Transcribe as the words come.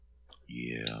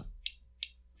Yeah.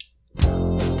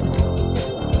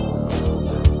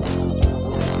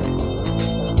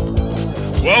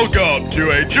 Welcome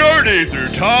to a journey through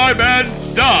time and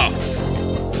stuff.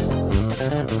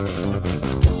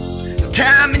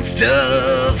 Time and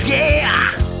stuff,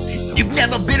 yeah. You've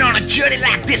never been on a journey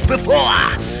like this before.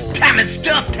 Time and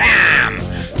stuff time.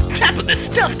 Time for the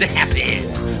stuff to happen.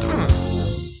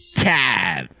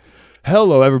 Time.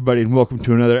 Hello, everybody, and welcome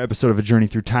to another episode of A Journey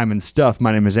Through Time and Stuff.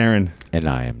 My name is Aaron. And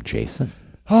I am Jason.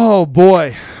 Oh,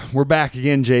 boy. We're back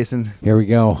again, Jason. Here we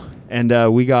go.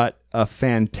 And we got a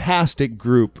fantastic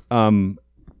group in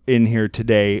here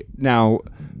today. Now,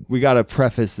 we got to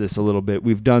preface this a little bit.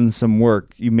 We've done some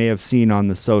work you may have seen on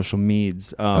the social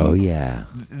medias. Oh, yeah.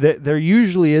 There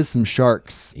usually is some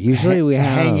sharks Usually we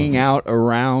have. hanging out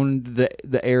around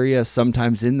the area,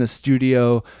 sometimes in the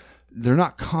studio. They're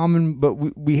not common, but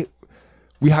we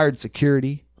hired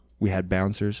security. We had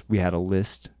bouncers. We had a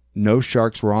list. No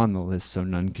sharks were on the list, so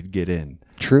none could get in.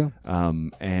 True.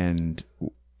 And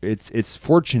it's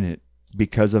fortunate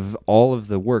because of all of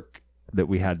the work that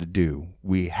we had to do.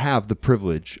 We have the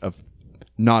privilege of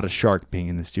not a shark being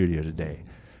in the studio today.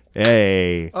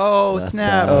 Hey. Oh,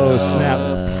 snap. Oh, snap.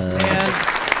 And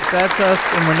that's us,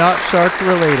 and we're not shark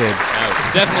related.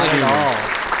 No, definitely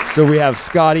humans. So we have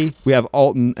Scotty, we have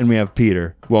Alton, and we have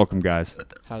Peter. Welcome, guys.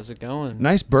 How's it going?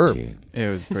 Nice burp. Dude. It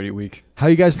was pretty weak. How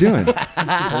you guys doing?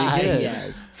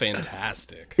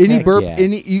 Fantastic. Any Heck burp, yeah.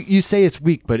 you say it's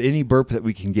weak, but any burp that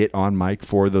we can get on mic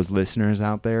for those listeners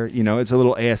out there, you know, it's a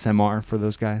little ASMR for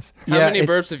those guys. How Yeah, many it's-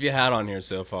 burps have you had on here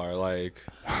so far? Like,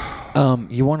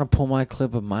 You want to pull my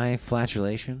clip of my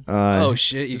flatulation? oh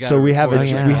shit, you got. So we have a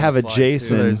yeah. we have a So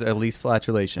Jason. there's at least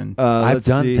flatulation. I've Let's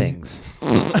done see. things.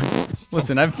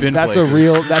 Listen, I've been That's a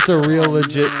real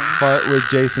legit fart with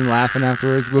Jason laughing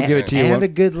afterwards. We'll give it to you. And a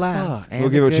good laugh. We'll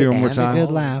give it to you one more and time. a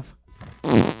good laugh.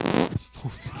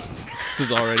 This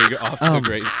is already off to a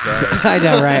great start. I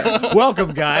know, right?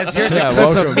 Welcome, guys. Here's Yeah, a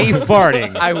clip welcome. of me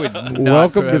farting. I would not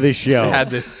Welcome to have the show. had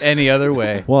this any other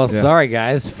way. Well, sorry,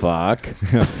 guys. Fuck.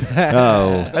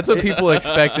 Oh, That's what people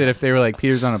expected if they were like,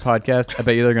 Peter's on a podcast. I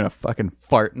bet you they're going to fucking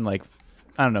fart in like,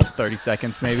 I don't know, 30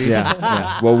 seconds maybe.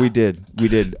 yeah. Well, we did.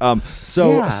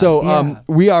 So Yeah.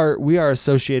 we are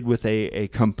associated with a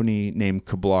company named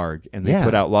Kablarg, and they Yeah.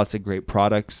 put out lots of great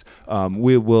products.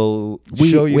 We will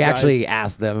show you. We guys. actually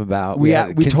asked them about. we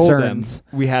had told them concerns.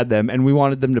 we had them, and we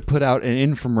wanted them to put out an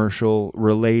infomercial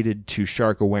related to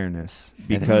shark awareness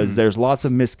because there's lots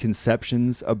of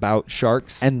misconceptions about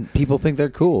sharks, And people think they're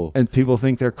cool. and people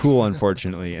think they're cool,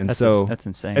 unfortunately, and That's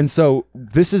insane. And so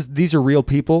these are real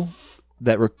people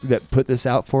that put this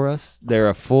out for us. They're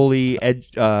a fully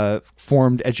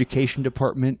formed education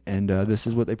department, and this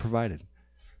is what they provided.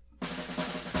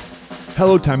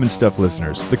 Hello, Time and Stuff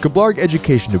listeners. The Kablarg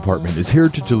Education Department is here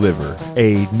to deliver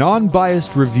a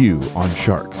non-biased review on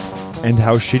sharks and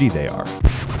how shitty they are.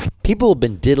 People have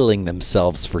been diddling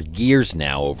themselves for years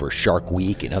now over Shark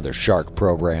Week and other shark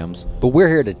programs, but we're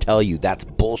here to tell you that's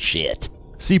bullshit.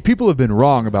 See, people have been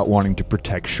wrong about wanting to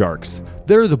protect sharks.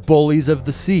 They're the bullies of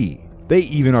the sea. They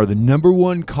even are the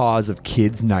 #1 cause of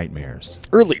kids' nightmares.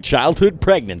 Early childhood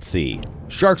pregnancy.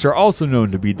 Sharks are also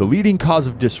known to be the leading cause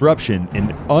of disruption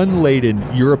in unladen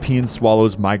European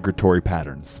swallows' migratory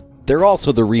patterns. They're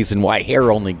also the reason why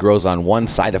hair only grows on one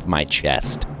side of my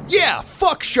chest. Yeah,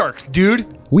 fuck sharks, dude!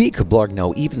 We at Kablarg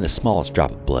know even the smallest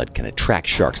drop of blood can attract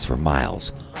sharks for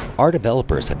miles. Our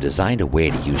developers have designed a way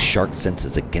to use shark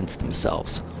senses against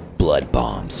themselves. Blood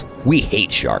bombs. We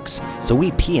hate sharks, so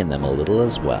we pee in them a little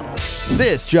as well.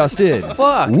 This just in.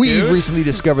 Fuck, We've dude. recently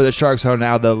discovered that sharks are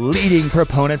now the leading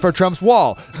proponent for Trump's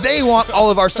wall. They want all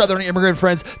of our southern immigrant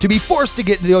friends to be forced to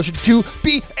get into the ocean to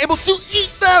be able to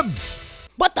eat them!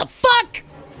 What the fuck?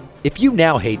 If you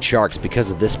now hate sharks because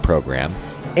of this program,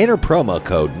 enter promo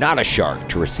code NOTASHARK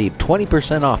to receive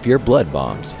 20% off your blood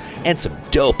bombs and some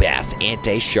dope-ass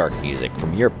anti-shark music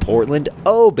from your Portland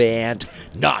O band,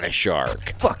 Not a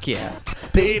Shark. Fuck yeah.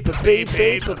 Paper,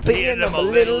 peeing them a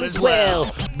little as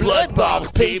well. Blood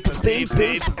bombs, paper,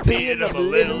 peeing them a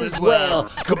little as well.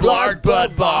 Kablarg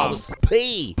blood bombs,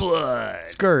 pee, blood.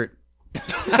 Skirt.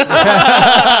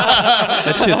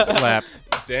 That shit slapped.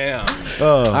 Damn.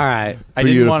 Oh, All right. I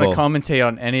didn't want to Beautiful. commentate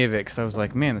on any of it because I was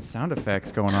like, man, the sound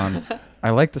effects going on.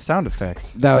 I like the sound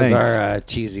effects. That was Thanks. our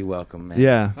cheesy welcome, man.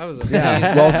 yeah. That was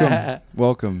Yeah,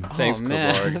 welcome. Thanks, Oh,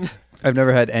 man. Kablarg. I've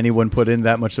never had anyone put in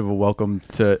that much of a welcome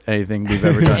to anything we've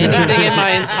ever done. Anything in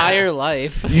my entire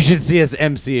life. You should see us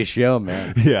MC a show,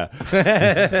 man. Yeah.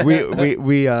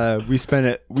 we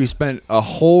spent a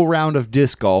whole round of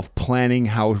disc golf planning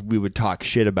how we would talk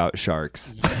shit about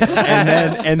sharks.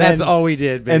 And That's all we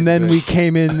did, basically. And then we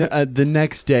came in the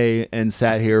next day and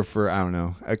sat here for, I don't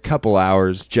know, a couple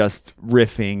hours just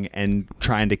riffing and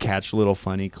trying to catch little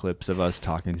funny clips of us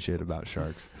talking shit about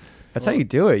sharks. That's how you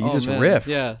do it. You Oh, just man. riff.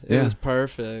 Yeah, it Yeah. was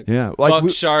perfect. Yeah. Fuck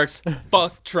sharks.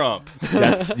 Fuck Trump.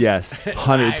 That's, yes,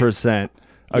 100%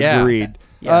 Yeah. agreed.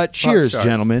 Yeah, fuck Cheers, sharks.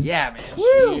 gentlemen. Yeah, man.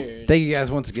 Cheers. Thank you guys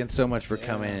once again so much for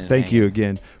coming in. Thank you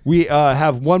again. We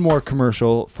have one more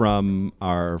commercial from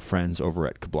our friends over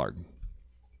at Kablarg.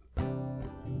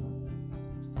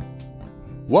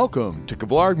 Welcome to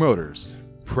Kablarg Motors,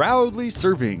 proudly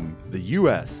serving the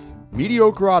U.S.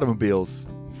 mediocre automobiles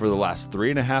for the last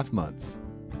 3.5 months.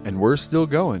 And we're still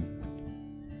going.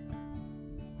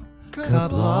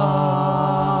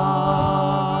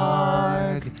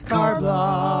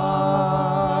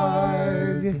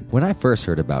 When I first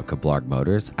heard about Kablarg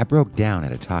Motors, I broke down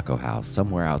at a taco house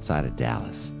somewhere outside of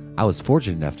Dallas. I was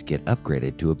fortunate enough to get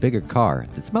upgraded to a bigger car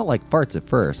that smelled like farts at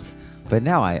first, but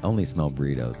now I only smell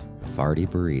burritos. Farty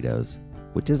burritos.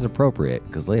 Which is appropriate,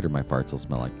 because later my farts will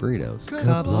smell like burritos.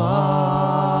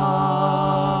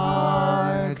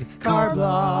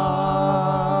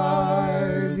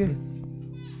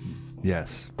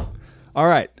 Yes. All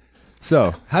right.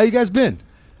 So, how you guys been?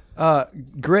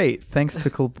 Great. Thanks to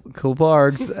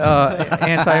Kablarg's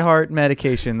anti-heart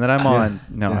medication that I'm on.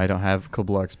 No, I don't have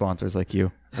Kablarg sponsors like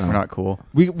you. We're not cool.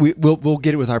 We'll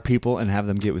get it with our people and have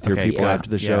them get with your Okay, people yeah, after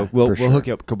the yeah, show. We'll for hook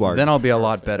you up Kablarg. Then I'll be a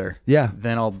lot better. Yeah.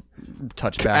 Then I'll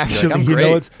touch back. Actually, and be you like, know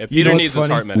I'm what's If you Peter know needs what's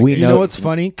his heart funny? medication. You know what's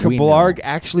funny? we know. Kablarg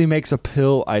actually makes a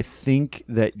pill I think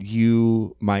that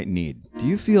you might need. Do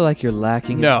you feel like you're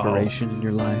lacking No. inspiration in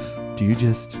your life? Do you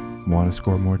just want to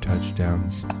score more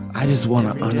touchdowns? I just want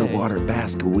an underwater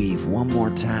basket weave one more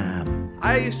time.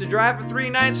 I used to drive for 3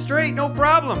 nights straight, no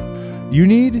problem. You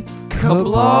need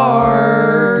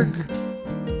Kablarg.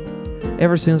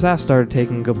 Ever since I started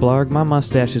taking Kablarg, my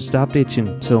mustache has stopped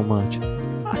itching so much.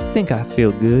 I think I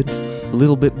feel good. A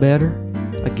little bit better,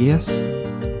 I guess.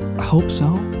 I hope so.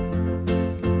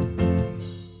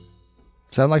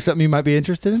 Sound like something you might be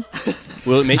interested in?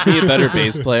 Will it make me a better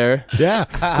bass player? Yeah.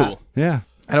 Cool. Yeah.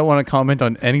 I don't want to comment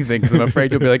on anything because I'm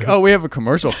afraid you'll be like, oh, we have a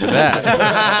commercial for that.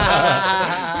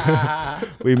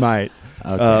 We might.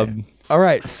 Okay. All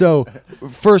right. So,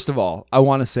 first of all, I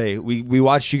want to say we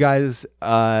watched you guys.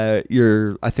 I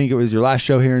think it was your last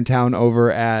show here in town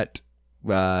over at.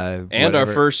 And our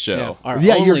whatever. first show.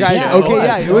 Yeah, your guys. show. Okay,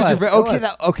 yeah, it was your. It Okay,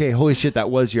 was. okay. Holy shit, that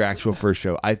was your actual first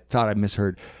show. I thought I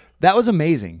misheard. That was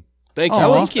amazing. Thank you. That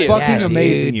was Thank you. fucking Yeah,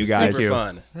 amazing, dude. you guys. Super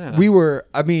fun. Yeah. We were.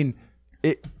 I mean,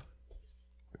 it.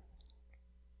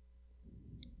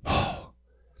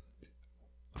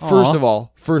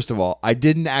 First of all, I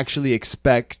didn't actually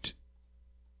expect,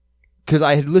 because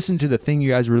I had listened to the thing you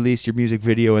guys released, your music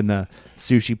video in the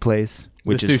sushi place,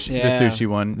 which the is sushi, Yeah. the sushi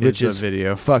one which is is the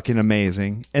video. fucking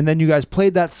amazing. And then you guys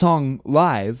played that song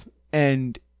live,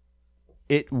 and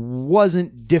it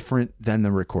wasn't different than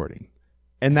the recording.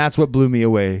 And that's what blew me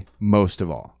away most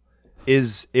of all.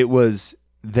 Is it was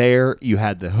there, you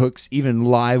had the hooks, even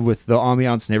live with the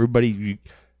ambiance and everybody, you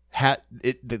had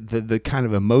it, the kind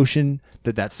of emotion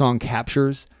that song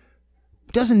captures.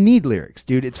 Doesn't need lyrics,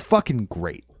 dude. It's fucking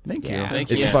great. Thank you.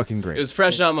 Thank you. It's fucking great. It was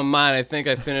fresh out in my mind. I think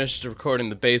I finished recording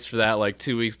the bass for that like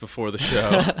 2 weeks before the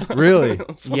show. Really?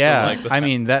 Something Yeah, like that. I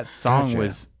mean that song Gotcha.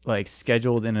 was like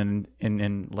scheduled in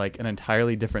like an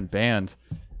entirely different band,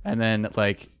 and then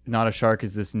like Not a Shark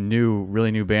is this really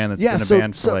new band that's been a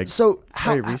band for like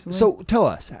how very recently? so tell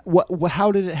us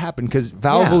how did it happen? Because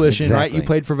Valve Volition, right? exactly. You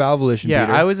played for Valve Volition. yeah,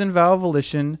 Peter. I was in Valve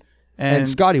Volition and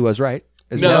Scotty was right.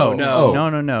 As No, well?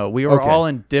 no. no. We were Okay. all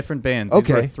in different bands. These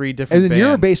were Okay, 3 different and then bands.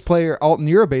 you're a bass player, Alton.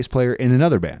 You're a bass player in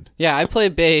another band. Yeah, I play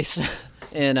bass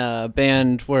in a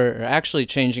band. We're actually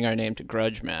changing our name to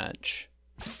Grudge Match.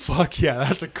 Fuck yeah,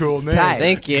 that's a cool name.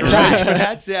 Thank you. Grudge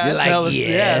match, yeah, You're that's like,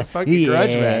 hella- fucking grudge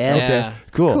match. Okay, Yeah.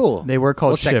 cool. Cool. They were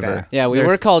called We'll check Shiver. that. Yeah, we There's-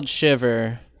 were called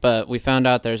Shiver, but we found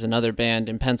out there's another band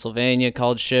in Pennsylvania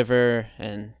called Shiver,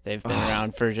 and they've been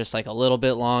around for just like a little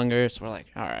bit longer. So we're like,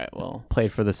 all right, well,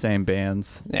 Played for the same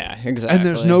bands. yeah, exactly. And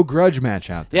there's no grudge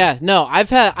match out there. Yeah, no, I've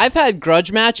had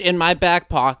Grudge Match in my back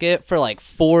pocket for like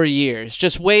 4 years,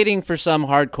 just waiting for some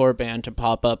hardcore band to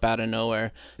pop up out of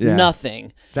nowhere. Yeah.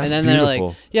 Nothing. That's and then they're beautiful.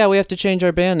 like, yeah, we have to change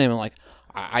our band name. I'm like,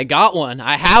 I got one.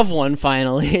 I have one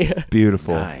finally.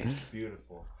 Beautiful. Nice.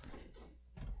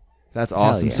 That's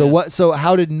awesome. yeah. So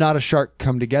how did Not a Shark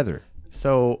come together?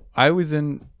 So I was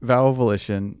in Vowel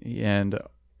Volition, and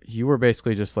you were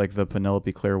basically just like the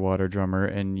Penelope Clearwater drummer,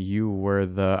 and you were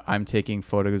the I'm taking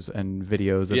photos and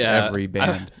videos of every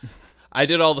band. I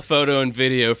did all the photo and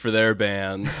video for their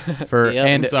bands.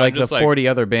 And so like I'm the just 40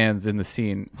 other bands in the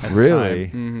scene. At Really?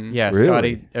 The time. Mm-hmm. Yeah, Really?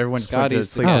 Scotty. Everyone just went to Scotty's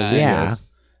sleep. the Oh, guy. Yeah.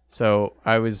 So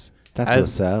I was That's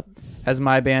what's up. as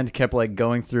my band kept like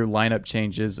going through lineup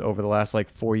changes over the last like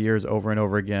 4 years over and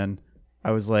over again.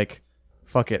 I was like,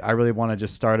 fuck it. I really want to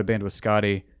just start a band with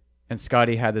Scotty. And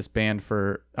Scotty had this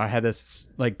I had this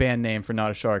like band name for Not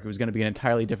a Shark. It was going to be an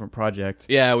entirely different project.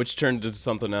 Yeah, which turned into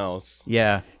something else.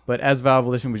 Yeah, but as Vowel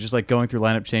Volition was just like going through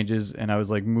lineup changes, and I was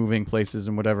like moving places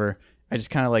and whatever, I just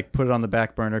kind of like put it on the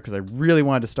back burner because I really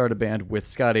wanted to start a band with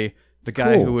Scotty, the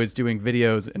guy Cool. who was doing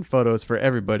videos and photos for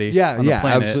everybody. Yeah, on the yeah,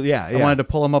 planet. absolutely, yeah, I yeah. wanted to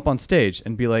pull him up on stage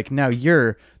and be like, now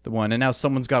you're the one, and now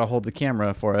someone's got to hold the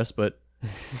camera for us, but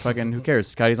fucking who cares?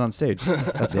 Scotty's on stage.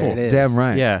 That's There cool. it is. Damn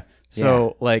right. Yeah.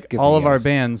 So like Good all for of you our guys.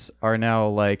 bands are now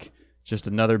like just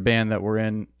another band that we're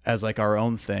in as like our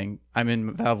own thing. I'm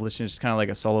in Vowel Volition, it's kind of like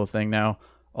a solo thing now.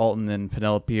 Alton and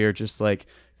Penelope are just like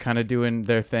kind of doing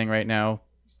their thing right now,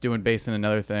 doing bass in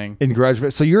another thing. In garage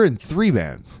band. So you're in 3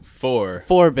 bands. 4.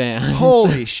 4 bands.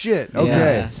 Holy shit. Okay.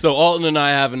 Yeah. So Alton and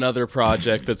I have another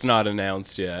project that's not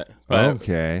announced yet. But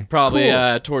Okay. probably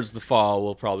Cool. Towards the fall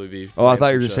we'll probably be. Oh, I playing thought you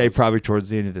some were going to say shows. probably towards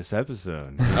the end of this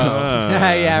episode.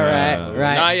 Yeah,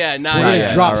 right. Not yet. Not We're gonna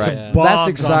yet. drop All some right. bombs. That's on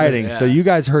exciting. this. So you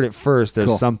guys heard it first. There's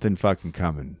Cool. something fucking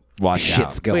coming. Watch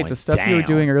Shit's out. going Wait, the stuff down. you were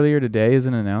doing earlier today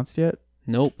isn't announced yet?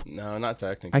 Nope. No, not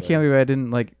technically. I can't believe I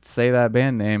didn't like say that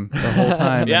band name the whole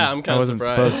time. Yeah, and I'm kinda I wasn't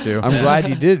surprised. supposed to. I'm glad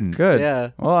you didn't. Good.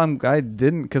 Yeah. Well, I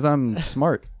didn't because I'm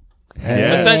smart.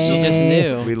 Yeah. Essentially, You just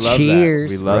knew. We love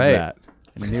Cheers. that. We love Right. that.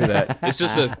 I knew that. It's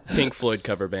just a Pink Floyd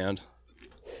cover band.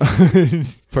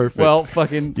 Perfect. Well,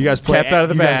 fucking you guys play cats out of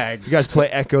the you guys- bag. you guys play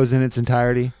Echoes in its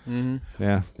entirety? Mm-hmm.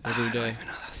 Yeah. Every day.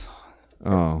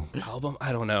 Oh. Album?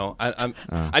 I don't know.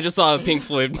 I just saw a Pink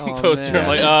Floyd Oh, poster. man.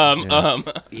 I'm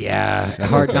like, Yeah,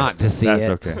 hard not to see That's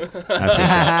it. okay. That's okay.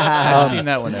 I've seen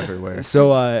that one everywhere.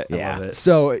 So, Yeah. love it.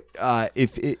 So,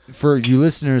 if for you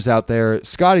listeners out there,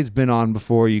 Scotty's been on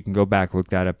before. You can go back, look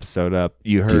that episode up.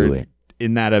 You Do heard it.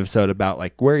 in that episode about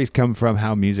like where he's come from,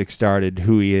 how music started,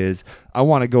 who he is. I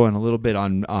want to go in a little bit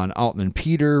on Alton and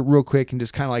Peter real quick and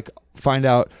just kind of like find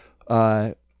out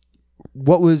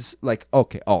what was like.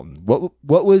 Okay, Alton,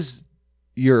 what was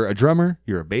you're a drummer,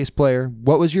 you're a bass player.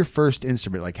 What was your first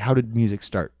instrument? Like, how did music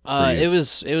start? For you?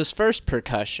 It was first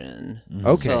percussion.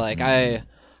 Okay. So like I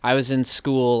was in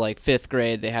school like 5th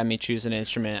grade. They had me choose an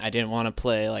instrument. I didn't want to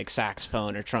play like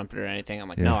saxophone or trumpet or anything. I'm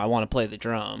like, no, I want to play the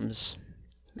drums.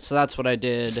 So that's what I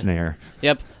did. Snare.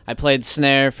 Yep. I played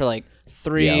snare for like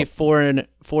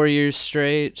 4 years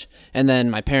straight, and then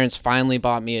my parents finally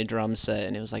bought me a drum set,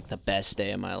 and it was like the best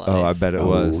day of my life. Oh, I bet it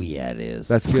was. Oh, yeah, it is.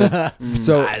 That's good.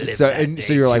 so I lived so that and day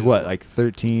so you're like too. what, like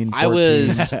 13,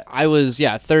 14?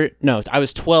 I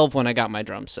was 12 when I got my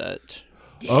drum set.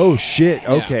 Oh shit.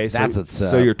 Okay. So, That's what's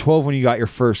so up. you're 12 when you got your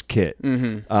first kit.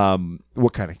 Mm-hmm.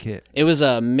 What kind of kit? It was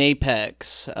a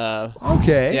Mapex.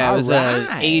 Okay. Yeah, it was a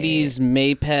Alright. 80s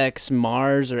Mapex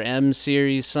Mars or M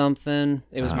series something.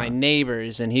 It was my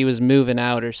neighbor's, and he was moving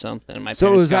out or something. And my So it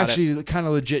parents was got actually kind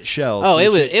of legit shells. Oh, it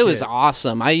legit was kit.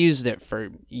 awesome. I used it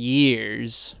for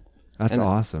years. That's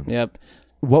awesome. Yep.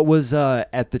 What was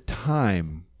at the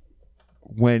time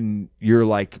when you're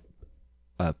like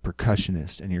a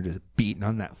percussionist and you're just beating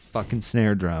on that fucking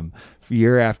snare drum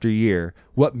year after year?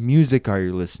 What music are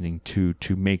you listening to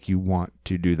make you want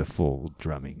to do the full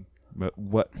drumming?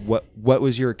 What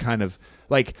was your kind of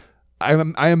like?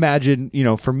 I imagine, you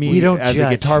know, for me We don't as a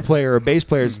judge. guitar player or a bass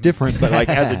player, it's different. But like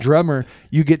as a drummer,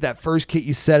 you get that first kit,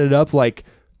 you set it up. Like,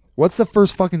 what's the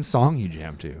first fucking song you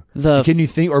jam to? Can you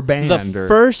think or band? The or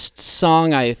first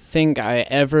song I think I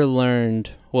ever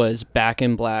learned was Back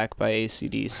in Black by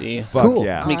AC/DC. fuck Cool.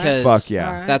 yeah, Because fuck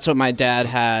yeah, that's what my dad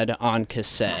had on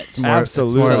cassette.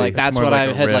 absolutely. So like that's more what like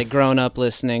I a had riff. like grown up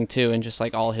listening to, and just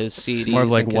like all his CDs. More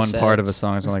of like and one part of a cassettes.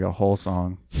 song. It's not like a whole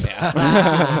song.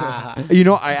 You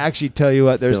know, I actually tell you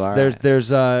what, there's Still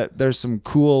alright. there's some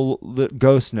cool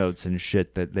ghost notes and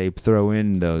shit that they throw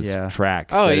in those Yeah.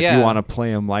 tracks. Oh, that If yeah. you want to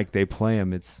play them like they play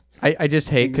them, it's I just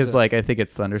hate because so. like I think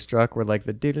it's Thunderstruck where like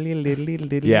the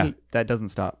diddly Yeah. that doesn't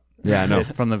stop. yeah, no,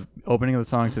 From the opening of the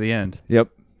song to the end, yep.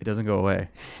 it doesn't go away.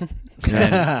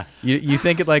 And you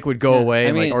think it like would go away I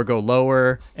and, like, mean- or go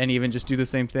lower and even just do the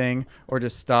same thing or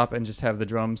just stop and just have the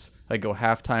drums like go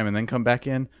halftime and then come back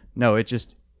in. No, it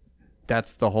just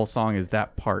that's the whole song is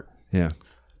that part. Yeah,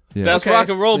 yeah. That's rock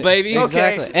and roll, baby.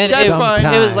 Exactly. And That's it fine.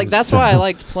 was like that's why I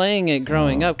liked playing it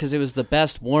growing up, because it was the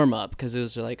best warm up, because it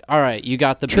was like, all right, you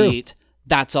got the beat.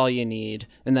 that's all you need,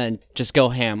 and then just go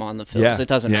ham on the fills. Yeah, It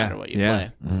doesn't yeah, matter what you yeah.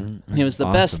 play. It was the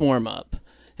best warm up,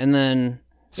 and then.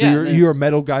 So you're a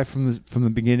metal guy from the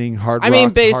beginning, hard rock. I mean,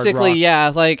 basically, hard rock.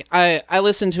 yeah. Like I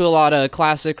listened to a lot of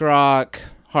classic rock,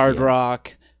 hard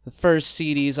rock. The first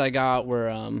CDs I got were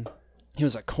it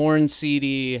was a Korn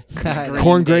CD.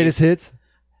 Korn greatest hits.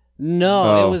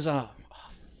 No, it was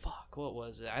fuck. What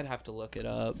was it? I'd have to look it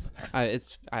up.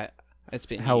 It's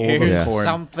been How old years. are you Yeah. for?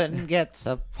 Something gets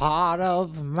a part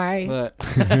of me. But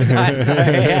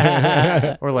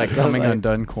Or like Coming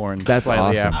Undone Corn. That's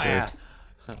slightly awesome. after.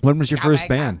 When was your first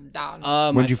band?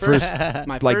 my When did you first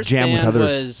my like first jam with band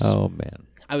others? was- Oh man.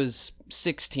 I was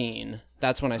 16.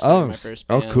 That's when I started my first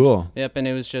oh, band. cool. Yep, and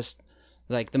it was just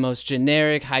like the most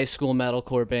generic high school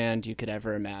metalcore band you could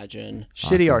ever imagine.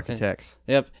 Shitty Architects.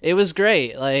 Yep, it was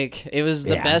great. Like it was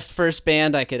the Yeah. best first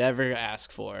band I could ever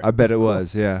ask for. I bet it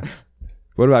was. Yeah.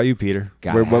 What about you, Peter?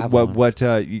 Gotta have one.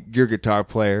 Your guitar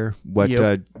player? What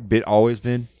Yep. bit always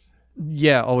been?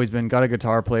 Yeah, always been. Got a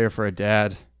guitar player for a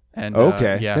dad. And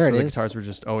Okay. yeah, There so it the is. guitars were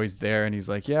just always there, and he's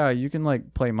like, "Yeah, you can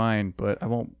like play mine, but I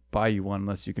won't buy you one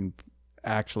unless you can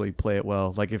actually play it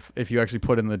well. Like if you actually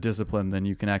put in the discipline, then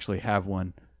you can actually have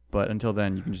one. But until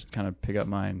then, you can just kind of pick up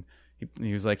mine."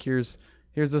 He was like, "Here's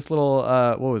this little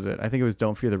what was it? I think it was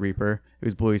Don't Fear the Reaper. It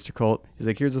was Blue Easter Cult. He's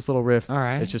like, here's this little riff. All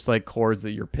right. It's just like chords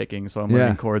that you're picking. So I'm Yeah.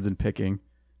 learning chords and picking." I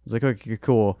was like, okay,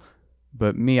 cool.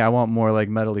 But me, I want more like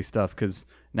metally stuff because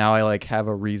now I like have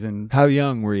a reason. How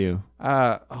young were you?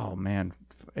 Oh man,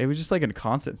 it was just like a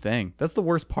constant thing. That's the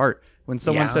worst part when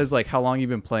someone Yeah. says like, how long you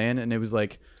been playing, and it was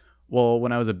like, well,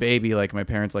 when I was a baby, like my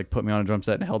parents like put me on a drum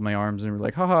set and held my arms and were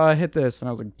like, haha, I hit this, and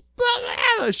I was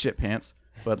like, shit pants.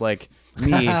 But like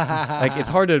me, like it's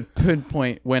hard to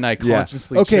pinpoint when I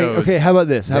consciously chose. Okay. How about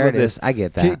this? How There about it is. this? I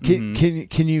get that.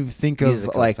 Can you think of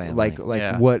Musical like family.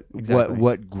 Yeah, what exactly.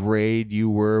 what grade you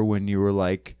were when you were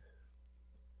like,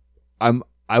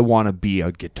 I want to be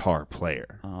a guitar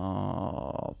player?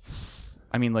 Oh,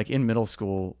 I mean, like in middle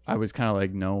school, I was kind of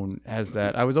like known as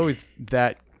that. I was always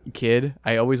that kid.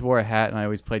 I always wore a hat and I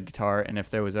always played guitar. And if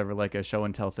there was ever like a show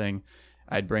and tell thing,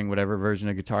 I'd bring whatever version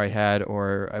of guitar I had,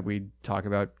 or we'd talk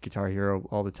about Guitar Hero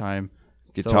all the time.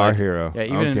 So, Guitar like, Hero. Yeah,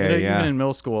 even Okay, even in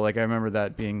middle school, like I remember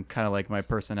that being kind of like my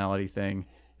personality thing.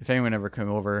 If anyone ever came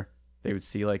over, they would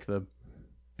see like the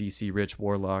BC Rich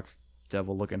Warlock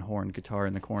devil-looking horn guitar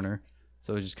in the corner.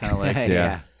 So it was just kind of like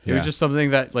Yeah. it was just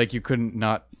something that like you couldn't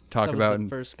not talk that was about. the And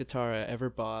first guitar I ever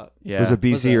bought. yeah, Was it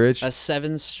BC Rich? A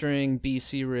 7-string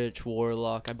BC Rich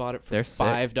Warlock. I bought it for They're sick.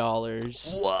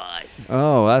 $5.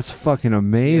 Oh, that's fucking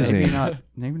amazing.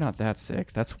 maybe not that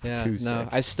sick. That's Yeah, too no, sick.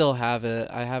 I still have it.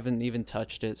 I haven't even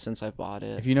touched it since I bought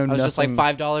it. If you know I was just like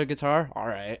nothing- $5 guitar. All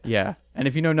right. Yeah, and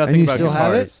if you know nothing you about still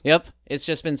have guitars, Yep, it's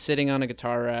just been sitting on a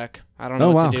guitar rack. I don't know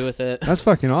Oh, what wow. to do with it. That's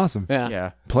fucking awesome. Yeah.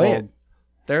 yeah, Play well, it.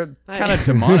 They're kind of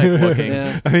demonic looking.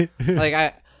 Yeah. I mean,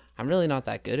 Like I'm really not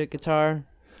that good at guitar.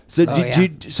 so Oh, did yeah.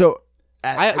 you? So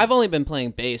I've only been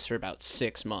playing bass for about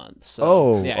 6 months. So,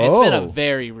 Oh, yeah, it's been a oh.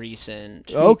 very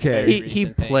recent. Okay. very He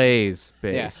recent thing. plays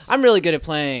bass. Yeah, I'm really good at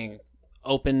playing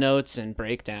open notes and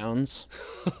breakdowns.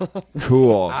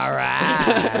 cool. All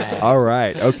right. All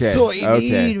right. Okay. That's what you okay.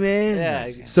 need, man.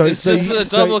 Yeah, So It's so just you- the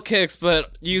so- double kicks,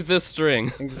 but use this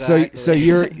string. exactly.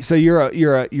 So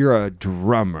you're a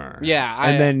drummer. Yeah,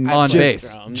 and then I On play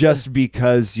bass. drums. just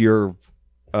because you're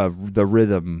the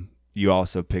rhythm, you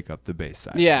also pick up the bass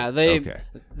side. Yeah, Okay.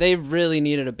 they really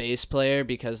needed a bass player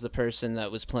because the person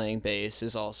that was playing bass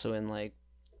is also in like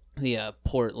the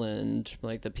Portland,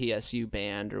 like the PSU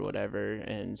band or whatever,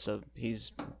 and so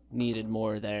he's needed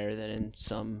more there than in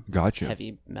some Gotcha.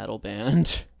 heavy metal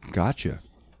band. Gotcha.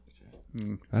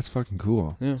 That's fucking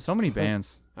cool. So many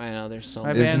bands. I know there's so My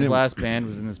many. Isn't band's it- last band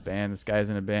was in this band. This guy's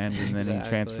in a band, and then he Exactly.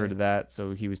 transferred to that.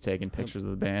 So he was taking pictures of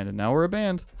the band, and now we're a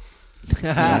band.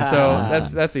 And so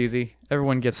that's easy.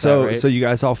 Everyone gets So that, right? so you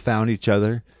guys all found each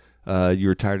other. You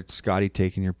were tired of Scotty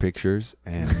taking your pictures,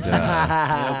 and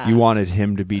you wanted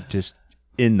him to be just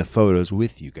in the photos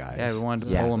with you guys. yeah, we wanted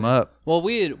to Yeah. pull him up. Well,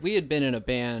 we had been in a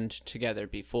band together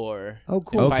before. Oh,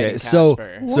 cool. Okay, Fighting so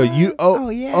Casper. so you Oh,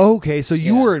 yeah. okay, so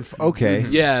you were in okay.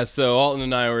 Yeah, so Alton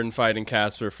and I were in fighting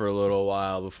Casper for a little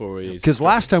while before we. Because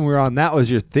last time we were on, that was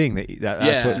your thing. That's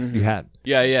Yeah. what you had.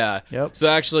 Yeah. Yep. So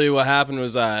actually, what happened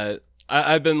was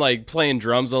I've been like playing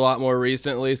drums a lot more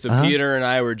recently. So Peter and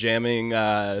I were jamming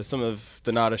some of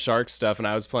the Not a Shark stuff, and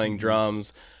I was playing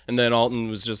drums. And then Alton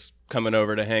was just coming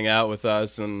over to hang out with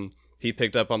us, and he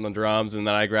picked up on the drums, and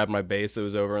then I grabbed my bass that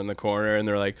was over in the corner, and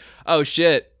they're like, "Oh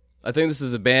shit, I think this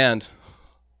is a band,"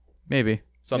 Maybe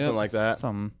something Yep. like that.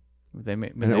 some they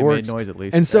made And it they works. made noise at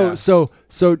least. And so Yeah.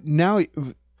 so now,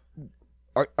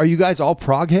 are you guys all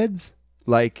prog heads?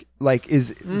 Like is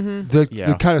the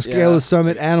Yeah. kind of scale Yeah. of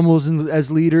Summit animals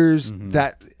as leaders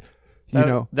that you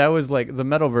know. that was like the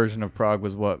metal version of prog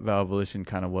was what Valvolition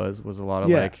kind of was a lot of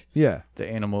Yeah, like yeah, the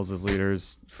animals as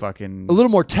leaders, fucking a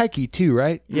little more techie too,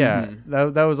 right? yeah.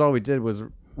 That was all we did was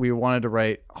we wanted to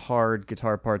write hard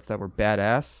guitar parts that were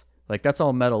badass. Like that's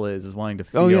all metal is wanting to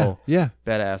feel Oh yeah.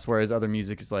 badass. Whereas other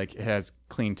music is like it has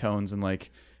clean tones and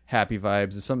like happy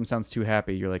vibes. If something sounds too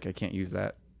happy, you're like, I can't use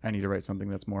that. I need to write something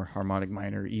that's more harmonic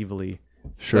minor, evilly.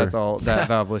 Sure. That's all that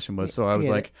Valvolition was. So I was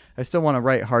like, I still want to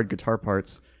write hard guitar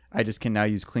parts. I just can now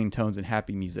use clean tones and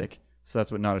happy music. So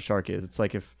that's what Not a Shark is. It's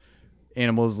like if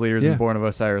Animals, Leaders, Yeah. and Born of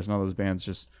Osiris and all those bands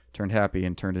just turned happy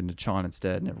and turned into Chon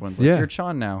instead. And everyone's like, Yeah. you're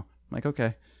Chon now. I'm like,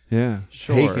 okay. Yeah,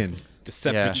 Sure. Haken.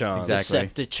 Decepticons. Yeah,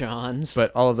 exactly. Decepticons.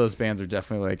 But all of those bands are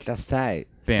definitely like That's tight.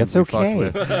 bands That's we fuck okay.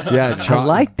 with. Yeah, I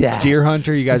like that. Deer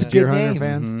Hunter. You guys That's a Deer good Hunter name.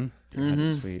 fans? Mhm.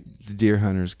 That's sweet. The Deer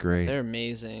Hunter's great. They're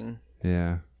amazing.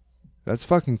 Yeah, that's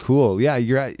fucking cool. Yeah,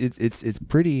 you're right. It's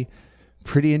pretty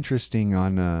interesting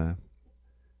on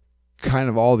kind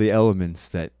of all the elements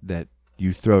that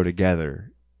you throw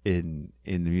together in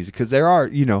the music, because there are,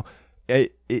 you know,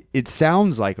 it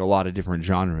sounds like a lot of different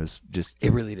genres just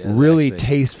It really does. really actually.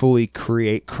 tastefully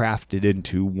crafted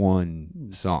into one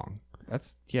song.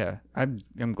 That's yeah.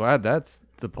 I'm glad that's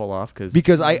the pull off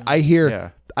Because I hear yeah.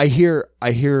 I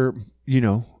hear you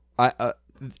know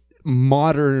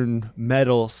modern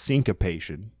metal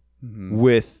syncopation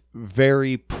with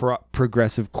very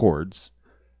progressive chords,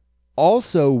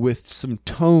 also with some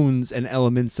tones and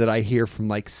elements that I hear from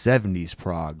like 70s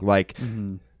prog. Like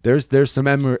there's some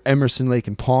Emerson, Lake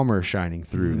and Palmer shining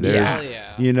through. There's Hell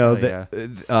yeah. you know Hell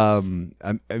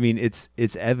that I mean it's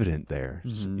evident there.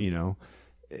 You know,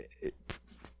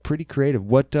 pretty creative.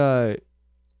 What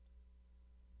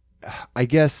I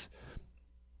guess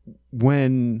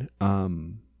when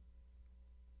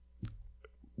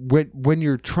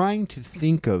you're trying to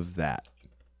think of that,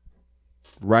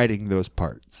 writing those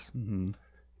parts,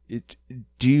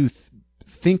 do you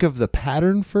think of the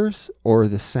pattern first or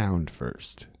the sound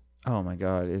first? Oh my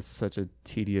god, it's such a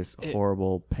tedious,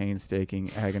 horrible,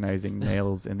 painstaking, agonizing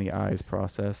nails in the eyes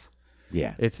process.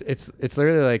 Yeah. It's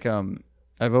literally like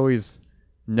I've always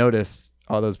noticed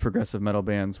all those progressive metal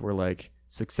bands were like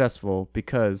successful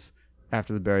because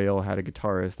after the Burial had a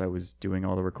guitarist that was doing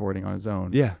all the recording on his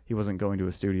own. Yeah. He wasn't going to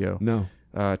a studio. No.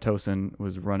 Tosin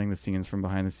was running the scenes from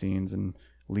behind the scenes, and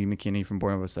Lee McKinney from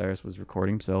Born of Osiris was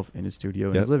recording himself in his studio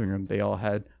in his living room. They all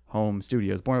had home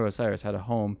studios. Born of Osiris had a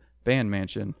home band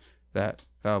mansion that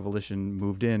Valvolition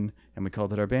moved in, and we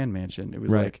called it our band mansion. It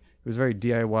was Right. like it was very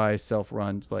DIY,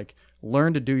 self-run. It's like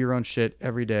learn to do your own shit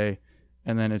every day,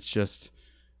 and then it's just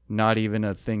not even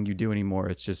a thing you do anymore.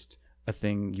 It's just a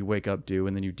thing you wake up, do,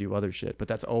 and then you do other shit. But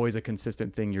that's always a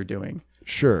consistent thing you're doing.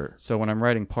 Sure. So when I'm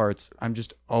writing parts, I'm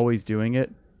just always doing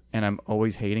it, and I'm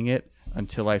always hating it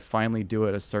until I finally do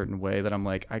it a certain way that I'm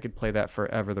like, I could play that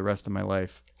forever the rest of my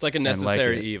life. It's like a and like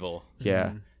necessary it. evil.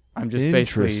 Yeah. I'm just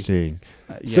basically... Interesting.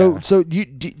 yeah. So do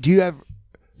you have,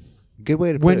 Good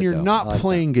way to put when it, you're though. not I like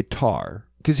playing guitar,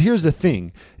 because here's the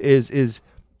thing is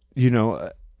you know,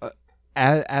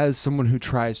 as someone who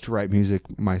tries to write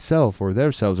music myself or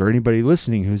themselves or anybody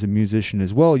listening who's a musician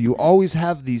as well, you always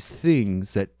have these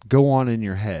things that go on in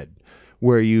your head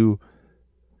where you're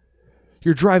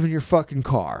driving your fucking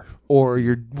car or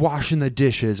you're washing the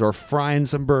dishes or frying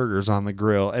some burgers on the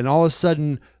grill, and all of a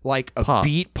sudden like a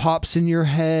beat pops in your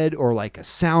head or like a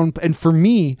sound. And for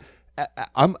me,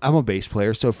 I'm a bass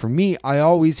player, so for me, I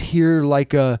always hear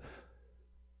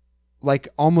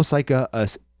almost like a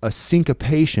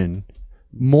syncopation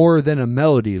more than a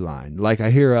melody line. Like I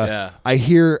hear I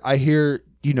hear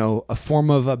you know, a form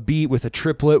of a beat with a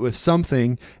triplet with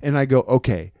something, and I go,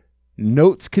 okay,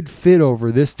 notes could fit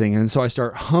over this thing, and so I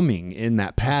start humming in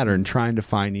that pattern, trying to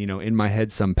find, you know, in my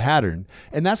head some pattern,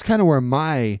 and that's kind of where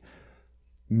my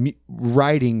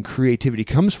writing creativity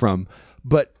comes from.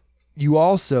 But you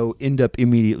also end up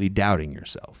immediately doubting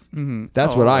yourself.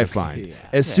 That's what I find. Yeah.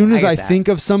 As soon as I I get that. think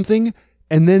of something,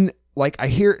 and then like I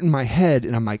hear it in my head,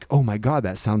 and I'm like, oh my god,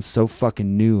 that sounds so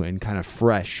fucking new and kind of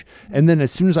fresh. And then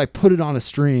as soon as I put it on a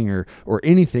string or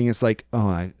anything, it's like, oh,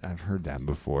 I've heard that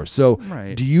before. So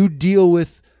Right. do you deal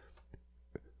with?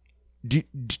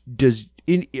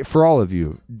 For all of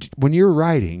you, when you're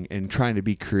writing and trying to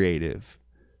be creative,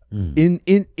 in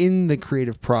the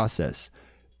creative process,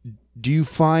 do you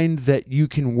find that you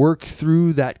can work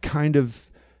through that kind of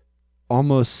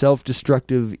almost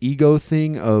self-destructive ego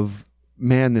thing of,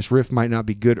 man, this riff might not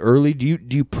be good early? Do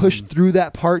you push through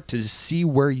that part to see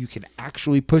where you can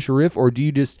actually push a riff, or do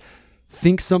you just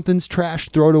think something's trash,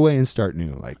 throw it away, and start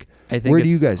new? Like, I think where it's do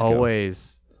you guys go?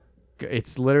 always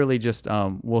It's literally just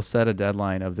we'll set a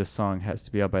deadline of this song has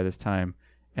to be out by this time,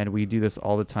 and we do this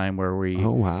all the time where we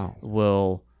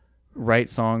will write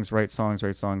songs,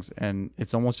 and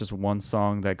it's almost just one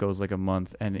song that goes like a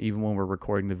month. And even when we're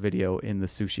recording the video in the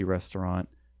sushi restaurant,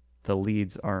 the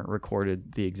leads aren't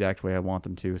recorded the exact way I want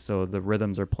them to, so the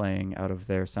rhythms are playing out of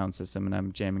their sound system and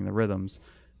I'm jamming the rhythms.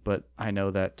 But I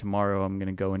know that tomorrow I'm going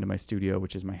to go into my studio,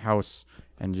 which is my house,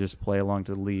 and just play along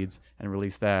to the leads and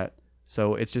release that.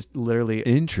 So it's just literally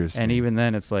interesting. And even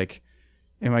then it's like,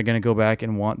 am I going to go back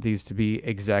and want these to be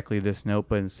exactly this note,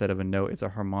 but instead of a note it's a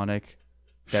harmonic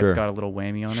that's got a little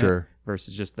whammy on it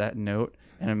versus just that note?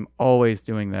 And I'm always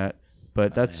doing that,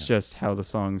 but that's just how the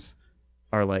songs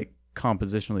are like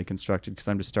compositionally constructed, because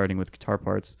I'm just starting with guitar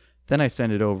parts. Then I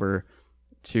send it over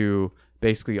to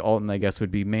basically Alton, I guess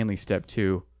would be mainly step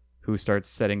 2, who starts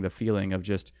setting the feeling of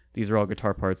just, these are all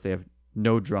guitar parts, they have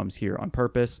no drums here on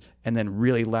purpose, and then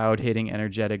really loud hitting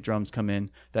energetic drums come in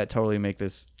that totally make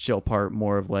this chill part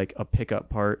more of like a pickup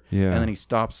part. And then he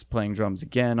stops playing drums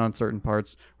again on certain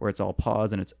parts where it's all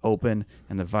pause and it's open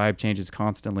and the vibe changes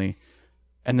constantly.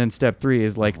 And then step 3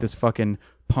 is like this fucking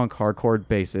punk hardcore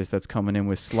bassist that's coming in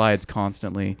with slides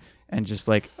constantly and just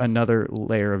like another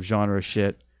layer of genre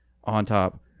shit on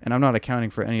top. And I'm not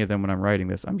accounting for any of them when I'm writing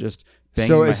this. I'm just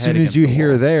banging my head as soon as you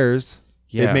hear theirs,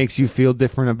 Yeah. It makes you feel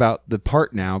different about the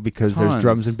part now because there's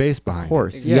drums and bass behind. Of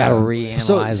course, it. you got to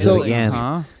reanalyze it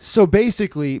again. So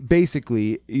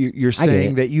basically, you're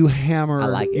saying that you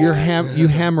hammer, you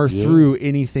hammer through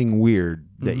anything weird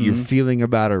that you're feeling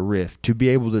about a riff to be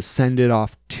able to send it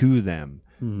off to them,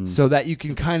 so that you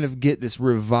can kind of get this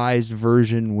revised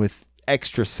version with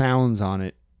extra sounds on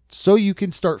it, so you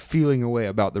can start feeling a way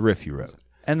about the riff you wrote.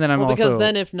 And then because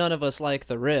then if none of us like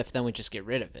the riff, then we just get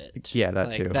rid of it. Yeah,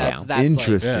 that too. That's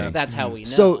interesting. Like, that's how we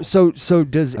know. So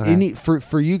does any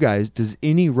for you guys, does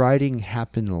any writing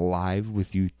happen live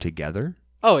with you together?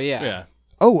 Oh yeah. Yeah.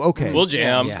 Oh, okay. We'll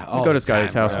jam. We go to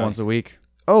Scotty's house once a week.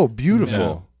 Oh,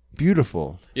 beautiful.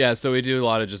 Beautiful. Yeah, so we do a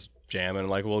lot of just jamming.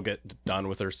 Like we'll get done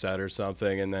with our set or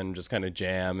something and then just kind of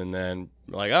jam, and then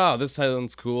like, oh, this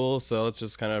sounds cool, so let's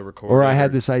just kind of record. Or I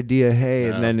had this idea, hey,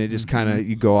 and then it just kind of,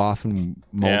 you go off and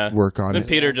work on and it.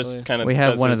 Peter just kind of we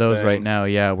have one of those thing. right now,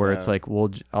 where it's like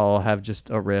I'll have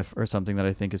just a riff or something that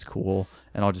I think is cool,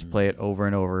 and I'll just play it over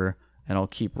and over, and I'll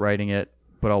keep writing it,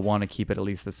 but I'll want to keep it at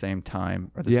least the same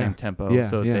time or the same tempo,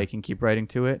 so they can keep writing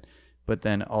to it. But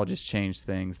then I'll just change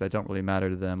things that don't really matter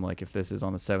to them. Like if this is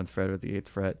on the 7th fret or the 8th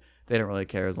fret, they don't really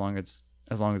care as long as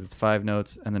it's 5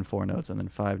 notes and then 4 notes and then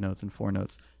 5 notes and 4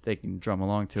 notes. They can drum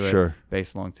along to it,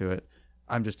 bass along to it.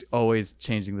 I'm just always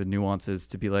changing the nuances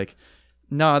to be like,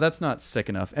 nah, that's not sick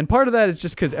enough. And part of that is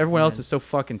just because everyone else is so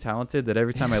fucking talented that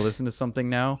every time I listen to something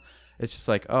now, it's just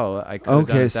like, oh, I could have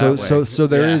done it that way. So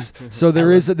there is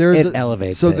it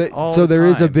elevates so it. So there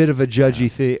is a bit of a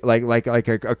judgy thing, like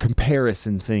a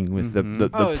comparison thing with the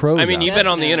pros. I mean, you've been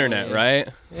on the internet, right?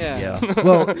 Yeah.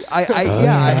 Well,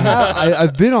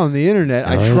 I've been on the internet.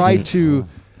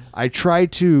 I try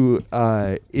to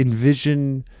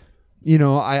envision. You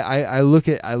know, I look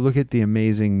at the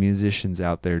amazing musicians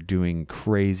out there doing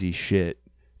crazy shit,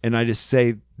 and I just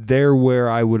say they're where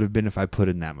I would have been if I put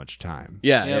in that much time.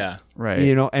 Yeah. Right.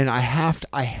 You know, and I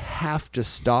have to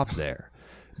stop there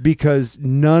because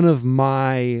none of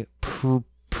my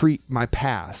my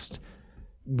past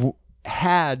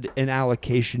had an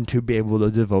allocation to be able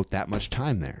to devote that much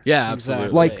time there. Yeah, absolutely.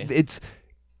 Like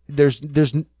there's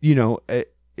you know.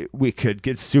 We could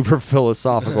get super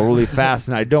philosophical really fast,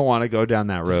 and I don't want to go down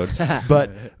that road.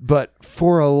 But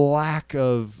for a lack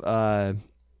of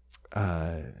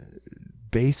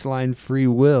baseline free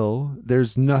will,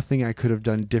 there's nothing I could have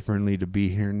done differently to be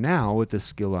here now with the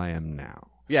skill I am now.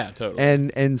 Yeah,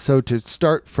 totally. And so to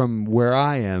start from where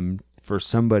I am for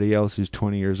somebody else who's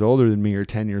 20 years older than me or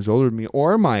 10 years older than me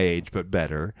or my age but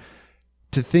better,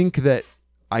 to think that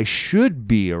I should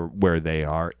be where they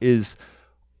are is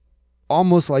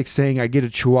almost like saying I get a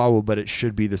Chihuahua, but it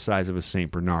should be the size of a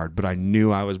Saint Bernard. But I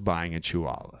knew I was buying a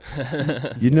Chihuahua.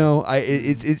 You know,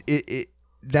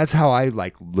 that's how I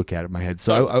like look at it in my head.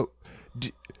 So,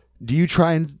 do you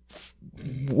try and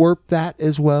warp that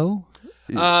as well?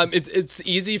 It's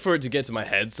easy for it to get to my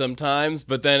head sometimes,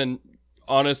 but then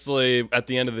honestly, at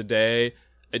the end of the day,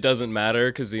 it doesn't matter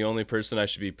because the only person I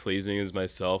should be pleasing is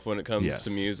myself when it comes to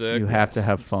music. You have to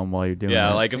have fun while you're doing it.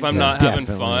 Yeah, like if I'm not having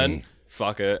fun,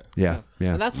 fuck it. Yeah.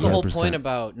 And that's the whole point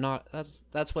about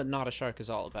that's what Not a Shark is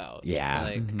all about.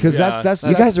 Yeah. Because that's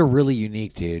you guys are really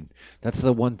unique, dude. That's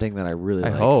the one thing that I really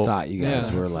hope. thought you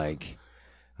guys were like.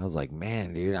 I was like,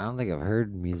 man, dude, I don't think I've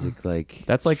heard music like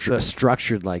That's like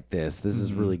structured like this. This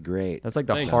is really great. That's like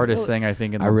the Thanks. hardest thing I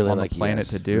think I really on like the planet yes,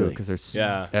 to do really. because there's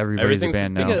Yeah, everybody's a everything's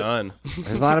band now. done.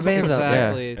 There's a lot of bands out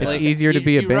there. Exactly. Yeah. It's easier to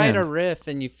be a You write a band. riff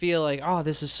and you feel like, oh,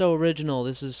 this is so original.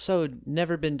 This is so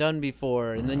never been done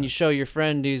before. And then you show your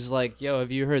friend who's like, yo,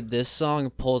 have you heard this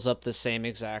song? Pulls up the same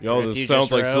exact Yo, riff you this sounds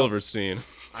just like wrote. Silverstein.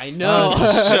 I know.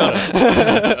 Shut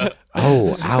up.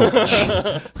 Oh, ouch.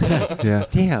 Yeah.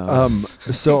 Damn.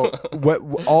 So what,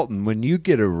 Alton, when you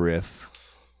get a riff,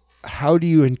 how do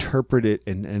you interpret it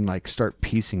and like start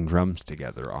piecing drums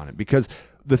together on it? Because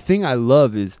the thing I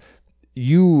love is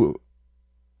you're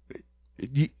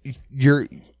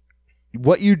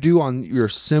what you do on your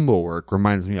cymbal work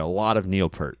reminds me a lot of Neil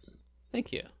Peart.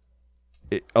 Thank you.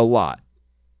 A lot.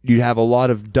 You have a lot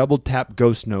of double tap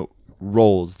ghost note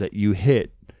rolls that you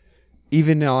hit,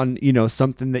 even on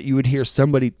something that you would hear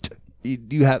somebody.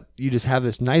 You just have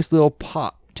this nice little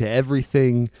pop to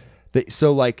everything.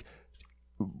 So like,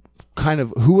 kind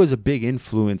of, who was a big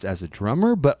influence as a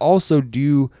drummer, but also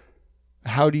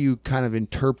how do you kind of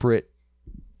interpret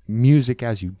music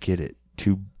as you get it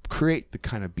to create the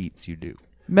kind of beats you do?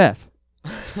 Meth.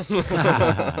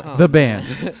 The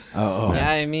band. Oh. Yeah,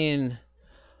 I mean,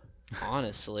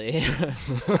 honestly.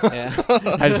 Yeah.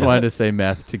 I just wanted to say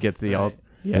Meth to get the alt.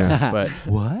 Yeah, but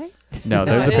What? no,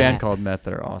 there's a Yeah. band called Meth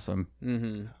that are awesome.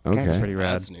 Mm-hmm. Okay, It's pretty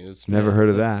rad. That's news. never heard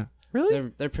of that.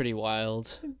 Really? They're pretty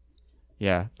wild.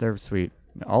 Yeah, they're sweet.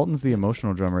 Alton's the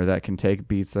emotional drummer that can take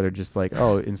beats that are just like,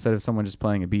 oh, instead of someone just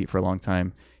playing a beat for a long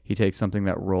time, he takes something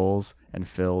that rolls and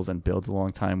fills and builds a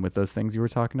long time with those things you were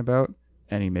talking about,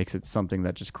 and he makes it something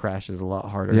that just crashes a lot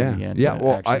harder in the end. Yeah. when it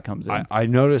Well, actually comes in. I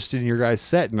noticed in your guys'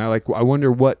 set, and I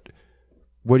wonder what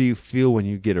do you feel when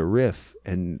you get a riff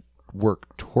and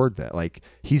work toward that? Like,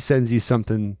 he sends you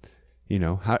something,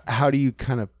 how do you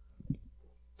kind of?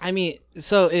 I mean,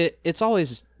 so it's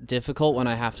always difficult when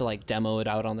I have to like demo it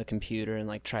out on the computer and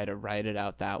like try to write it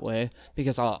out that way,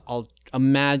 because I'll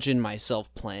imagine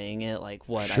myself playing it, like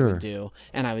what I would do,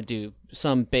 and I would do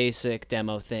some basic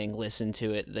demo thing, listen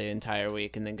to it the entire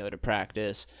week, and then go to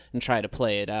practice and try to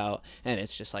play it out, and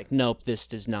it's just like, nope, this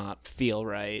does not feel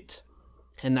right.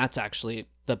 And that's actually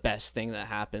the best thing that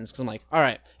happens, because I'm like, all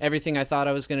right, everything I thought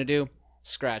I was gonna do,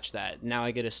 scratch that. Now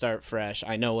I get to start fresh.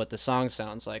 I know what the song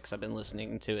sounds like because I've been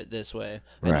listening to it this way.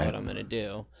 I know what I'm going to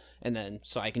do. And then,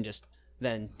 so I can just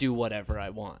then do whatever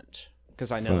I want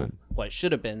because I know what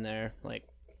should have been there. Like,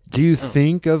 Do you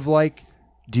think of the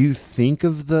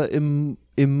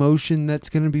emotion that's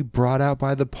going to be brought out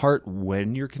by the part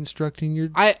when you're constructing your?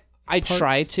 I parts?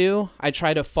 try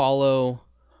to follow,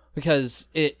 because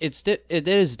it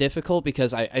is difficult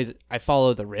because I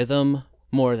follow the rhythm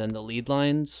more than the lead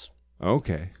lines.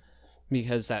 Okay.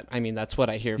 Because that's what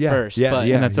I hear Yeah, first. yeah, but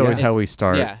yeah. and that's always how we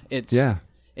start. Yeah,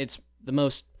 it's the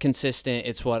most consistent.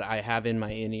 It's what I have in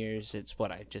my in-ears. It's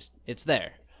what it's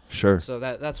there. Sure. So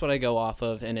that's what I go off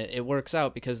of, and it works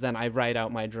out because then I write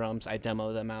out my drums, I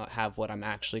demo them out, have what I'm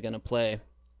actually going to play,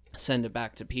 send it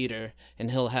back to Peter,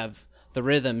 and he'll have the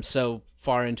rhythm so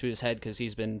far into his head because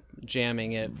he's been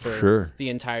jamming it for the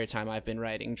entire time I've been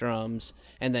writing drums,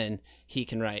 and then he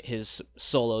can write his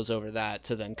solos over that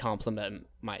to then complement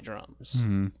my drums.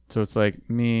 Mm-hmm. So it's like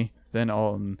me, then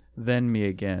Alton, then me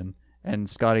again, and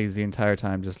Scotty's the entire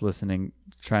time just listening,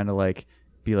 trying to like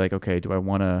be like, okay, do I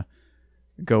want to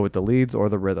go with the leads or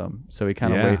the rhythm? So he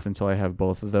kind of waits until I have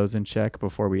both of those in check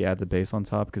before we add the bass on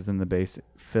top, because then the bass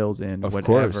fills in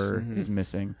whatever is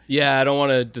missing. Yeah, I don't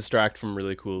want to distract from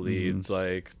really cool leads.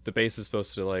 Like, the bass is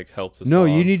supposed to like help the No,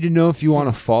 song. you need to know if you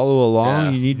want to follow along.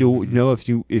 Yeah. You need to know if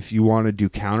you want to do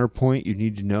counterpoint. You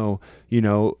need to know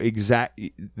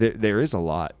there is a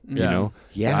lot. Yeah.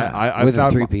 I With a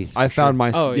found three-piece, I for found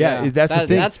my that's the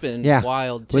thing. That's been Yeah.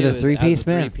 wild too. With a as three-piece,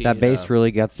 man, three-piece. that bass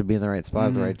really gets to be in the right spot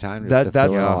at the right time. just to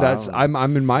fill it all That's out.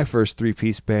 I'm in my first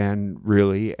 3-piece band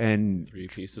really, and Three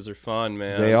pieces are fun,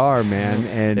 man. they are, man,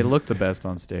 and They look the best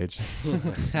on stage.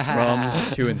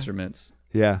 Drums, 2 instruments,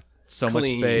 yeah. so much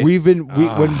Clean. space. We've been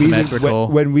symmetrical.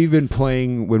 when we've been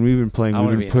playing we've wanna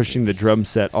been be in pushing the drum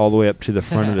set all the way up to the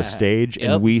front of the stage, Yep.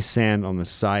 and we sand on the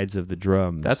sides of the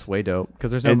drums. That's way dope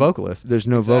because there's no And vocalist. There's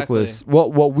no Exactly. vocalists.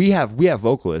 Well, we have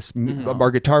vocalists.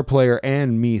 Our guitar player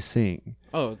and me sing.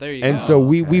 Oh, there you And go. so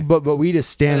we just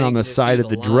stand Yeah, on you the can just side do of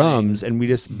the the drums, line.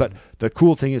 and but the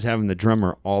cool thing is having the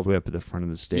drummer all the way up at the front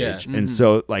of the stage. Yeah. And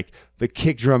so like the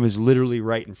kick drum is literally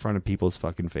right in front of people's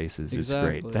fucking faces. It's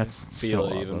Exactly. great. That's Feel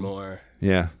so it even awesome. more.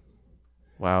 Yeah.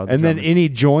 Wow. the And then drummers- any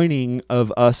joining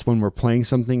of us when we're playing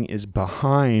something is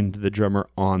behind the drummer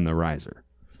on the riser.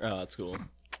 Oh, that's cool.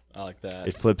 I like that.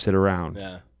 It flips it around.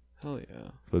 Yeah. Oh yeah.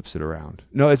 Flips it around.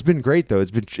 No, it's been great though.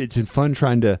 It's been fun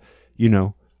trying to,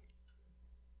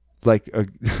 like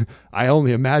I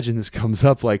only imagine this comes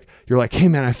up like you're like, hey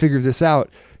man, I figured this out.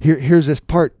 Here's this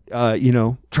part. Try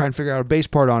and figure out a bass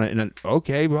part on it, and then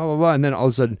okay, blah blah blah, and then all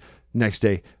of a sudden next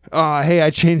day, hey,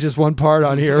 I changed this one part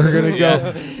on here. We're gonna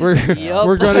go.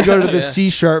 We're gonna go to the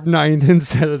C sharp ninth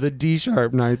instead of the D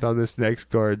sharp ninth on this next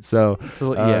chord. So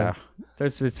yeah.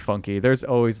 It's funky. There's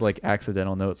always like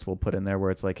accidental notes we'll put in there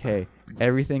where it's like, hey,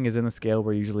 everything is in the scale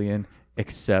we're usually in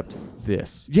except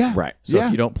this. Yeah. Right. So if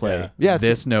you don't play Yeah,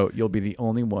 this note, you'll be the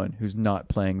only one who's not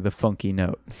playing the funky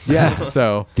note. Yeah.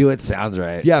 So Do it sounds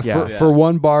right. yeah, Yeah. for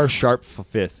one bar, sharp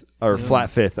fifth or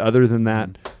flat fifth. Other than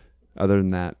that,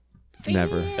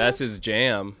 never. That's his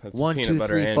jam. That's 1, peanut 2,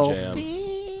 butter 3, and 4, jam.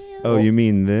 Oh, you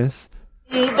mean this?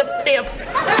 Be the fifth.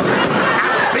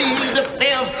 Be the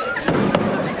fifth.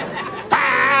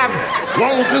 5,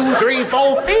 1, 2, 3,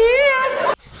 4, 5.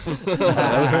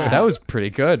 that was pretty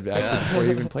good actually before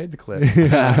you even played the clip.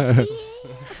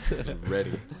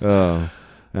 Ready. Oh,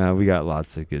 we got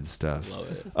lots of good stuff.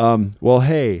 Love it. Well,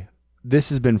 hey, this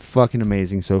has been fucking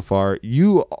amazing so far.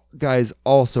 You guys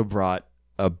also brought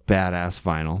a badass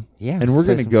vinyl. Yeah, And we're let's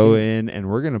play going to some go tunes. in and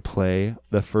we're going to play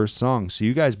the first song. So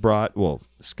you guys brought,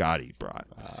 Scotty brought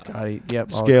Scotty, yep.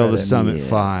 all Scale that the in. Summit yeah.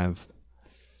 5.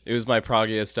 It was my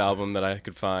proggiest album that I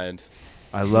could find.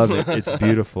 I love it. It's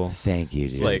beautiful. Thank you,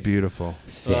 dude. It's like- It's beautiful.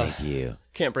 Thank you.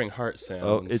 Can't bring heart sounds.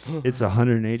 Oh, it's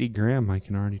 180 gram. I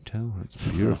can already tell. It's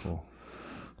beautiful.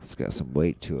 It's got some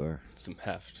weight to her. some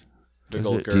heft. Big Is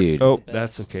old it? girth. Dude. Oh,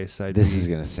 that's okay. Side This B. is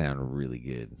going to sound really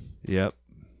good. Yep.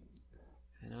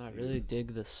 I know. I really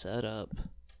dig the setup.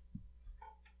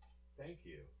 Thank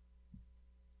you.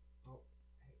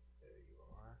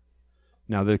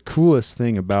 Now the coolest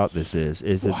thing about this is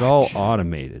it's all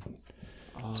automated.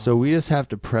 So we just have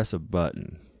to press a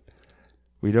button.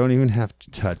 We don't even have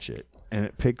to touch it, and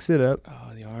it picks it up.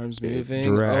 Oh, the arms It moving.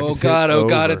 drags Oh it god,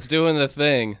 over. it's doing the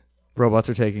thing. Robots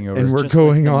are taking over. And we're just like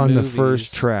going the on the movies.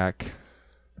 first track,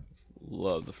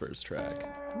 Love the first track.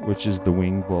 which is "The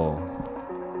Winged Bull"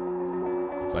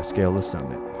 by Scale the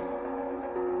Summit.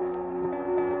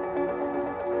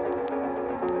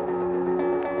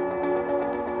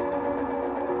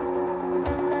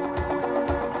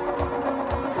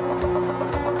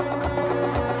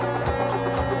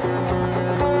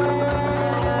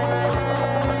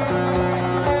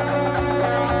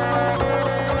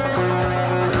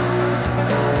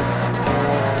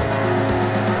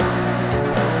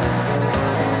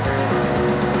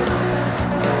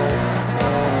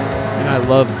 And I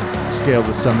love Scale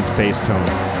the Summit's bass tone.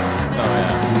 Oh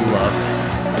yeah. Love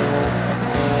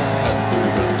Cuts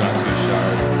through, but it's not too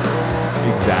sharp.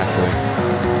 it. Exactly.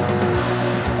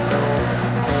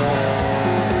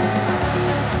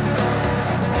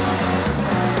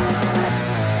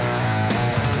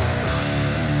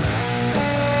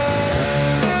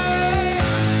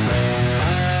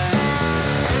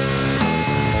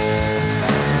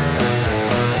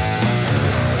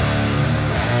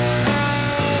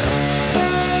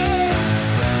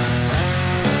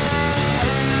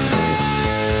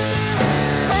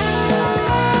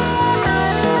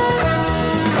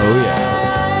 Oh yeah.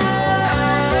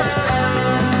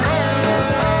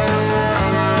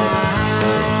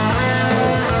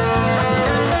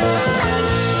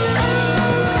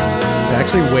 It's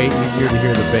actually way easier to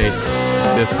hear the bass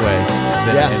this way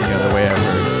than Yeah. any other way I've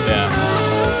heard. Yeah.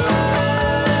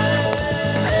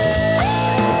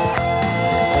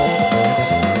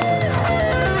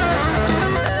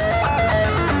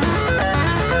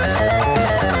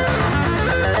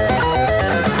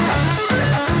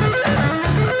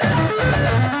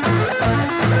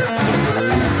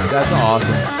 That's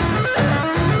awesome.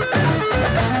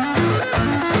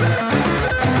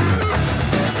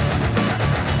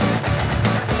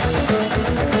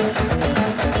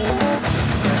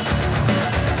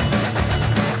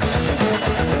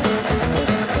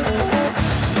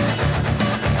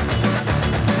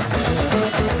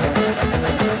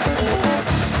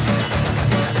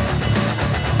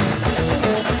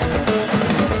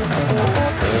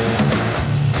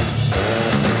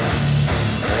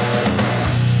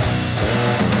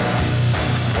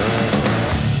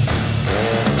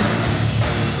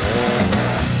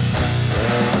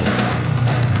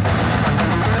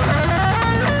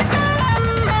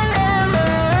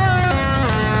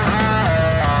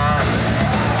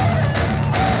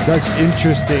 Such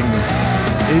interesting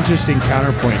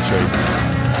counterpoint choices.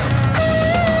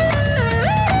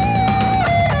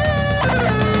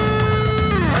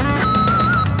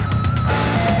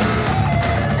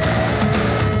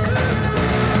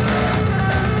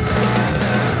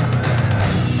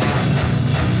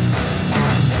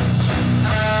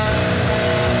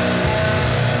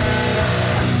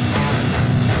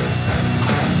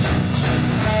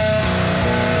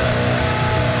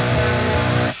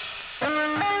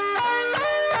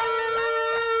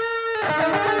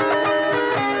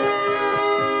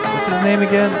 name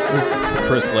again?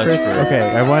 Chris Chris. Letchford. Okay,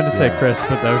 I wanted to say Chris,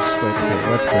 but that was just like okay,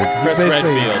 Letchford. He's Chris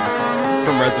basically Redfield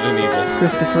from Resident Evil.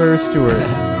 Christopher Stewart.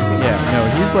 Yeah, no,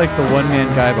 he's like the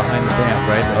one-man guy behind the band,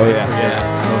 right? That Oh, yeah.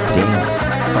 basically most of it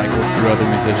cycles through other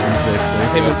musicians, basically.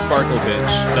 Him and Sparkle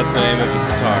Bitch. That's the name of his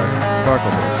guitar.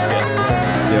 Sparkle Bitch. Yes.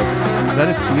 Yep. Is that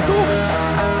his Kiesel?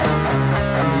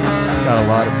 He's got a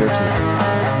lot of bitches.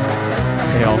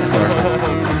 They all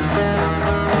sparkle.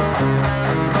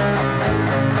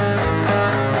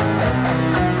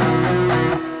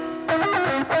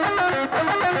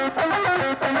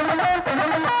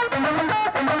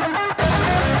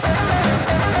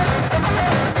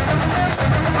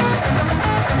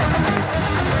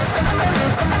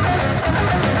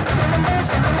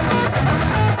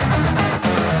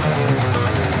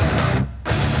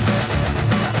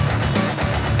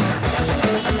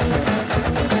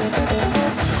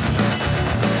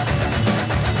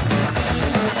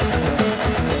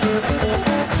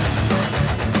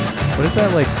 What is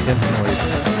that like synth noise?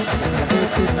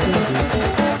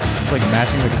 It's like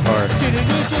matching the guitar.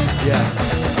 Yeah.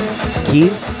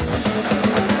 Keys?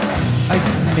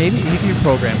 Maybe you can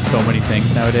program so many things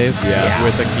nowadays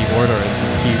with a keyboard or a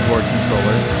keyboard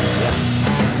controller.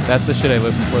 That's the shit I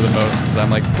listen for the most because I'm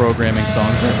like programming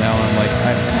songs right now. And I'm like,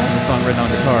 I have a song written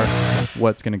on guitar.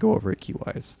 What's going to go over it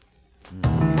key-wise?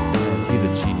 And he's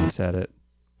a genius at it.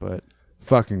 But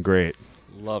Fucking great.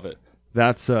 Love it.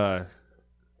 That's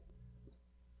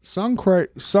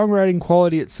songwriting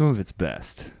quality at some of its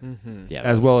best, Yeah.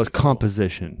 as well as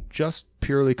composition. Just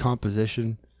purely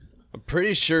composition. I'm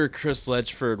pretty sure Chris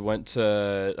Letchford went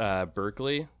to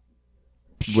Berkeley.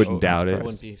 Wouldn't doubt it.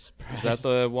 Wouldn't be surprised. Is that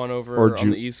the one over Or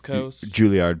on the East Coast?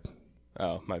 Juilliard.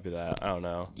 Oh, might be that. I don't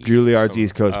know. Juilliard's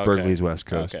East Coast, Okay. Berkeley's West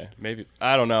Coast. Okay, maybe.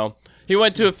 I don't know. He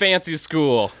went to a fancy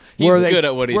school. He's good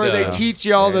at what he where does. they teach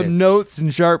you all There the it is. notes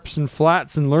and sharps and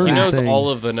flats and learning He knows things. all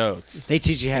of the notes. They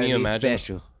teach you how Can to you be imagine?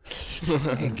 special.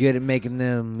 And good at making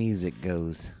the music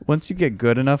goes. once you get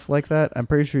good enough like that, I'm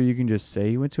pretty sure you can just say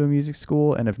you went to a music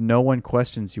school, and if no one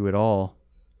questions you at all,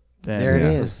 then There it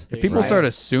is. If people Right. start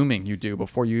assuming you do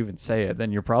before you even say it,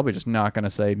 then you're probably just not going to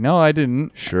say, no, I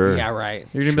didn't. Sure. Yeah, right.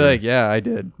 You're going to be like, yeah, I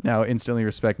did. Now instantly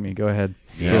respect me. Go ahead.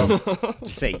 Yeah.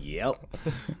 Just say, yep.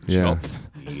 Yeah.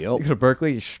 You go to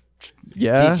Berkeley?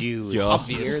 Yeah. Did you hear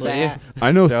Obviously. that?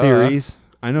 I know Duh. theories.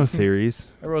 I know theories.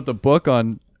 I wrote the book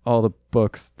on all the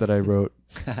books that I wrote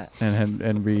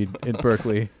and read in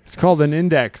Berkeley. It's called an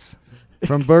index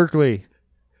from Berkeley.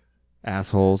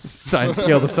 Assholes. Science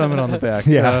scale the summit on the back.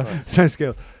 Yeah. Science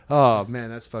scale. Oh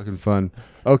man, that's fucking fun.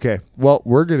 Okay. Well,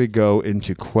 we're gonna go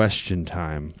into question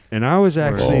time. And I was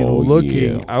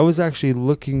actually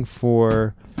looking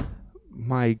for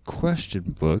my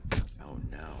question book. Oh,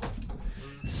 no.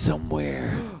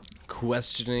 Somewhere.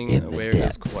 Questioning In the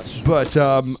awareness depths. question. But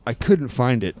I couldn't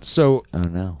find it. So Oh,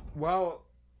 no.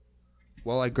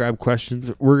 while I grab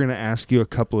questions, we're gonna ask you a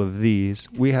couple of these.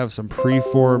 We have some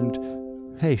preformed.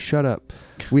 Hey, shut up.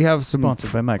 We have some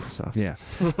Sponsored by Microsoft. Yeah,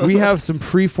 we have some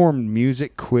preformed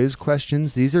music quiz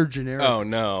questions. These are generic. Oh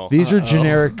no. These are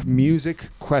generic music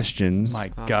questions. My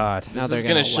God. Now This they're is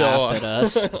gonna gonna show laugh at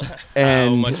us.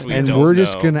 and much we and don't we're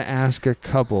just know. gonna ask a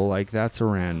couple. Like that's a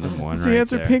random one. Is right the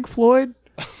answer there. Pink Floyd?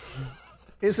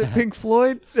 Is it Pink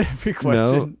Floyd? Big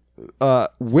question. No.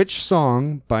 Which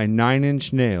song by Nine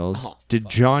Inch Nails did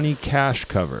Johnny Cash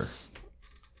cover?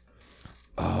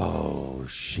 Oh,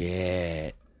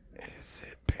 shit. Is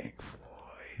it Pink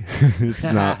Floyd? It's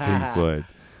not Pink Floyd.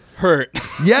 Hurt.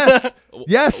 Yes.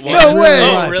 Yes. What? No way.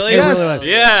 Oh, really? It Yes. really was.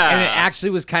 Yeah. And it actually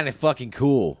was kind of fucking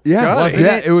cool. Yeah. Wasn't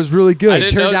Yeah. it? It was really I good. It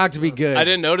didn't turned know- out to be good. I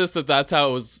didn't notice that that's how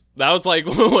it was. That was like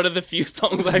one of the few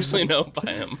songs I actually know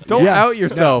by him. Don't Yeah. out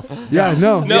yourself. Yeah.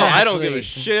 No. No, Yeah, I don't give a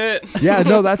actually- shit. Yeah.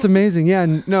 No. That's amazing. Yeah.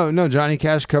 No. Johnny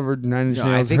Cash covered Nine Inch No,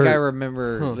 Nails. I think Hurt. I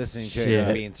remember listening to it and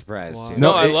Shit. being surprised, too.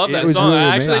 No, No, I it- love it that was song. really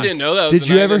I actually amazing. didn't know that was Did a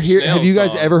you Nine ever Inch hear? Nails Have you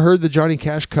guys song. ever heard the Johnny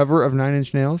Cash cover of Nine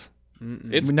Inch Nails?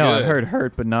 It's no, good. I heard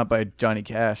Hurt, but not by Johnny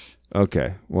Cash.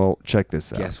 Okay. Well, check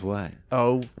this out. Guess what?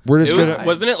 Oh, We're just It was, gonna.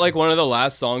 wasn't it like one of the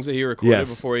last songs that he recorded Yes,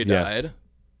 before he yes. died?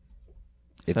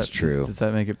 It's true. Does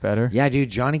that make it better? Yeah,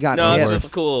 dude, Johnny got No, hit. it's just a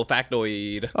cool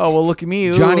factoid. Oh, well, look at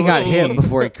me. Johnny got Ooh. hit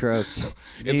before he croaked.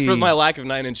 It's for my lack of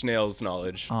Nine Inch Nails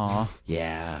knowledge. Aw.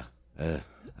 Yeah.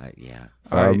 Yeah.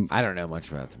 I don't know much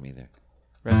about them either.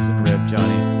 Rest in rib,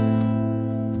 Johnny.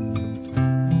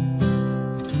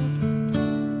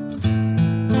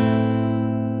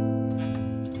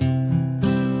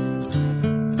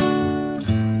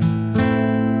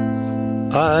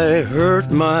 I hurt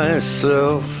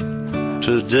myself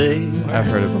today. I've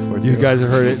heard it before, too. You guys have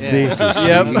heard it. See.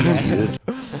 Yep.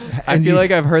 I feel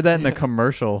like I've heard that in a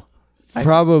commercial.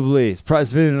 Probably. It's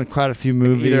been in quite a few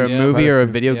movies. Either a movie or a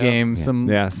video game. Some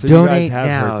Yeah, so Donate you guys have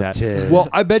now heard that. to- Well,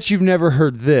 I bet you've never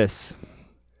heard this.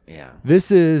 Yeah.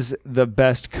 This is the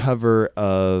best cover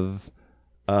of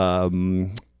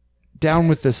Down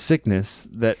with the Sickness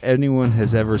that anyone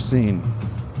has ever seen.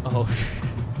 Oh,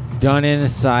 Done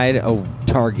inside a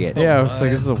Target. Yeah, I was like,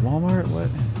 this is a Walmart? What?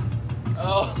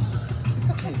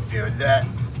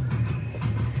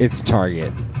 It's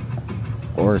Target.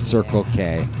 Or Circle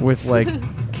K. With like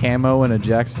camo and a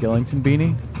Jack Skellington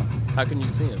beanie? How can you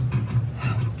see him?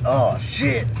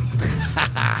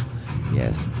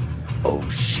 Yes. Oh,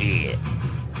 shit.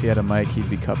 If he had a mic, he'd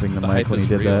be cupping the The mic hype when he is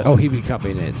did real. that. Oh, he be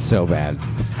cupping it so bad.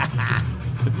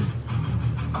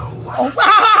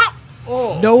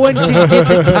 No one can get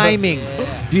the timing.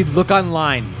 Dude, look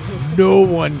online. No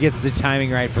one gets the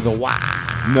timing right for the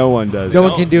wow. No one does. No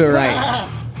one can do it right.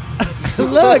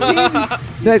 Look,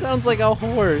 he sounds like a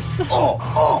horse.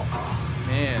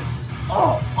 Man.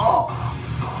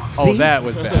 See? Oh, that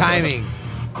was bad. Timing.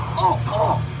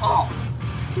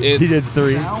 It's, He did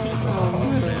 3.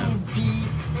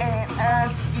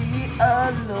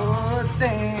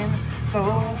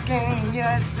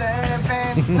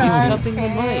 He's cupping the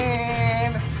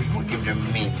mic.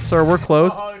 Sir, we're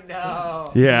closed.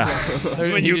 Yeah.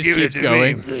 When you just keeps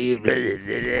going.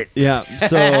 Yeah.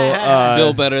 So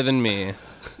still better than me.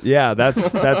 yeah,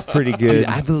 that's pretty good. Dude,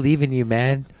 I believe in you,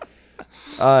 man.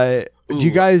 Do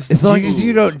you guys As long as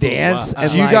you don't dance. And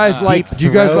Do you guys like deep do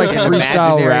you guys throat like and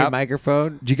freestyle imaginary rap?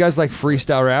 microphone? Do you guys like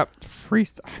freestyle rap?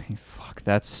 Freestyle. I mean, fuck,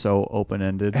 that's so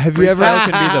open-ended. Have you ever- Freestyle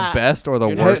can be the best or the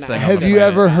You're not worst gonna thing. Have on the you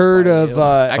planet. ever heard of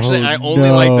Actually, I only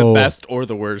like the best or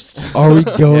the worst. Are we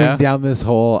going Yeah. down this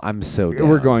hole? I'm so down.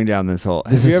 We're going down this hole.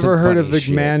 This Have you is ever some heard of funny the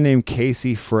shit. man named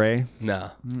Casey Frey?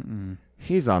 No.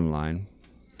 He's online.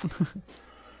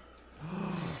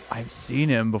 I've seen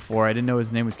him before. I didn't know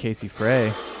his name was Casey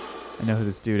Frey. I know who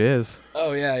this dude is.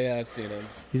 Oh, yeah, I've seen him.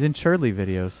 He's in Churdley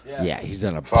videos. Yeah, he's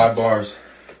done a 5 bars.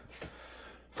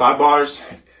 5 bars,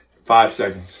 5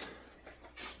 seconds.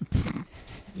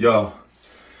 Yo.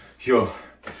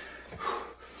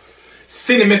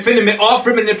 Cinnamon, feminine, all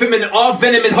feminine, all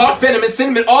venom, and heart venom, and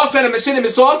cinnamon, all cinnamon,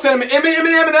 sauce, cinnamon, enema,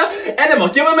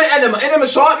 give him an enema,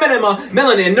 short minima,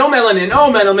 melanin, no melanin,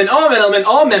 all melanin,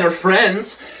 all men are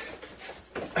friends.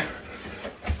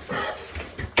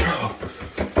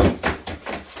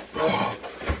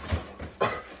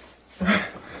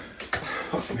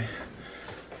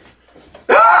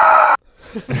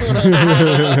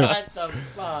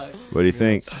 What do you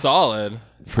think? Solid.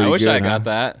 Pretty I wish good, I huh? got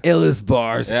that. illest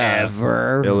bars Yeah.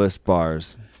 ever. Illest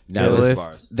bars. No,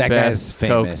 Illest, that best guy's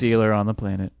coke famous. dealer on the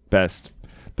planet. Best.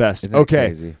 Isn't that Okay.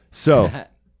 crazy? So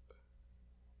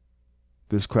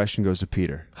this question goes to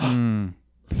Peter. Mm,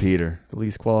 Peter, the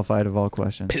least qualified of all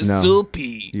questions. Pistol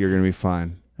Pete. you're gonna be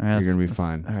fine. All right, You're gonna be let's-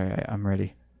 fine. All right, I'm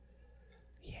ready.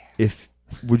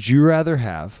 Would you rather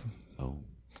have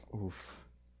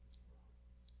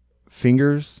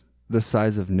fingers the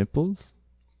size of nipples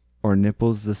or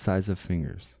nipples the size of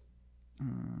fingers?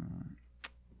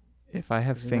 If I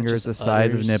have Isn't that fingers just the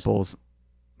size of udders? nipples,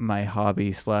 my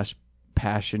hobby /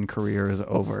 passion career is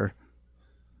over.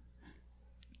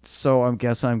 So I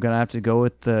guess I'm gonna have to go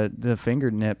with the finger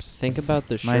nips. Think about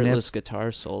the My nips. shirtless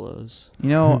guitar solos. You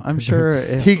know, I'm sure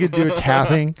if He could do a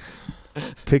tapping,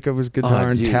 pick up his guitar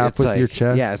and dude, tap it's with like- your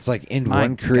chest. Yeah, it's like end My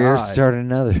one career, God. start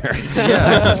another.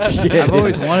 I've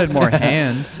always wanted more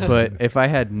hands, but if I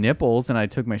had nipples and I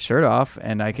took my shirt off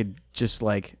and I could just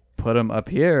like put them up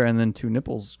here and then 2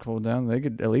 nipples go down, they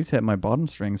could at least hit my bottom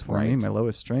strings for me, Right. my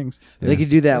lowest strings. They could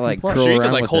do that like I'm curl Sure, you around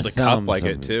could like with hold the a cup thumbs like of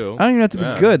it too. I don't even have to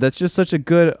Yeah. be good. That's just such a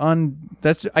good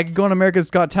I could go on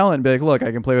America's Got Talent and be like, look,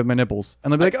 I can play with my nipples,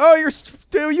 and they'll be like, oh,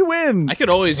 dude, you win. I could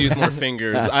always use more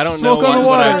fingers. I don't Smoke know on the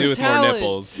what I water. do with more Talent.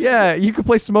 nipples. Yeah, you could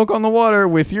play Smoke on the Water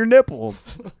with your nipples.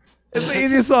 It's the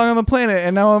easiest song on the planet,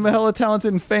 and now I'm hella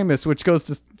talented and famous, which goes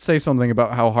to say something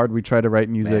about how hard we try to write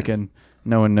music and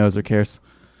no one knows or cares.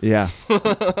 Yeah.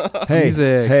 Hey,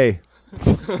 Music. hey.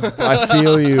 I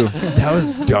feel you. That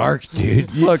was dark,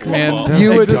 dude. Look, man,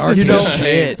 You would, dark you know, as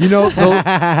shit. you know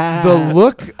the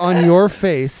look on your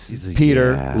face, He's like,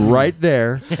 Peter, yeah. right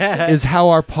there, is how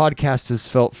our podcast has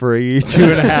felt for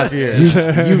 2.5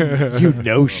 years. you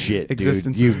know shit, dude.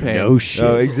 Existence you is pain. know shit.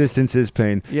 Oh, existence is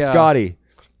pain. Yeah. Scotty,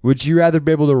 would you rather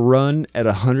be able to run at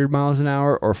 100 miles an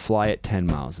hour or fly at 10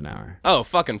 miles an hour? Oh,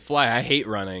 fucking fly. I hate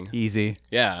running. easy.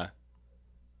 Yeah.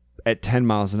 At 10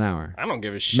 miles an hour. I don't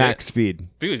give a shit. Max speed.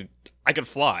 Dude, I could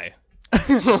fly.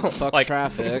 Fuck Like-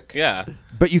 traffic. Yeah.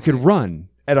 But you could run.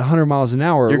 at 100 miles an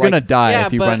hour. You're like, gonna die Yeah,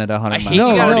 if you but run at 100 miles. No,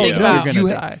 You gotta no, think no. about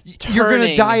You're gonna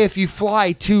turning. die if you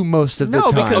fly too most of the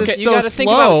No, time. because Okay. it's You so got to think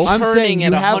slow. about I'm turning saying you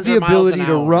at have 100 the miles ability an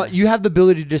to hour. run. You have the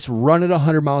ability to just run at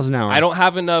 100 miles an hour. I don't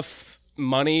have enough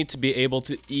money to be able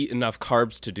to eat enough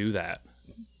carbs to do that.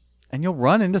 And you'll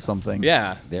run into something.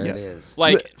 Yeah. There it is.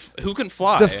 Like, who can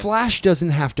fly? The Flash doesn't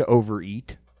have to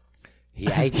overeat.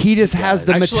 Yeah, He just has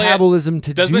the Actually, metabolism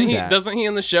to doesn't do he? that. Doesn't he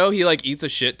in the show? He like eats a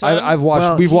shit ton. I've watched.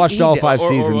 Well, we've watched he all did- 5 Or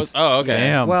seasons. was, oh, okay.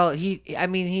 Damn. Well,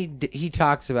 he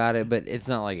talks about it, but it's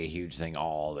not like a huge thing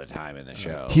all the time in the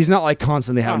show. He's not like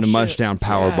constantly having to shit. mush down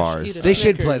power Yeah, bars. eat a They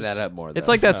should Snickers. play that up more. It's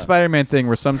though. like that Spider-Man thing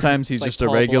where sometimes he's like just a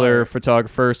Paul regular Blart.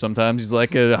 photographer. Sometimes he's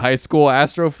like a high school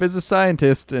astrophysicist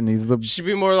scientist, and he's the Should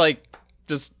be more like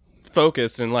just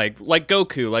focused and like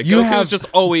Goku. Like You Goku's have- just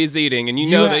always eating, and you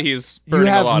know ha- that he's you burning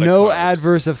have a lot no of carbs.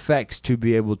 adverse effects to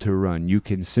be able to run. You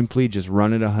can simply just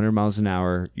run at 100 miles an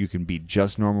hour. You can be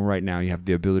just normal right now. You have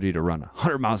the ability to run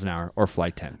 100 miles an hour or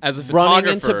fly 10. As a photographer,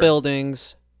 Running into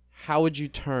buildings, how would you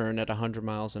turn at 100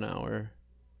 miles an hour?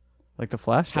 like the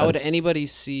Flash. How would does. anybody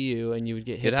see you and you would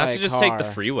get hit you'd by have a to just car? take the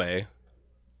freeway.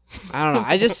 I don't know.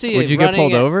 I just see Would it you get running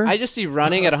pulled at- over? I just see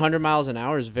running at 100 miles an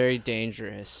hour is very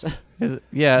dangerous.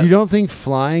 Yeah. You don't think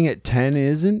flying at 10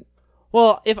 isn't?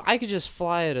 Well, if I could just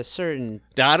fly at a certain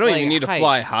I don't like, even need to height.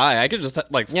 fly high. I could just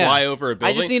like Yeah. fly over a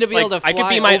building. I just need to be Like, able to I could fly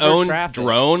be my over own traffic.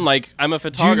 drone. Like I'm a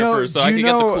photographer, so I could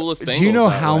get the coolest angles. Do you know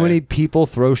that how way. many people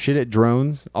throw shit at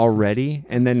drones already,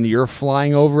 and then you're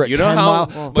flying over at You know 10 how-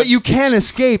 miles? well, but you can't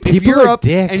escape if People you're are up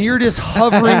dicks. and you're just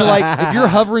hovering if you're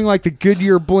hovering like the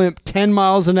Goodyear blimp 10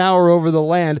 miles an hour over the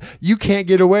land. You can't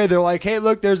get away. They're like, hey,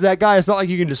 look, there's that guy. It's not like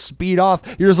you can just speed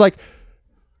off. You're just like,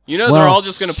 You know, Well, they're all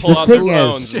just gonna pull the out their thing is-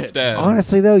 phones instead.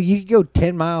 honestly though, you could go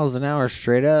 10 miles an hour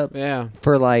straight up Yeah.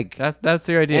 for like That's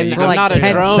your idea. And You I'm go like not a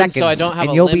 10 drone, seconds, so I don't have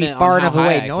and a you'll be limit far on enough how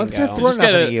away. high I No can one's gonna go. throw just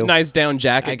get nothing at a you. nice down I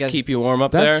jacket to guess- keep you warm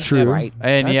up there. that's true. right.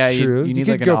 And That's yeah, true. you need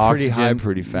could like go an pretty high oxygen-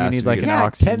 pretty fast. You to need like get an Yeah,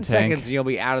 oxygen 10 tank. seconds and you'll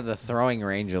be out of the throwing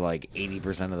range of like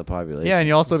 80% of the population. Yeah, and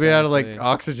you'll also be out of like Exactly.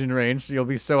 oxygen range. So you'll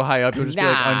be so high up, you'll just be Nah,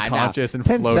 like unconscious and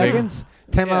 10 floating. seconds,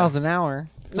 10 miles an hour.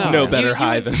 It's no better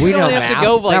high than We You know only have to math.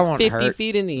 go That like won't 50 hurt.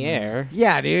 feet in the air.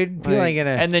 Yeah, dude. People ain't gonna.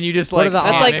 And then you just What like are the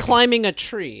That's odds? like climbing a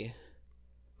tree.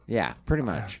 Yeah, pretty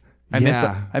much.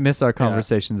 I miss our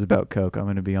conversations about Coke. I'm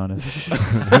going to be honest.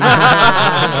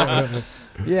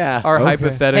 Yeah. Our Hey,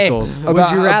 hypotheticals.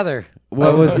 would you rather?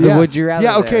 What was the yeah. would you rather?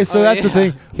 Yeah, okay, there? so that's the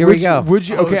thing. Here we Would you- go. Would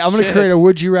you okay, I'm going to shit. create a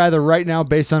would you rather right now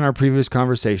based on our previous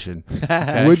conversation.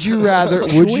 Would you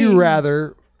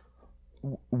rather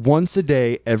once a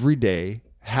day every day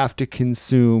have to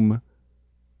consume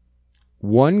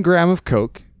 1 gram of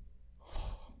Coke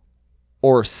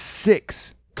or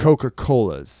 6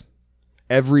 Coca-Colas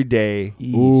every day?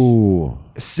 Ooh.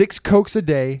 6 Cokes a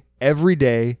day every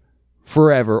day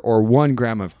forever, or 1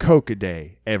 gram of Coke a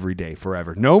day every day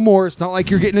forever. No more. It's not like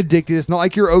you're getting addicted. It's not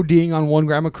like you're ODing on 1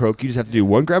 gram of Coke. You just have to do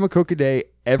 1 gram of Coke a day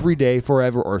every day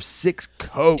forever, or 6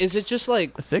 Cokes. Is it just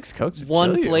like 6 Cokes would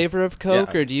one kill you. flavor of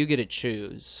Coke, Yeah. or do you get to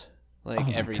choose like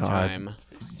my every God. time?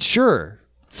 Sure.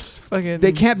 Fucking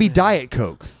They can't be Diet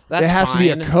Coke. That's it has to be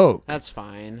a fine. Coke. That's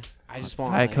fine. I just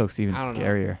want Diet like, Coke's even I don't know.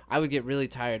 scarier. I would get really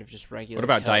tired of just regular. What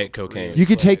about Coke diet cocaine? really You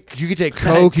could quick. take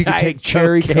Coke. You could take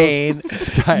cherry cocaine.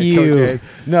 Coke. Diet You cocaine.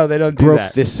 No, they don't do broke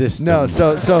that. the system. No,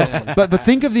 so but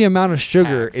think of the amount of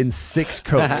sugar in 6 I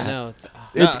Cokes. know.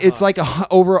 It's like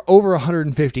over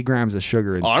 150 grams of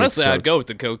sugar in 6 Honestly, I'd Cokes. go with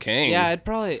the cocaine. Yeah, I'd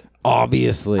probably.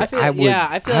 Obviously, I feel. I would. Yeah,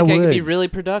 I feel like I could be would. really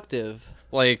productive.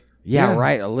 Like Yeah, Yeah.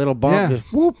 right. A little bump. Yeah.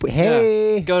 Just whoop.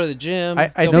 Hey. Go to the gym. I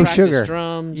go no practice sugar.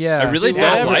 drums. Yeah. I really do don't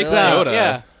whatever. like Yeah, soda.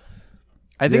 Yeah.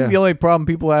 I think Yeah. the only problem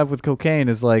people have with cocaine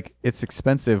is like it's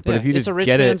expensive, but Yeah, if you it's just a rich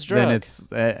get man's it, then drug.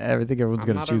 it's I think everyone's I'm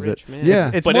gonna not choose a rich it. man. Yeah.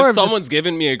 It's but more if of just- someone's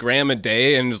giving me a gram a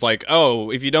day and is like,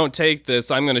 "Oh, if you don't take this,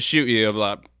 I'm gonna shoot you," I'm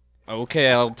like, "Okay,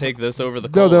 I'll take this over the."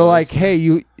 No, they're colas." like,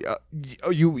 hey,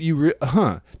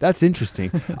 that's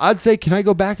interesting. I'd say, can I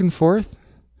go back and forth?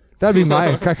 That'd be my.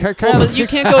 Well, but you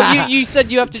can't go. You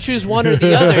said you have to choose one or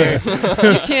the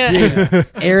other. You can't.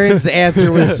 Aaron's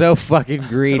answer was so fucking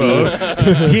greedy,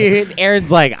 dude.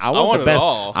 Aaron's like, I want want the it best.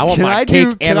 all. I want Can my I cake do?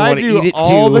 and Can I I want to do eat it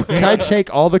all too. the? Can I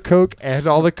take all the Coke and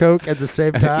all the Coke at the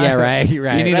same time? Yeah, right. you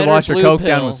Right. need Red to or wash your blue Coke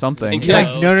down pill? with something. And Can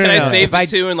I- no, can I no. save If the I-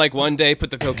 two and like one day put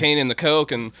the cocaine in the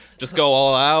Coke and just go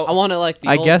all out? I want it like the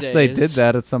I old guess days. they did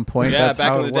that at some point. Yeah, That's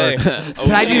back how in it the day. works.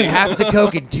 Can I do half the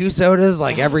Coke and 2 sodas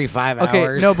like every 5 Okay,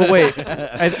 hours? no, but wait.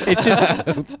 It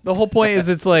should. The whole point is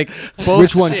it's like both.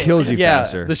 Which one kills you yeah,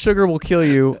 faster? the sugar will kill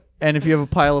you, and if you have a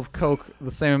pile of Coke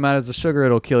the same amount as the sugar,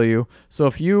 it'll kill you. So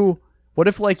if you What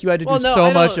if like you had to Well, do no, so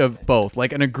I much don't- of both,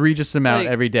 like an egregious amount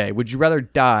Like- every day? Would you rather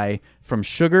die from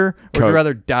sugar, or would Coke. you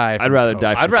rather die? From I'd rather Coke?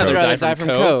 die from I'd rather Coke. die from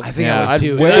Coke. Coke. I think Yeah. I would I'd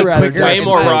too. way That'd rather quicker die Way from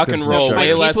more Coke rock than and from roll, sugar. My way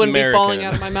teeth less wouldn't American. be falling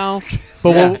out of my mouth.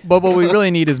 But what we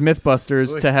really need is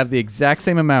MythBusters to have the exact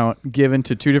same amount given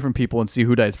to two different people and see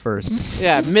who dies first.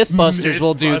 Yeah, MythBusters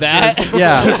will do that.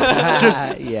 Yeah,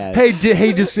 Just yeah. hey,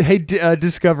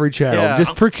 Discovery Channel, Yeah.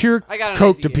 just procure I got an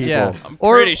Coke to idea. people. yeah. I'm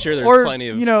pretty sure there's plenty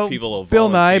of people who Bill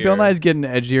Nye. volunteer. Bill Nye's getting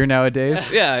edgier nowadays.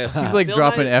 Yeah. He's like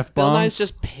dropping f bombs. Bill Nye's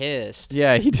just pissed.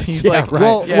 Yeah, he's Yeah, like, right.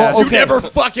 Well, yeah. well, okay.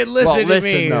 fucking listen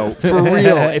Listen though, for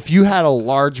real, if you had a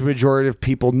large majority of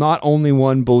people, not only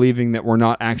one believing that we're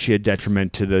not actually a detriment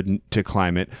to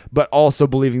climate, but also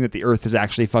believing that the Earth is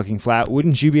actually fucking flat,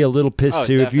 wouldn't you be a little pissed Oh,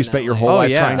 too if you spent your whole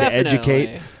definitely. life Oh, yeah. trying to Definitely.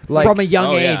 educate? Like, From a young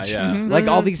Oh, yeah, age. yeah. Like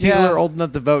all these people Yeah. are old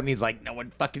enough to vote, and he's like, no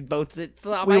one fucking votes. It's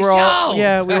on we my were show. all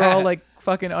we were all like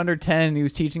fucking under 10 and he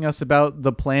was teaching us about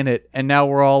the planet, and now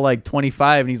we're all like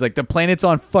 25 and he's like, the planet's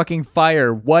on fucking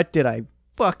fire. What did I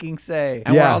fucking say?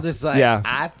 And we're Yeah. all just like, Yeah.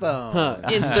 iPhone. Huh.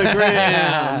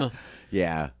 Instagram.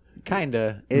 Yeah.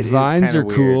 Kinda. It is Vines kinda are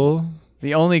weird. cool.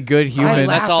 The only good I human.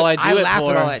 That's all I do I it laugh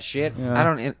for. at all that shit. Yeah. I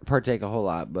don't partake a whole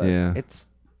lot, but Yeah. it's,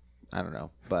 I don't know.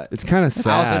 But It's kind of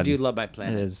I also sad. do love my It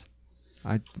planet. is.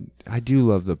 I do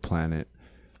love the planet.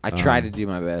 I try to do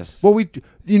my best. Well,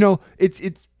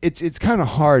 it's kind of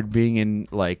hard being in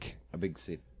like A big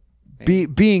city.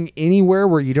 being anywhere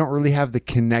where you don't really have the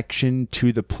connection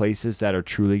to the places that are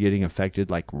truly getting affected,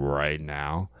 like right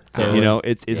now. You know,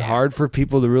 it's hard for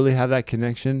people to really have that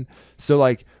connection. So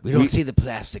like We don't see the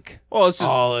plastic. Well, it's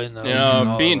just All in the ocean,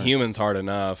 all being over. human's hard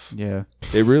enough. Yeah.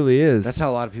 it really is. That's how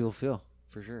a lot of people feel,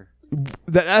 for sure.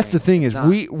 That's the thing is not.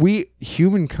 we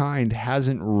humankind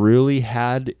hasn't really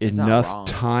had not enough wrong.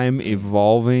 time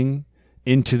evolving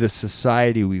into the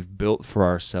society we've built for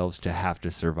ourselves to have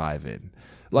to survive in.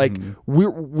 Like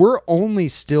we're only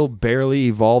still barely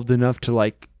evolved enough to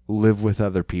like live with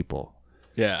other people,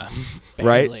 Yeah.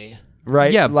 right? Barely.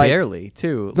 Right? Yeah, like, barely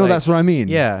too. No, Like, that's what I mean.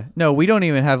 Yeah. No, we don't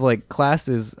even have like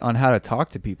classes on how to talk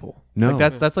to people. No.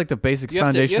 Like, that's like the basic You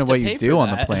have to- foundation you have of to what pay you do for on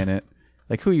the that. planet.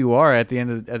 Like who you are at the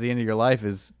end of your life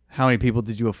is how many people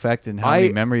did you affect and how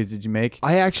many memories did you make?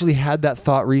 I actually had that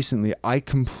thought recently. I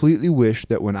completely wish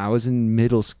that when I was in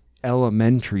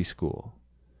elementary school,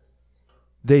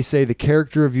 they say the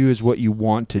character of you is what you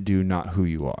want to do, not who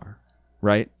you are.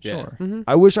 Right? Yeah.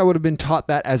 I wish I would have been taught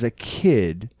that as a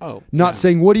kid. Oh, Not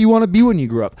saying, what do you want to be when you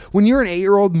grow up? When you're an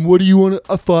 8-year-old, what do you want to,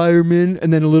 a fireman,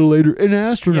 and then a little later, an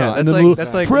astronaut, and then a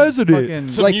little president. fucking-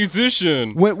 It's a Like,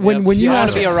 musician. when you You want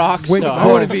ask to be a rock when- star. I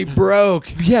want to be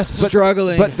broke. yes, but,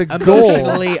 struggling, but the goal,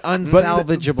 emotionally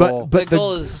unsalvageable. but The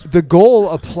goal is- the goal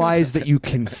applies that you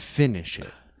can finish it.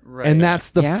 Right. And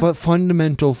that's the Yeah.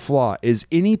 fundamental flaw is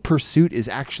any pursuit is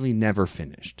actually never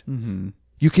finished. Mm-hmm.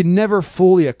 You can never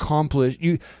fully accomplish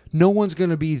no one's going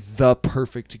to be the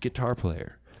perfect guitar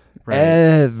player. Right.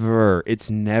 Ever. It's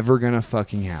never going to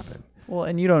fucking happen. Well,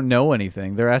 and you don't know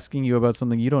anything. They're asking you about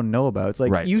something you don't know about. It's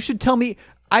like Right. you should tell me.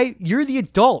 You're the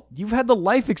adult. You've had the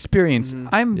life experience.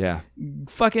 I'm Yeah.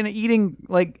 fucking eating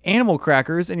like animal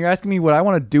crackers, and you're asking me what I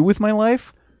want to do with my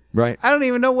life. Right. I don't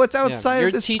even know what's Yeah, outside you're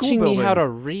of this teaching school me how to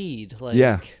building. read. Like,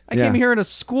 Yeah. I came here in a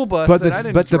school bus But that I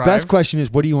didn't the drive. best question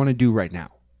is, what do you want to do right now?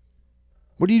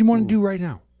 What do you want to do right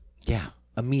now? Yeah,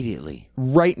 immediately.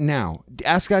 Right now.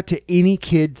 Ask that to any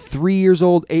kid, 3 years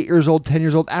old, 8 years old, 10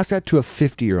 years old. Ask that to a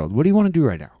 50-year-old. What do you want to do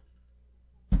right now?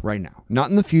 Right now. Not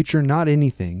in the future, not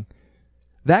anything.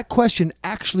 That question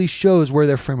actually shows where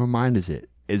their frame of mind is at.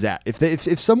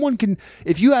 If someone can,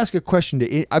 if you ask a question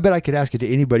to, I bet I could ask it to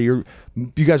anybody. Or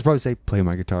you guys probably say, play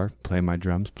my guitar, play my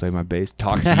drums, play my bass,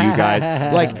 talk to you guys.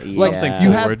 like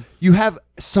Something you have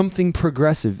something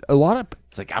progressive. A lot of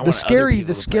It's like, I the want other scary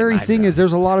people to play my thing is drums.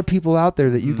 there's a lot of people out there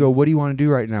that you go, what do you want to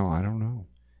do right now? I don't know.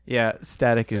 Yeah,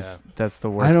 static is that's the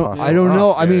worst. I possible. don't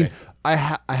know. I scary. mean, I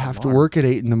have to work at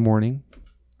 8 a.m.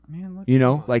 Man, look You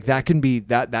know, like that can be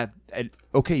that.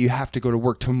 Okay, you have to go to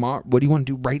work tomorrow. What do you want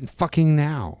to do right fucking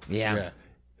now? Yeah.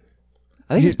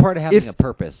 I think it's part of having a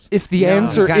purpose. If the You know,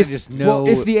 answer, you kinda if, just know,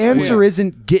 if the answer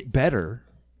isn't get better,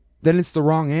 then it's the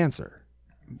wrong answer.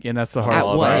 and that's the hard At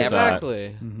part. whatever.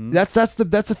 Exactly. That's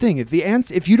the thing. If the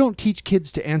answer, if you don't teach kids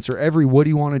to answer every what do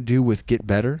you want to do with get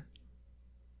better,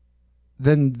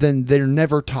 then they're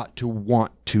never taught to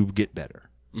want to get better.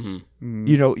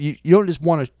 You know, you don't just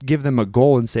want to give them a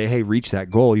goal and say, hey, reach that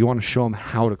goal. You want to show them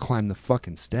how to climb the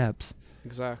fucking steps.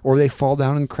 Exactly. Or they fall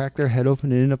down and crack their head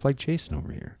open and end up like Jason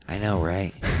over here. I know,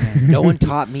 right? No one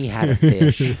taught me how to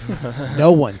fish.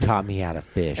 No one taught me how to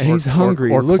fish. And he's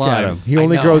hungry. or Look climb. at him. He I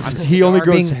only know. grows. I'm He only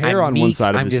grows starving. hair I'm on one meek.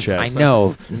 side of I'm his just, chest. I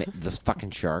know. Those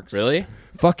fucking sharks. Really?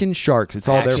 Fucking sharks. It's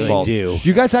all their Actually fault. do.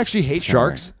 You guys actually hate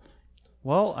sharks?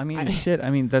 Well, I mean, shit.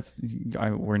 I mean,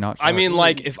 we're not. Sharks. I mean,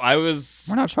 like, if I was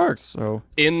we're not sharks, so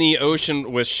in the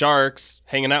ocean with sharks,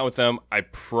 hanging out with them, I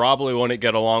probably wouldn't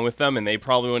get along with them, and they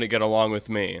probably wouldn't get along with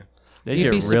me. they You'd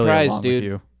get be really surprised, along dude. with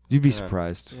you. You'd be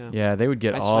surprised. Yeah, they would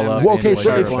get I all swam up. Well, next okay, to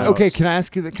so a if, shark okay, once. can I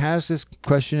ask this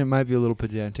question? It might be a little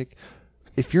pedantic.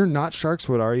 If you're not sharks,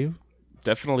 what are you?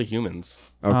 Definitely humans.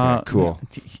 Okay, cool.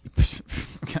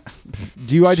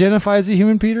 Do you identify as a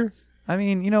human, Peter? I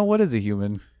mean, what is a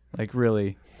human? Like,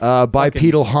 really?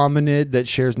 Bipedal hominid that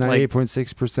shares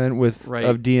 98.6% with Right.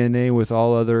 of DNA with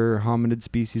all other hominid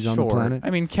species on the planet. I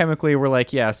mean, chemically, we're like,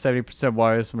 70%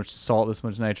 water, this much salt, this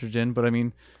much nitrogen. But I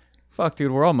mean, fuck,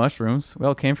 dude, we're all mushrooms. We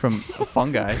all came from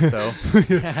fungi, so.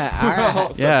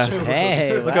 Yeah.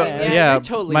 Hey, Look wow. up, Yeah, you're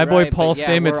totally my boy right, Paul but yeah,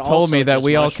 Stamets we're told me also that just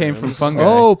we all came from mushrooms. fungi.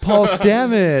 Oh, Paul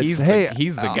Stamets.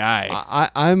 He's the guy.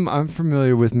 I'm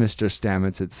familiar with Mr.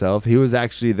 Stamets itself. He was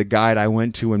actually the guide I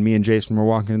went to when me and Jason were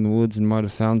walking in the woods and might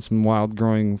have found some wild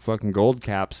growing fucking gold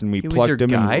caps, and we He was plucked your them.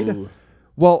 guide? And,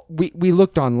 well, we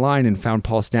looked online and found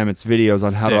Paul Stamets videos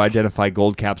on how to Sick. identify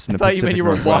gold caps in the I thought you Pacific meant you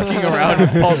were Northwest. walking around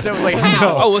and Paul Stamets was like,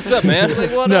 how? Oh, what's up, man?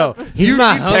 Like, what No, up? He's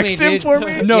my you homie, text him dude. for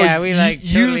me? No, Yeah, we, like,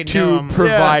 totally know him. YouTube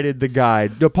provided the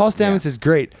guide. No, Paul Stamets is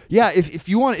great. Yeah, if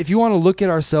you want to look at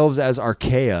ourselves as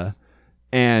archaea,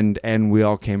 and we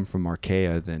all came from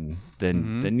archaea,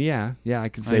 then yeah, I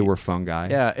could say we're fungi.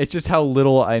 Yeah, it's just how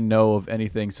little I know of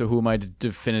anything. So who am I to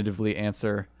definitively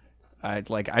answer? I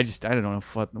don't know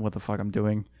what the fuck I'm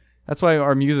doing. That's why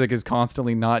our music is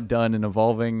constantly not done and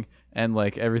evolving, and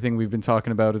like everything we've been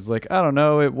talking about is like, I don't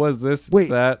know, it was this, it's Wait,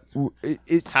 that.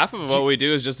 Half of what we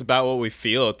do is just about what we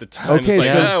feel at the time. Okay, it's like,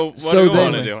 so, what so do we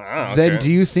then, want to do? I don't then care. do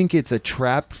you think it's a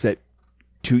trap that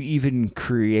to even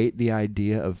create the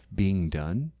idea of being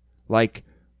done, like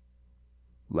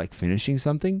finishing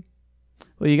something?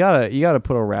 Well, you gotta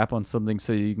put a wrap on something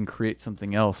so you can create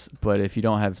something else. But if you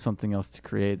don't have something else to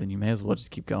create, then you may as well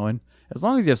just keep going. As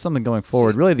long as you have something going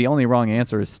forward, really the only wrong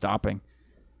answer is stopping.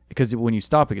 Because when you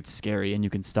stop, it gets scary, and you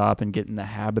can stop and get in the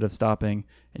habit of stopping,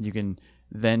 and you can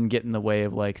then get in the way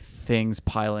of like things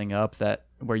piling up that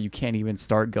where you can't even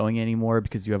start going anymore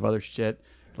because you have other shit.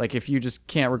 Like if you just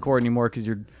can't record anymore because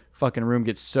your fucking room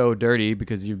gets so dirty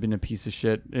because you've been a piece of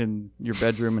shit in your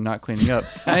bedroom and not cleaning up,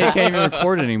 now you can't even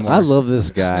record anymore. I love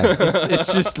this guy.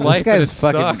 It's just life. This guy's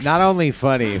but it fucking sucks. not only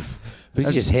funny, but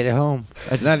he just hit it home.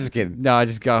 Not just kidding. No, I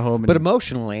just got home. And But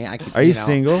emotionally, I could. Are you know,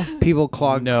 single? People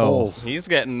clog No. holes. He's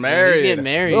getting married. He's getting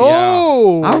married.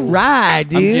 Oh, All right,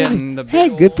 getting dude. the big Hey,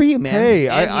 good old- for you, man. hey,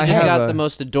 And I he just have got a, the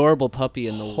most adorable puppy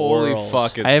in the Holy world.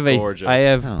 fuck, it's I have gorgeous. I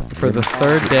have Oh, for the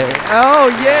third day. Oh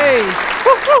yay!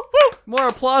 Woo, woo, woo! More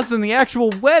applause than the actual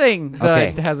wedding that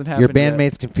Okay. hasn't Your happened. yet.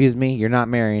 bandmates confused me. You're not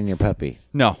marrying your puppy.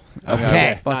 No.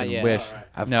 Okay. I fucking Not yet. wish.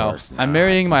 Of No, course I'm not.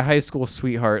 marrying my high school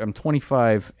sweetheart. I'm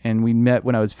 25, and we met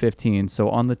when I was 15. So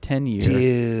on the 10 year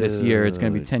this year, it's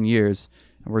gonna be 10 years,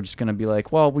 and we're just gonna be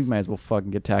like, well, we might as well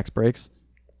fucking get tax breaks.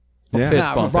 We'll fist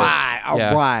All bump it. right, all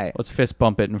Yeah. right. Let's fist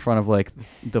bump it in front of like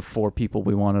the 4 people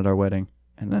we want at our wedding,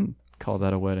 and then call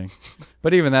that a wedding.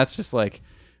 But even that's just like,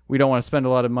 we don't want to spend a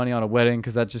lot of money on a wedding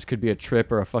because that just could be a trip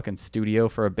or a fucking studio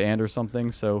for a band or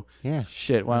something. So Yeah.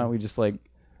 shit, why don't we just like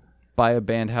buy a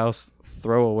band house,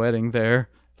 throw a wedding there,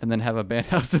 and then have a band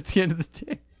house at the end of the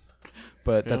day?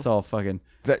 But that's all fucking.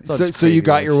 that, it's all so just so you crazy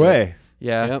got life your shit. way.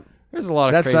 Yeah. Yep. There's a lot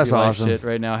of That's crazy life awesome. shit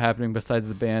right now happening besides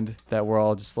the band that we're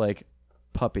all just like,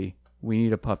 puppy. We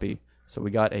need a puppy. So we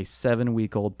got a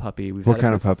 7-week-old puppy. We've What had it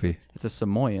kind of for- puppy? It's a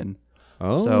Samoyed.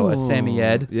 Oh, So a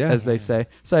Samoyed, yeah. as they say.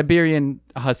 Siberian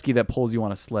husky that pulls you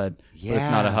on a sled. But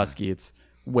it's not a Yeah. husky. It's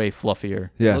way fluffier.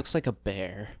 Yeah, Looks like a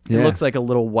bear. yeah. It looks like a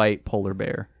little white polar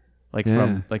bear. Like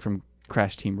Yeah. from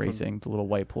Crash Team Racing, the little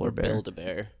white polar bear. Build a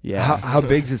bear. Yeah. How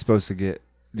big's it supposed to get?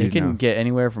 Do It you can know? get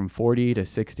anywhere from 40 to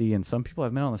 60, and some people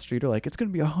I've met on the street are like, it's going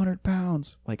to be 100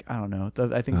 pounds. Like, I don't know.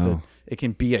 I think that Oh. it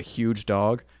can be a huge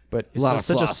dog, but it's Lot of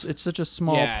such fluff. it's such a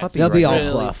small Yeah, puppy. They'll be right all now.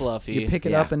 really fluff. fluffy. You pick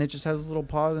it Yeah. up, and it just has his little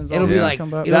paws. And It'll be Yeah. like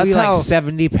come up. it'll be That's like how-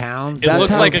 70 pounds. It That's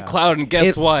looks how- like a cloud, and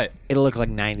guess what? It'll look like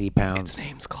 90 pounds. Its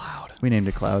name's Cloud. We named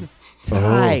it Cloud.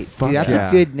 Right. fuck Dude, that's yeah.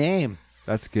 a good name.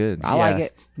 That's good. I like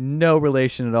it. No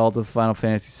relation at all to the Final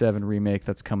Fantasy VII remake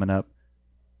that's coming up.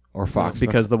 Or Fox.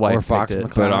 Because the wife or Fox picked it.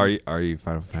 McCloud. But are you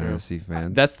Final Fantasy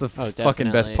fans? That's the Oh, fucking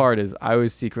best definitely. part is I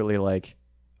was secretly like,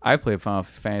 I played Final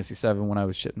Fantasy VII when I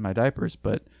was shitting my diapers,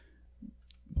 but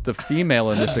the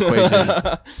female in this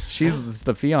equation. She's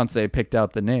the fiance picked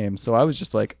out the name, so I was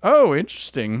just like, oh,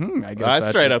 interesting. I guess I that's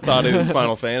straight just- up thought it was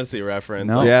Final Fantasy reference.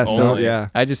 No. Yeah, so only. yeah.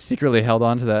 I just secretly held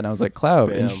on to that, and I was like, Cloud,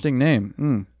 Bam. interesting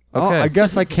name. Oh, Okay. I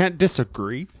guess I can't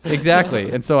disagree. Exactly,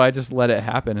 and so I just let it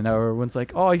happen, and now everyone's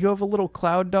like, "Oh, you have a little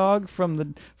cloud dog from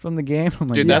the game." I'm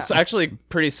like, Dude, yeah. that's actually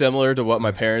pretty similar to what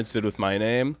my parents did with my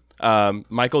name.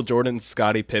 Michael Jordan,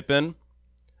 Scotty Pippen.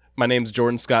 My name's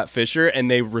Jordan Scott Fisher,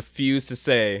 and they refuse to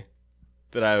say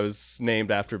that I was named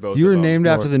after both. You of were them. named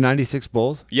after the 96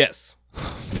 Bulls? Yes,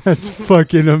 That's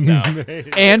fucking amazing.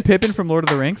 and Pippin from Lord of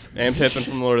the Rings. and Pippen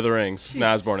from Lord of the Rings. No,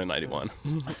 I was born in '91.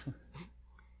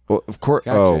 Well, of course.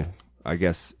 Gotcha. Oh, I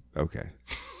guess. Okay.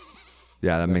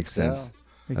 Yeah, that makes sense.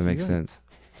 That makes sense.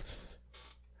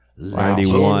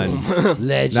 91.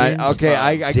 Legend. Okay,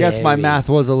 I guess my math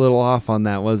was a little off on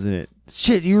that, wasn't it?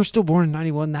 Shit, you were still born in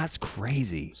 91? That's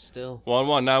crazy. Still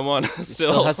 1191.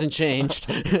 still hasn't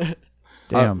changed.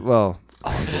 Damn. Well,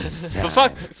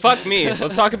 But fuck me.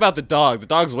 Let's talk about the dog. The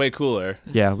dog's way cooler.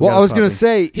 Yeah. well, I was going to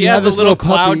say, He you have has a this little puppy.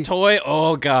 cloud toy.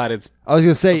 Oh god, it's I was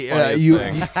going to say, funniest you,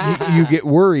 thing. you get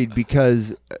worried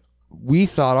because we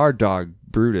thought our dog,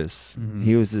 Brutus, Mm-hmm.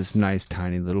 he was this nice,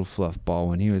 tiny little fluff ball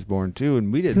when he was born, too,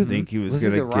 and we didn't think he was Was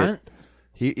going he to the get... runt?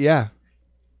 Yeah.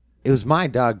 It was my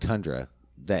dog Tundra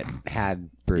that had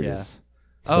Brutus.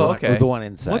 Oh, okay. The one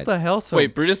inside. What the hell? So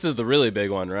wait. Brutus is the really big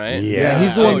one, right? Yeah,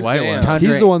 he's the Oh, one. white damn. one. Tundra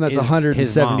He's the one that's is 170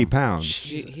 his mom. pounds.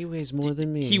 he weighs more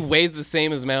than me. He weighs the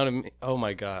same amount of me. Oh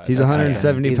my god. He's That's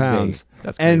 170 He's pounds.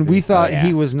 That's And crazy. we thought Oh, yeah.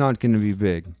 he was not going to be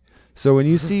big. So when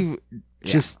you see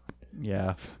just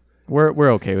Yeah,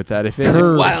 we're okay with that. If it,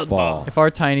 Curve wild ball. if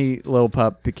our tiny little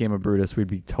pup became a Brutus, we'd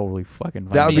be totally fucking.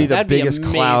 that would be the That'd be biggest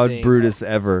cloud amazing. Brutus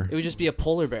ever. It would just be a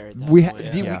polar bear at that We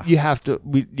point. Yeah. you have to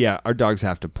our dogs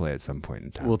have to play at some point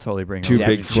in time. We'll totally bring two him.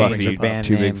 big have to change fluffy the band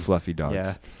two big name. fluffy dogs.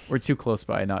 Yeah, we're too close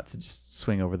by not to just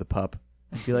swing over the pup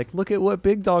and be like, look at what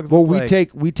big dogs. Well, look like.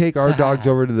 we take our dogs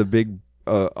over to the big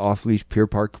off leash Pier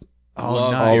Park Oh,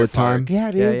 Love nice. all Pier the time. Park.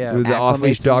 Yeah, dude. Yeah, yeah. With the off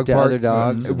leash Acclimates dog to park. other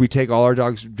dogs. We take all our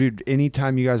dogs, dude.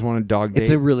 Anytime you guys want a dog date,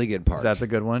 It's a really good park. Is that the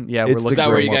good one? Yeah, It's we're the looking Is that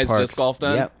for where you more guys parks. disc golf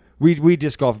then? Yep. we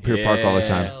disc golf at Pier Park all the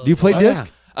time. Yeah. Do you play Oh, disc?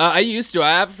 I used to.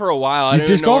 I have for a while. I You don't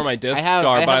disc even know where golf? my discs I have-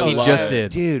 are, I but have I a love just it.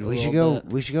 did. Dude, we A should little go.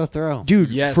 bit. We should go throw. Dude,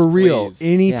 Yes, for real. please.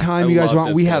 Anytime I you guys love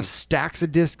want, we disc have golf. stacks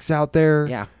of discs out there.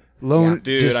 Yeah. Loan,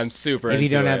 Dude, just- I'm super If you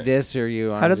into don't it. have discs or you,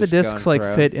 How do the discs like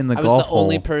fit in the I was golf the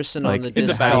only hole? person Like, on the it's a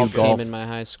disc golf basket. team in my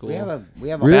high school. We have a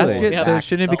Really? basket? Yeah. So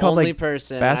shouldn't it be the called only like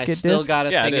person. basket I still disc? got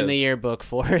a Yeah, thing it in the is. yearbook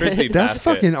for Frisbee it. That's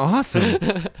basket. fucking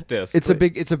awesome. Disc.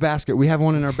 It's a basket. We have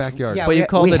one in our backyard. Yeah, But you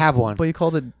called we it have one. But you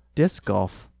called it disc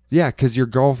golf. Yeah, because you're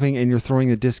golfing and you're throwing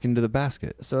the disc into the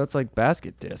basket. So that's like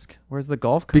basket disc. Where's the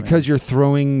golf? Come Because in? you're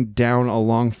throwing down a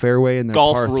long fairway and they're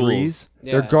Golf par rules. threes.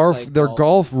 Yeah, they're it's golf. like they're golf.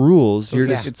 golf rules. So You're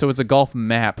it's, just so it's a golf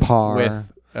map Par. with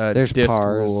There's disc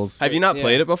pars. rules. Have you not Yeah.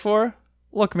 played it before?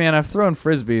 Look, man, I've thrown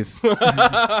frisbees.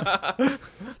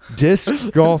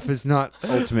 disc golf is not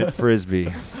ultimate frisbee.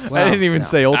 I didn't even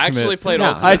say I ultimate. actually played No.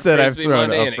 Ultimate I said I've Frisbee thrown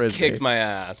Monday a and it frisbee. kicked my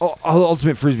ass. Oh,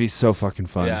 ultimate frisbee is so fucking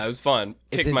fun. Yeah, it was fun.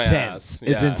 It's Kicked my intense. ass.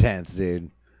 It's Yeah. intense,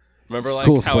 dude. Remember like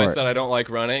Cool how I sport. said I don't like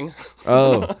running?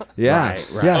 Oh, yeah, Right.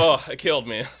 yeah. Oh, it killed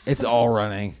me. It's all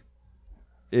running.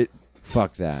 It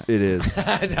Fuck that. it is. No,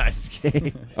 just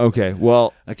kidding. Okay,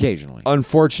 well, Occasionally.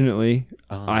 unfortunately,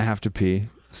 I have to pee,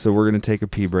 so we're gonna take a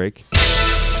pee break.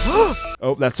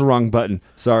 Oh, that's the wrong button.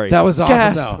 Sorry. That was awesome,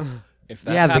 Gasp. though. If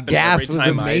that Yeah, the happened gas every was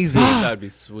time amazing. I peed, that'd be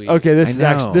sweet. Okay,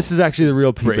 I know. this is actually the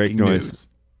real pee break Breaking noise. news.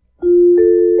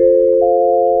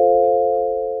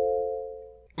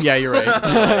 Yeah, you're right.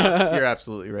 You're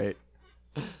absolutely right.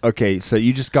 Okay, so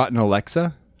you just got an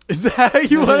Alexa? Is that how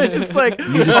you want to just like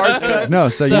hard cut? No,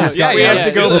 so you just yeah, got we have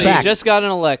to go so back. you just got an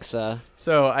Alexa.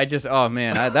 So I just, oh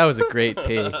man, that was a great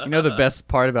pee. You know the best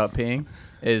part about peeing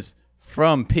is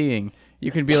from peeing,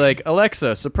 you can be like,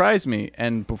 Alexa, surprise me.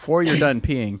 And before you're done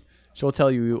peeing, she'll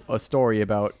tell you a story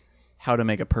about how to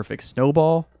make a perfect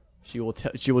snowball. She will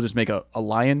just make a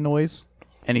lion noise,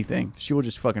 anything. She will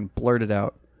just fucking blurt it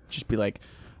out. Just be like,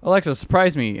 Alexa,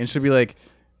 surprise me. And she'll be like,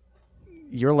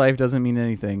 your life doesn't mean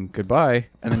anything. Goodbye.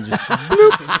 And then just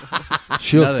bloop.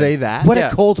 She'll Nothing. say that. What Yeah.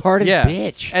 a cold-hearted Yeah.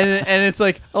 bitch. And it's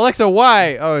like, Alexa,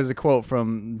 why? Oh, it's a quote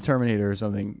from Terminator or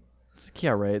something. It's like,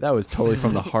 yeah, right. That was totally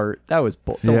from the heart. That was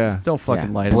don't fucking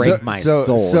Yeah. lie to Break me. my so,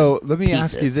 soul. So let me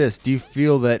ask you Pieces. this: do you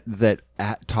feel that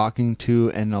at talking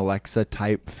to an Alexa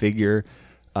type figure,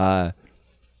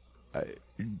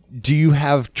 do you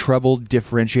have trouble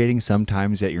differentiating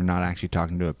sometimes that you're not actually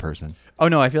talking to a person? Oh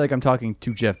no, I feel like I'm talking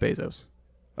to Jeff Bezos.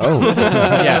 Oh,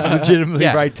 Yeah. legitimately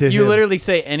right to You him. literally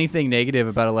say anything negative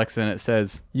about Alexa, and it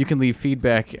says you can leave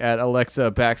feedback at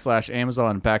Alexa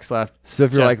 /Amazon/ So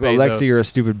if you're Jeff like, Alexa, Bezos. you're a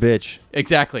stupid bitch.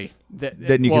 Exactly.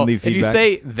 Then you can leave If you feedback.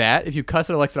 say that, if you cuss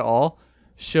at Alexa at all,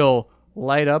 she'll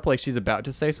light up like she's about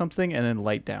to say something and then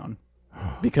light down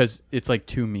because it's like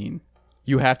too mean.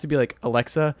 You have to be like,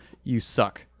 Alexa, you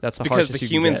suck. That's the Because harshest the you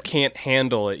can humans get. can't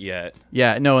handle it yet.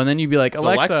 Yeah, no, and then you'd be like, So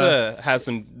Alexa has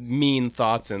some mean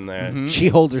thoughts in there. She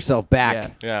holds herself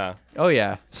back. Yeah. Oh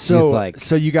yeah. So, like-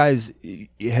 so you guys,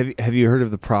 have you heard of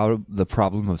the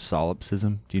problem of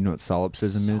solipsism? Do you know what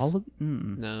solipsism is?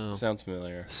 No. Sounds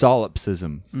familiar.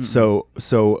 Solipsism.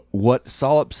 So what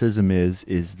solipsism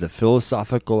is the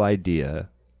philosophical idea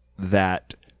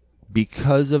that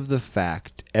because of the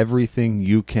fact everything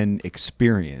you can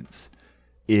experience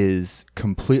is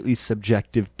completely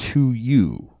subjective to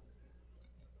you,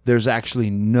 there's actually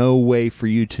no way for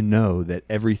you to know that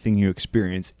everything you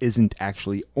experience isn't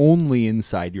actually only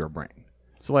inside your brain.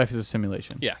 So life is a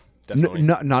simulation. Yeah, definitely.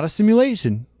 Not a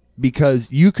simulation,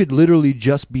 because you could literally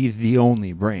just be the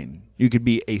only brain. You could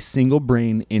be a single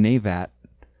brain in a vat,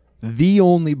 the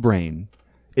only brain.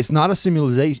 It's not a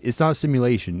simulation. It's not a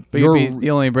simulation. But you'd be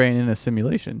the only brain in a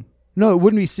simulation. No, it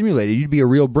wouldn't be simulated. You'd be a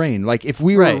real brain. Like if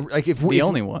we were, Right. like if the we,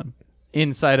 only one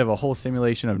inside of a whole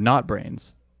simulation of not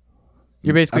brains.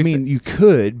 You're basically. I mean, you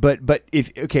could, but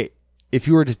if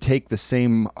you were to take the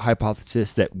same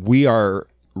hypothesis that we are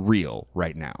real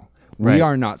right now, we Right.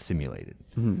 are not simulated.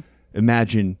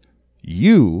 Imagine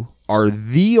you are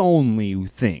the only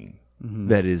thing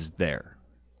that is there.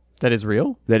 that is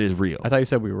real. That is real. I thought you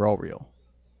said we were all real.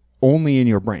 Only in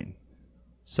your brain.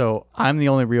 So I'm the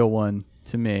only real one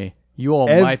to me. You all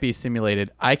might be simulated.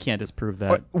 I can't disprove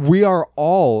that. We are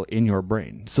all in your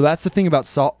brain. So that's the thing about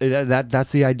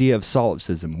that's the idea of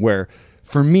solipsism, where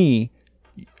for me,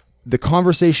 the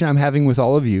conversation I'm having with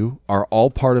all of you are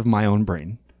all part of my own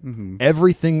brain.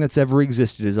 Everything that's ever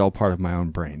existed is all part of my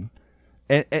own brain.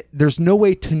 And there's no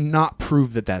way to not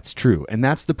prove that that's true. And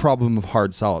that's the problem of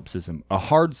hard solipsism. A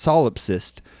hard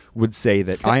solipsist would say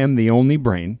that I am the only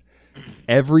brain.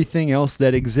 Everything else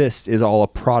that exists is all a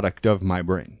product of my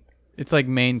brain. It's like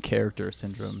main character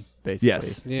syndrome, basically.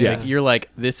 Yes. Yeah. Yes. Like, you're like,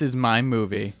 this is my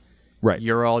movie. Right.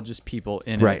 You're all just people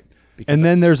in Right. it. Because And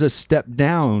then there's a step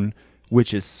down,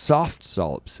 which is soft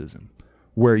solipsism,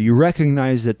 where you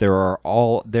recognize that there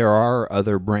are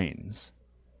other brains.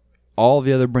 All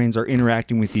the other brains are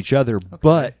interacting with each other,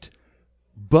 but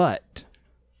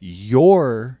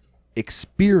your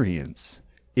experience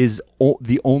is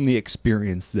the only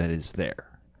experience that is there.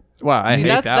 wow, I hate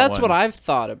that's that that's one. what I've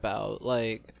thought about.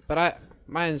 Like, but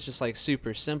mine's just like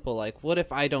super simple. Like, what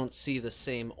if I don't see the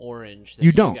same orange that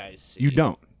You don't. guys see? You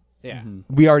don't. Yeah.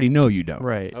 We already know you don't.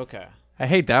 Right. Okay. I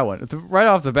hate that one. Right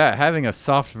off the bat, having a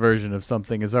soft version of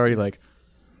something is already like,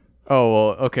 oh, well,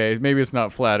 okay, maybe it's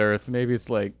not flat Earth. Maybe it's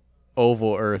like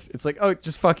oval Earth. It's like, oh,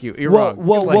 just fuck you. You're wrong.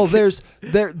 Well, Like- there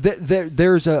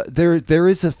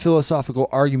is a philosophical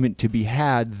argument to be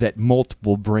had that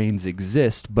multiple brains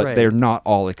exist, but Right. they're not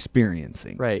all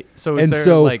experiencing. Right. So is And there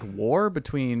so- like war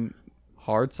between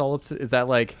hard solipsism? Is that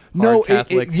like hard No,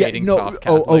 Catholics hating soft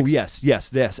Catholics? Oh,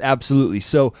 yes, absolutely.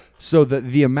 So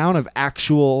the amount of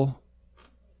actual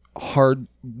hard,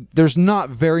 there's not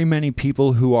very many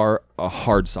people who are a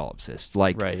hard solipsist.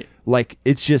 Right. Like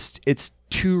it's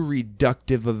too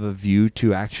reductive of a view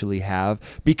to actually have,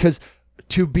 because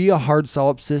to be a hard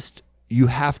solipsist, you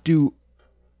have to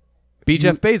Be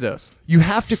Jeff Bezos. You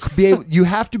have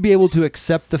to be able to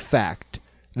accept the fact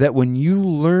that when you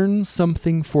learn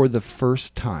something for the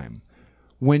first time,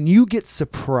 when you get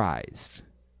surprised,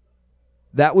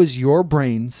 that was your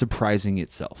brain surprising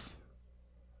itself.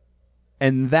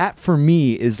 And that for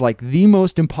me is like the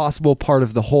most impossible part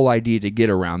of the whole idea to get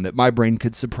around, that my brain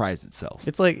could surprise itself.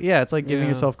 It's like giving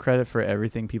yourself credit for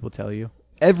everything people tell you.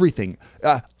 Everything.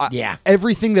 Yeah.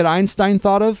 Everything that Einstein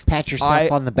thought of, Pat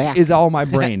yourself on the back. is all my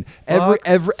brain. every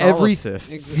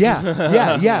Solipsists.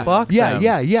 yeah, Fuck them.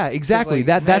 yeah, exactly.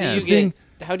 Like, That's how the do you thing.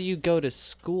 how do you go to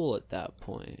school at that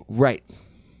point? Right.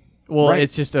 Well, Right.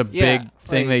 it's just a Yeah, big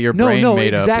thing like- that your brain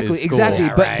made exactly, up. Is school. exactly.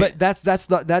 Yeah, but right. but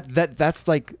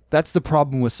that's the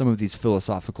problem with some of these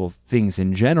philosophical things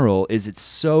in general, is it's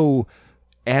so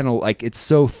it's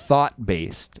so thought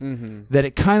based that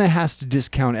it kind of has to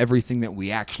discount everything that we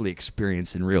actually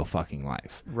experience in real fucking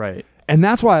life. Right. And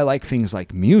that's why I like things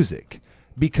like music,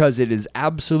 because it is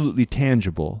absolutely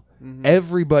tangible.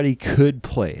 Everybody could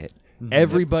play it.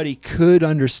 Everybody could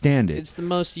understand it. It's the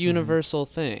most universal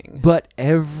thing. But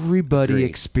everybody Agree.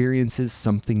 experiences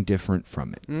something different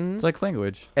from it. It's like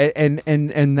language. And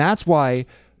that's why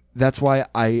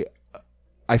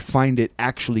I I find it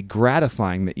actually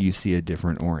gratifying that you see a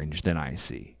different orange than I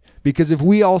see. Because if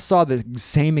we all saw the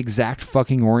same exact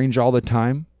fucking orange all the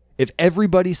time, if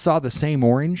everybody saw the same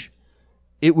orange,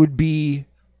 it would be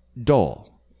dull.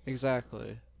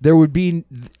 Exactly. There would be,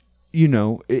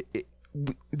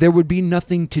 there would be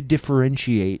nothing to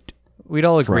differentiate. We'd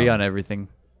all agree from. on everything.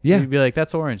 Yeah. You'd be like,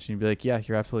 that's orange. And you'd be like, yeah,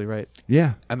 you're absolutely right.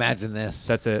 Yeah. Imagine this.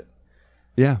 That's it.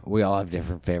 Yeah. We all have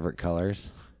different favorite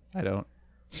colors. I don't.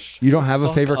 You don't have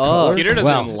a favorite color? Peter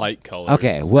doesn't like colors.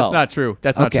 Okay, well. That's not true.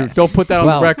 That's not okay. true. Don't put that on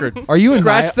Well, the record. Are you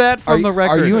Scratch that from the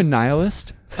record. Are you a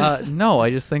nihilist? No, I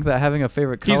just think that having a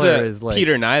favorite color He's a is like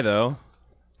Peter Nye, though.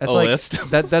 that's a like, list.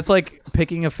 That's like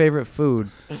picking a favorite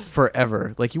food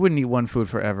forever. Like you wouldn't eat one food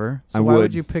forever. So I why would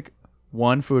would. you pick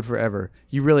one food forever?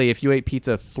 You really, if you ate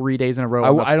pizza 3 days in a row,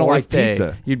 on the I don't like fourth day,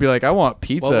 pizza. You'd be like, I want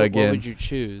pizza again. What would you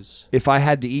choose? If I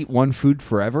had to eat one food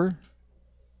forever,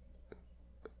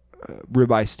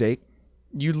 ribeye steak.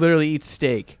 You literally eat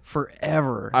steak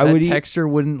forever. I that would eat- texture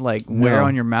wouldn't like wear No.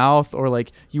 on your mouth, or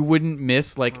like you wouldn't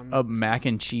miss like a mac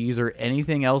and cheese or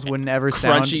anything else. Wouldn't ever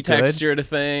sound Crunchy good. texture to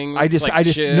things. I just like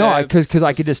no, because chips,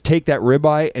 I could just take that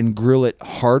ribeye and grill it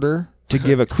harder to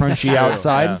give a crunchy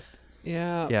outside. Yeah.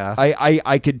 Yeah. Yeah.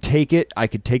 I could take it. I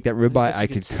could take that ribeye. guess I you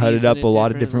could could cut it season up it a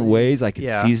lot of different differently. ways. I could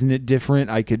Yeah. season it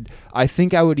different. I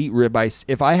think I would eat ribeye.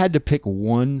 If I had to pick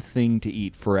one thing to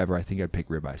eat forever, I think I'd pick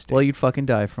ribeye steak. Well, you'd fucking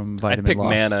die from vitamin pick loss.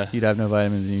 manna. You'd have no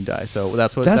vitamins and you'd die. So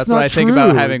that's what That's not what I true. think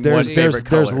about having one favorite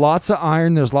color. There's lots of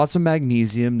iron. There's lots of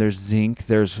magnesium. There's zinc.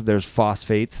 There's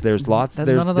phosphates. There's lots. That's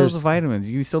There's none of those there's, vitamins.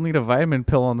 You still need a vitamin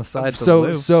pill on the side. to so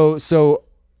live. so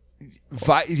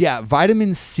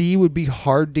vitamin C would be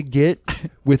hard to get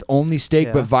with only steak,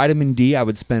 Yeah. but vitamin D I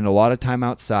would spend a lot of time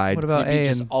outside. What about You'd be A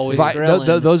just and always Vi-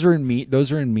 grilling. those are in meat.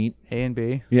 Those are in meat. A and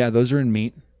B? Yeah, those are in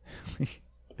meat.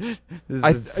 This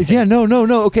is-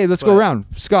 No. Okay, let's go What? around.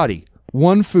 Scotty,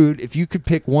 one food. If you could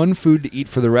pick one food to eat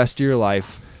for the rest of your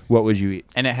life, what would you eat?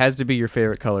 and it has to be your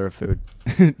favorite color of food.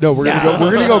 No, we're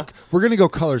gonna go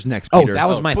colors next. Oh, Peter. that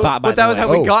was my thought. By But that the was way.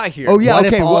 how we got here. Oh yeah. What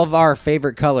Okay. if all what- of our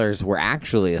favorite colors were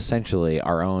actually essentially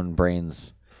our own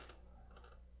brains,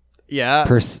 Yeah.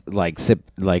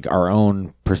 like our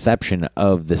own perception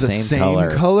of the, the same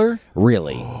color?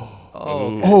 Really?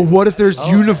 Oh, what if there's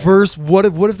universe? What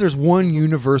if there's one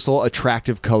universal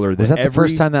attractive color that Was that the every?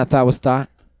 first time that thought was thought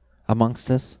amongst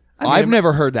us? I've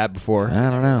never heard that before. I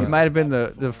don't It know. might have been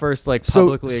the first like So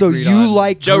publicly so agreed you on.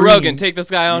 like Joe green. Rogan, take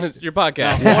this guy on your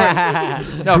podcast.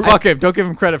 No, fuck him. Don't give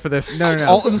him credit for this. No.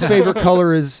 Alton's favorite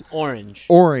color is Orange.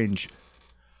 orange.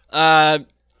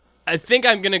 I think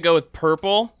I'm gonna go with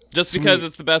purple, just because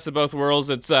it's the best of both worlds.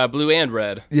 It's blue and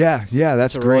red. Yeah,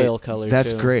 that's It's a great. royal color,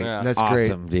 That's too. great. Yeah. That's great.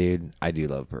 Awesome, dude. I do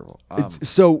love purple.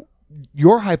 So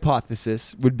your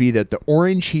hypothesis would be that the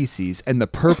orange he sees and the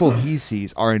purple he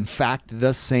sees are in fact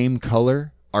the same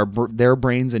color. Are their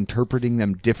brains interpreting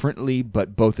them differently,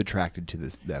 but both attracted to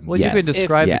them? Well, Yes. you can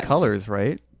describe Yes. the colors,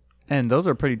 right? And those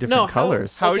are pretty different No,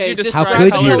 colors. How would Okay, you describe describe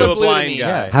could color you? to a Blue to blind me.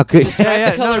 guy? How could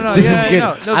The color no, this yeah, is good.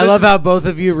 no, no, I this- love how both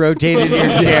of you rotated your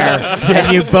chair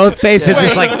and you both faced it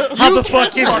just like how the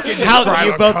fuck is how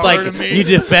you both like you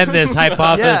defend this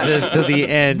hypothesis to the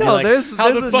end. No, You're like, there's how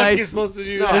there's the a fuck nice- you supposed to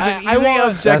do No, that? There's an I easy,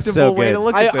 want- objectable so way good. to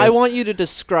look at this. I want you to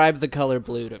describe the color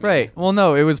blue to me. Right. Well,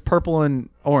 no, it was purple and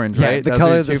orange, Yeah, right? the Those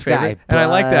color are of the two sky, favorite. And I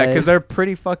like that but- because they're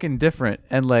pretty fucking different.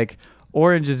 And like,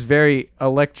 orange is very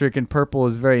electric and purple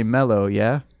is very mellow.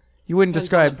 Yeah. You wouldn't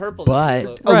Depends on the describe purple but- you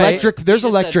look. Right. Electric. There's You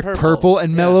just said electric purple. purple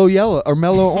and mellow yellow or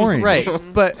mellow orange. right.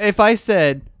 But if I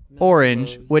said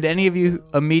orange, would any of you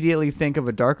immediately think of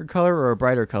a darker color or a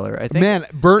brighter color? I think Man,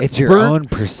 burnt. It's your burnt, own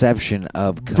perception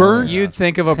of color. Burnt- you'd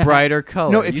think of a brighter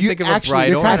color. No, if You'd you think of actually- a bright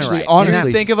if orange. actually, Right. honestly-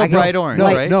 You'd think of a I guess- bright orange, No,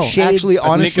 right? no. Shades- Actually, I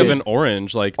Think honestly, of an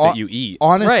orange like that you eat.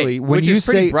 honestly, Right, when which you is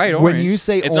pretty say bright when orange. you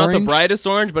say It's orange, not the brightest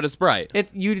orange, but it's bright.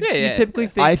 You yeah. typically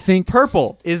think. I think-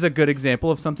 purple is a good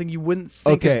example of something you wouldn't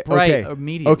think is bright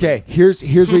immediately. Okay, here's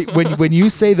when you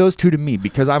say those two to me,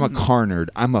 because I'm a car nerd,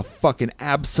 I'm a fucking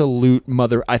absolute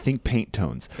mother. I think paint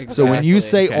tones. So when you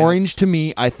say Okay. orange to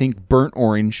me, I think burnt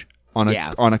orange on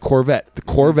a Corvette. The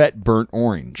Corvette burnt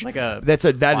orange. Like a that is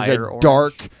a fire orange?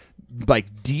 dark, like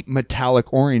deep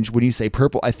metallic orange. When you say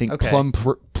purple, I think Okay.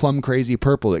 plum crazy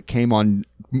purple that came on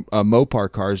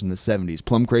Mopar cars in the 70s.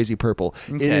 Plum crazy purple.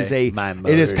 Okay.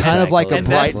 It is kind of like a And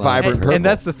bright, that's- vibrant and, purple. And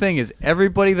that's the thing is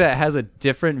everybody that has a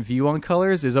different view on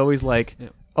colors is always like,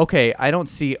 okay, I don't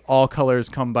see all colors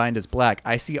combined as black.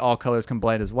 I see all colors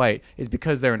combined as white. Is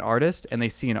because they're an artist and they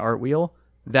see an art wheel.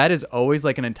 That is always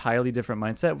like an entirely different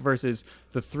mindset versus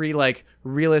the three like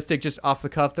realistic, just off the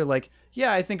cuff. They're like,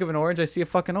 yeah, I think of an orange, I see a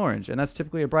fucking orange, and that's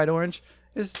typically a bright orange.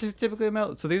 is typically a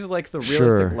male. So these are like the realistic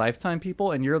Sure. Lifetime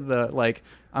people, and you're the like.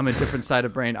 I'm a different side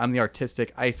of brain. I'm the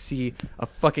artistic. I see a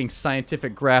fucking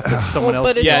scientific graph that someone else.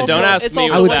 But it's Yeah, also, don't ask it's me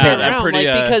also with what's that. I'm around, pretty,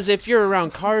 like, because if you're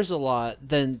around cars a lot,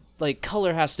 then like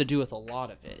color has to do with a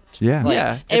lot of it. Yeah. Like,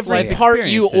 Yeah, it's every life part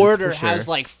you experiences, order for sure. has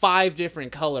like 5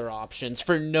 different color options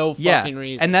for no Yeah, fucking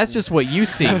reason. and that's just what you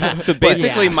see. So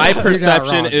basically, my You're not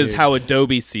perception wrong, is dude. how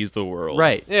Adobe sees the world.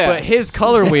 Right. Yeah. But his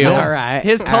color wheel, All right.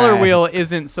 his All color right. wheel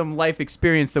isn't some life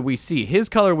experience that we see. His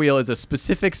color wheel is a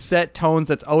specific set tones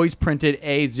that's always printed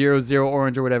A00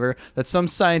 orange or whatever. That some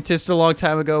scientist a long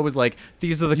time ago was like,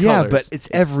 these are the Yeah, colors. but it's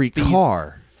every these-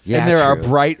 car. Yeah, and there are true.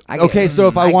 bright. I get Okay, it. so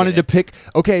if I I get wanted to it. pick,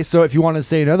 okay, so if you want to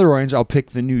say another orange, I'll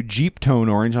pick the new Jeep tone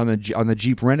orange on the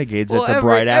Jeep Renegades. Well, That's a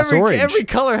bright ass orange. Every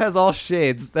color has all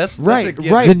shades. That's Right, that's a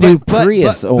given. right. The new but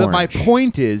Prius but my orange.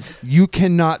 point is, you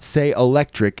cannot say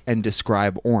electric and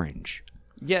describe orange.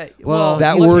 Yeah. Well,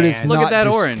 That look- word is look not at that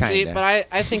just orange. kind- See, Kinda. but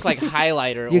I think like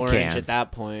highlighter You orange can. at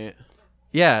that point.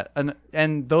 Yeah,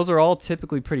 and those are all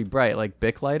typically pretty bright, like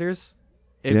Bic lighters.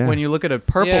 Yeah. When you look at a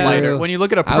purple Yeah. lighter, True. when you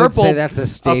look at a I would purple, say that's a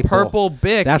staple. purple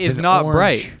Bic That's is an not orange.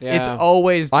 bright. Yeah. It's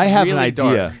always I have really an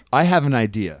idea. dark. I have an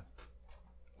idea.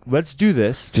 Let's do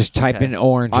this. Just type Okay. in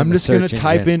orange. I'm in the just going to search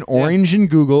type engine. in orange in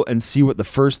Google and see what the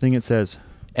first thing it says.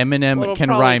 Eminem Well, it'll can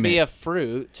probably rhyme be it. a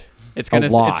fruit. It's gonna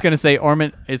lot. it's gonna say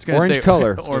ornament. It's gonna Orange say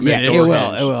color. ornament. Yeah, it will.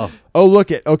 It will. Oh,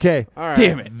 look it. Okay. All right.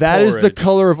 Damn it. That is the Orange.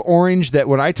 color of orange that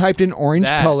when I typed in orange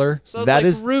That- color, So it's that like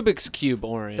is Rubik's Cube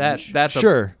orange. That's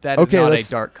Sure. That is Okay, not a let's-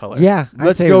 dark color. Yeah. I'd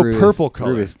Let's say go Rubik's- purple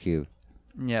color. Rubik's Cube.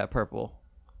 Yeah, purple.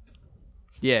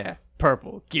 Yeah,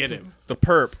 purple. Get him. The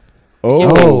perp.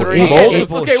 oh, three.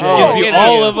 multiple Okay, shades. whoa. Gives you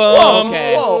all of them.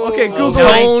 Okay. Whoa. Okay, Google.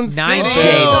 Tone Nine City.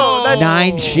 shade. No, that's-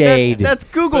 Nine shade. That's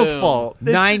Google's Boom. fault.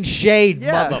 It's- Nine shade,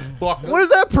 Yeah. motherfucker. What does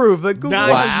that prove? That Google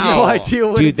Nine has no shade. idea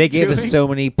what Dude, it's they gave us doing? so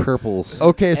many purples.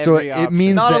 Okay, so Every it option.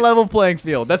 means Not that a level playing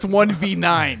field. That's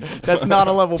 1v9. That's not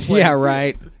a level playing Yeah, field.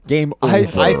 right. Game over. I-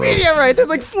 What do you mean, yeah, right? There's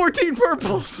like 14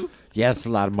 purples. Yeah, that's a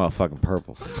lot of motherfucking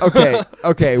purples.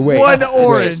 okay, wait. One Wait,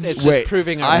 orange. It's just wait.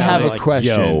 proving our I have a knowledge.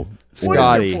 question. yo, What is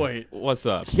Scotty. your point? What's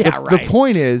up? Yeah, The right.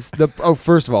 point is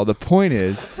first of all, the point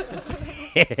is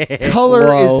color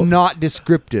Whoa. is not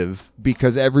descriptive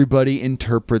because everybody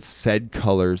interprets said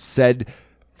colors, said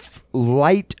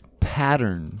light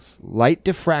patterns, light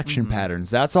diffraction patterns.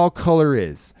 That's all color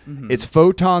is. It's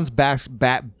photons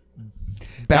bouncing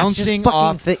That's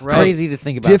off just fucking crazy to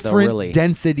think about, though, different really.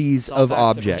 densities of factor.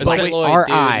 objects. It's Like Celluloid, our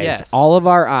dude. eyes, Yes. all of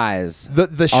our eyes The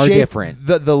are shape, different.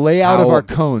 the layout of How our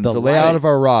cones, the the layout light- of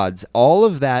our rods, all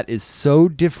of that is so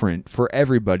different for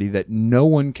everybody that no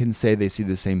one can say they see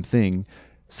the same thing.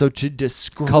 So to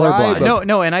describe Colorblind.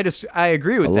 No, and I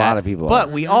agree with A that. lot of people but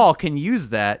are. we all can use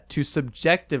that to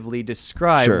subjectively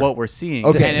describe Sure. what we're seeing.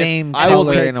 Okay. the And if- same I will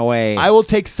color take- in a way. I will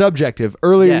take subjective.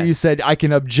 Earlier Yes. you said I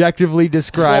can objectively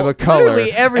describe well, a color.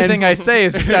 Literally everything and- I say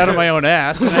is just out of my own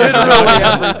ass. literally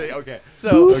everything. Okay.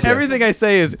 So Okay. everything I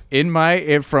say is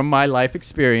from my life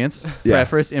experience. Yeah.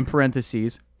 Preface in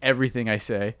parentheses. Everything I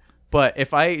say. But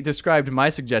if I described my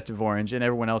subjective orange and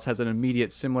everyone else has an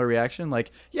immediate similar reaction,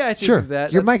 like, yeah, I think Sure. of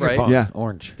that. Your that's microphone, right, Yeah.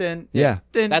 orange. then Yeah.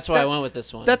 then That's why I that- went with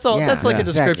this one. That's all. Yeah, that's like yeah. a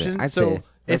description. Exactly. I'd So say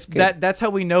that's it's good. that's how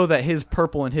we know that his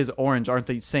purple and his orange aren't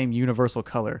the same universal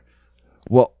color.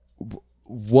 Well,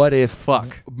 what if?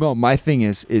 Fuck. No, my thing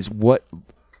is what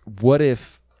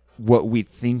if what we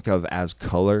think of as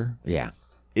color Yeah.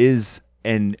 is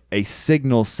a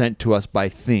signal sent to us by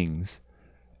things,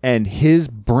 and his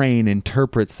brain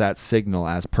interprets that signal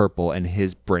as purple, and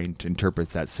his brain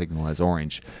interprets that signal as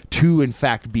orange, to in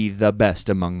fact be the best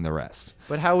among the rest.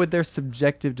 But how would their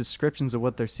subjective descriptions of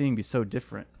what they're seeing be so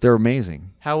different? They're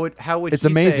amazing. How would It's he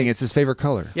amazing. say- It's his favorite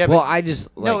color. yeah, Well, but, I just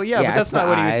no, like, yeah, but that's it's the not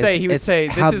what he would eyes. say. He would It's say,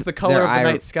 how "This is the color their of the eye-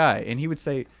 night sky," and he would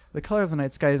say, "The color of the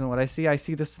night sky isn't what I see. I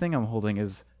see this thing I'm holding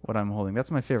is what I'm holding.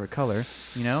 That's my favorite color."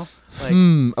 You know, like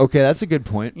Okay, that's a good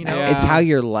point. you know, Yeah. It's how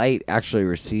your light actually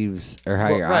receives, or how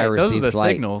Well, your right, eye those receives are the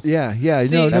light. signals. Yeah, yeah.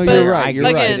 See, no, but you're your right. eye You're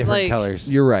goes again, right. to different like-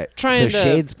 colors. You're right. trying So to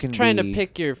shades can trying to be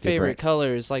pick your favorite different.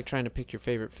 color is like trying to pick your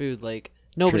favorite food. Like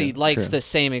nobody True, likes true. the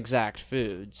same exact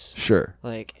foods. Sure,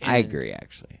 Like I and- agree,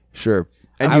 actually. sure.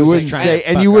 And I you was wouldn't just trying say, to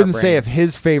and fuck you our wouldn't say if brains.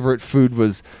 his favorite food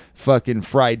was fucking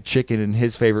fried chicken and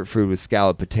his favorite food was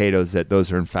scalloped potatoes, that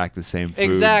those are in fact the same food.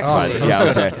 Exactly. But, yeah.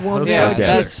 Okay. Well, now now Okay.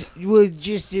 just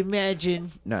just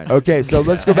imagine. No. Okay. So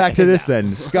let's go back to this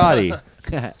then, Scotty.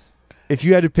 If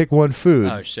you had to pick one food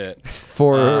Oh shit.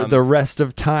 for the rest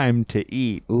of time to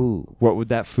eat, Ooh. what would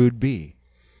that food be?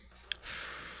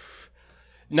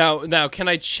 Now, can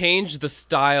I change the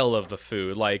style of the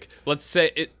food? Like, let's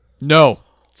say it. No.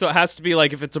 So it has to be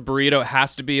like if it's a burrito, it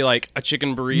has to be like a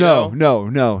chicken burrito.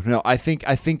 No. I think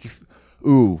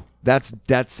Ooh,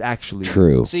 that's actually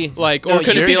True. See, Like, no, or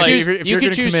could you it be could like choose, if you you're could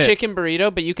gonna choose commit- chicken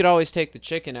burrito, but you could always take the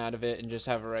chicken out of it and just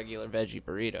have a regular veggie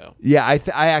burrito. Yeah,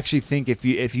 I actually think if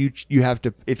you have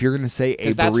to, if you're gonna say a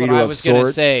 'Cause that's burrito what I of was gonna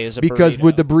sorts, say is a because burrito.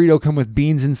 would the burrito come with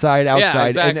beans inside, outside,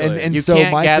 exactly. and You so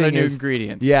can't my gather thing new is,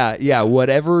 ingredients. yeah,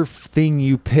 whatever thing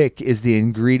you pick is the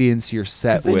ingredients you're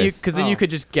set with. Because then you could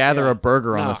just gather Yeah. a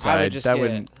burger on No, the I would side. just That get-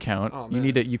 wouldn't count. Oh, You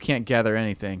man. You can't gather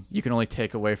anything. You can only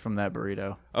take away from that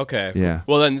burrito. okay. Yeah.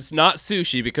 Well, then it's not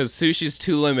sushi because sushi's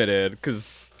too limited.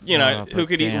 Because Oh, who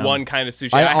could eat damn. one kind of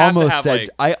sushi? I have to almost have, said like,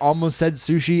 I almost said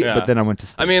sushi, Yeah. but then I went to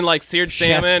steaks. I mean, like seared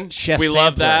salmon. Chef we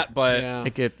love Sampler. that, but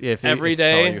Yeah. If Every it's all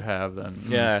day? you have, then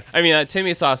yeah. I mean, that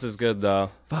Timmy sauce is good though.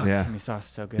 Fuck, Yeah. Timmy sauce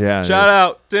is so good. yeah, Shout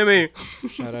out, Timmy.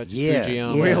 Shout out to Yeah,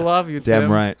 Fujiyama. yeah. We love you, Tim.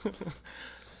 damn right.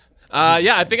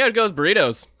 Yeah, I think I'd go with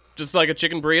burritos. Just like a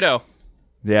chicken burrito.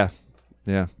 Yeah,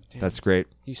 that's great.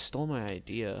 You stole my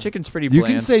idea. Chicken's pretty You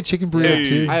bland. can say chicken burrito Hey.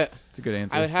 too, It's a good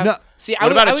answer. I would have. No. See, I What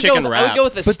would, about I a would chicken go with, I would wrap? go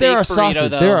with a but steak there are burrito,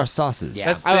 sauces. though. There are sauces. Yeah.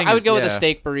 That's the I thing would is, go with a yeah.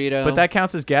 steak burrito. But that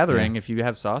counts as gathering if you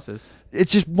have sauces.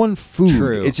 It's just one food.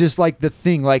 True. It's just like the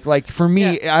thing. Like for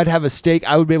me, I'd have a steak.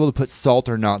 I would be able to put salt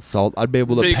or not salt. I'd be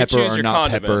able So to you could pepper choose or your not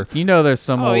pepper. condiments. You know, there's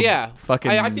some oh old yeah,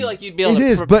 fucking. I feel like you'd be able It to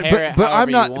is, but prepare it but I'm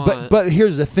however not. you want. But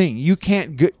here's the thing: you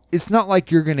can't get. It's not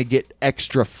like you're gonna get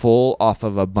extra full off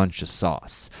of a bunch of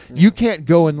sauce. You can't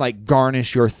go and like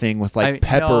garnish your thing with like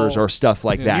peppers no. or stuff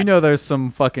like that. You know, there's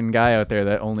some fucking guy out there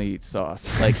that only eats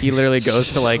sauce. Like he literally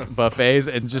goes to like buffets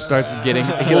and just starts getting.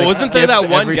 Well, wasn't there that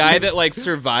one guy that? that like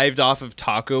survived off of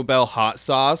Taco Bell hot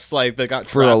sauce, like that got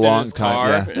For a trapped in long his time,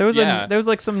 car? yeah. There was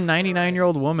like some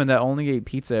 99-year-old woman that only ate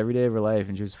pizza every day of her life,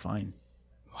 and she was fine.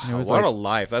 And it was what like, a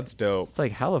life! That's dope. it's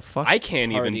like how the fuck? I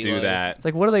can't even Party do life. that. It's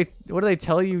like what do they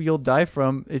tell you you'll die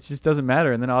from? It just doesn't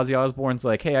matter. And then Ozzy Osbourne's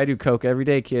like, hey, I do coke every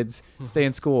day, kids. Stay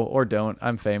in school or don't.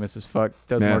 I'm famous as fuck.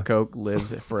 Does Yeah. more coke,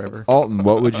 lives forever. Alton,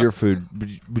 what would your food?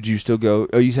 Would you still go?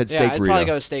 Oh, you said yeah, steak I'd burrito. probably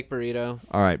go with steak burrito.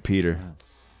 All right, Peter.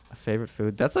 Favorite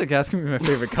food? That's like asking me my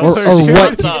favorite Or color.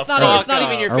 what? It's not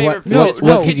even your Or favorite what- food. no, it's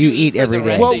no. what could you eat for the every day?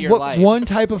 rest of your life. One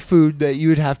type of food that you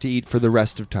would have to eat for the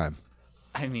rest of time?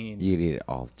 I mean, You'd eat it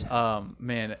all the time.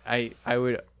 man, I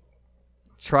would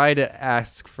try to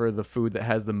ask for the food that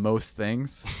has the most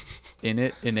things in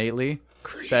it innately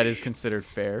that is considered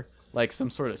fair. Like some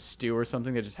sort of stew or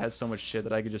something that just has so much shit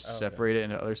that I could just separate it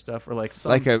into other stuff, or like some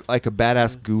Like a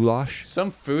badass goulash?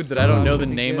 some food that I don't know the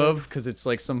name of because it's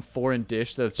like some foreign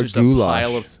dish that's A just goulash. a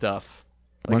pile of stuff.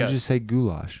 Why Like did you say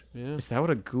goulash? is that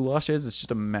what a goulash is? It's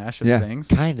just a mash of Yeah. things.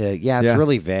 Kinda. Yeah, it's Yeah.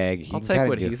 really vague. You I'll can take kinda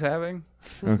what do- he's having.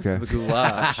 Okay, The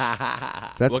goulash.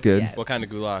 that's What, good. What kind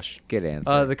of goulash? Good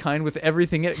answer. The kind with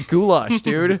everything in it. Goulash,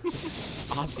 dude.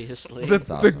 Obviously. The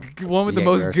awesome. one with You the get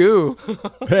most gross. goo.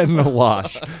 And the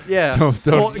wash. Yeah. Don't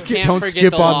Well, can't don't forget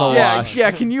skip the on the wash. wash. Yeah,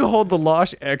 can you hold the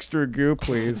losh extra goo,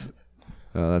 please?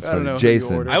 Oh, that's I don't know funny, who you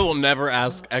Jason. ordered. I will never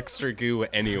ask extra goo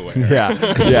anywhere. Yeah.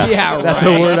 That's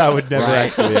a word I would never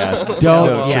actually ask. Don't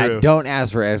No, true. don't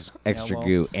ask for extra well.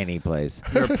 goo any place.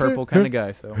 You're a purple kind of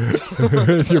guy, so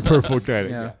It's your purple kind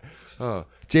of. yeah. Oh,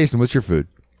 Jason, what's your food?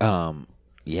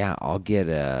 Yeah, I'll get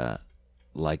a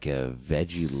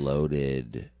veggie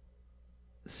loaded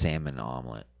salmon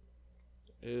omelet.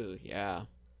 Ooh, yeah.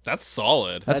 That's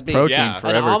solid. That's That'd be- protein yeah. An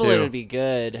forever omelet too. would be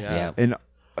good. Yeah. And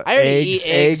I already eat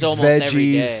eggs almost veggies,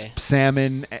 every day.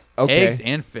 salmon. Okay. Eggs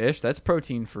and fish. That's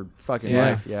protein for fucking Yeah.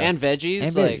 life. Yeah. And veggies.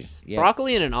 And like veggies, yeah.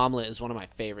 broccoli in an omelet is one of my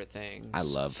favorite things. I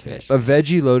love fish. A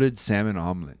veggie loaded salmon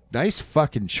omelet. Nice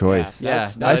fucking choice. Yeah,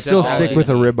 that's- no, I that's still all stick I with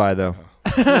a eat. ribeye though.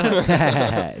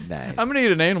 Nice. I'm gonna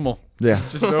eat an animal Yeah.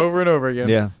 just over and over again.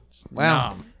 Yeah.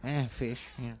 Well, fish.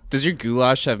 Yeah. Does your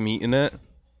goulash have meat in it?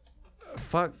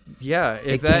 Fuck yeah! If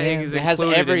It that can. is It has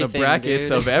included in the everything, brackets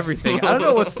dude. of everything, I don't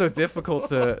know what's so difficult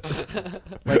to.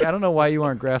 Like, I don't know why you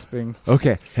aren't grasping.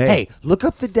 Okay. Hey, look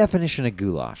up the definition of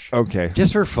goulash. Okay.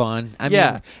 Just for fun. I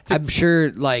Yeah, mean, I'm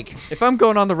sure, like, If I'm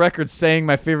going on the record saying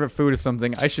my favorite food is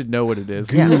something, I should know what it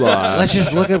is. yeah, Goulash. let's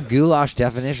just look up goulash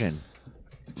definition.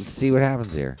 Let's see what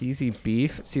happens here. Easy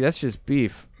beef. See, that's just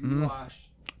beef.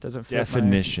 Doesn't fit.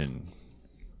 Definition.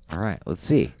 All right, let's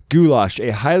see. Goulash, a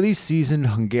highly seasoned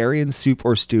Hungarian soup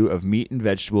or stew of meat and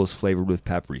vegetables flavored with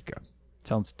paprika.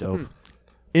 Sounds dope.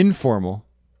 Informal.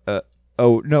 A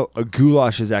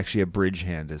goulash is actually a bridge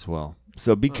hand as well.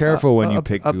 So be careful when you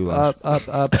pick goulash.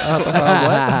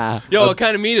 What? Yo, what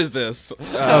kind of meat is this?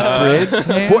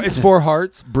 It's 4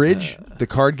 hearts. Bridge. The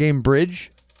card game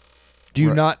Bridge. Do you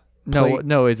Right. not? Play?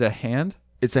 No, it's a hand.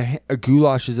 It's a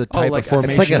goulash is a type like of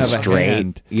formation It's like a of a straight,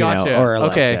 hand. you Gotcha. know, or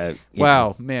like okay. a, you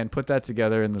Wow, man, put that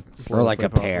together in the know, or slowest like way a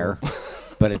pear, possible.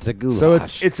 but it's a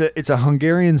goulash. So it's a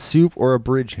Hungarian soup or a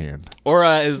bridge hand. Or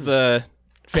is the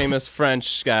famous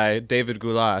French guy, David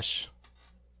Goulash.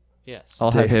 Yes.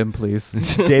 I'll have him, please.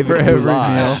 David For every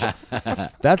Goulash. meal.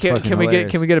 That's fucking Can we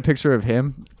hilarious. get a picture of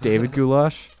him, David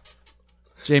Goulash?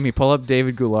 Jamie, pull up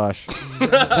David Goulash.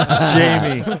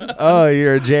 Jamie. Oh,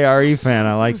 you're a JRE fan.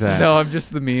 I like that. No, I'm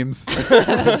just the memes.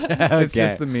 It's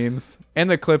just the memes and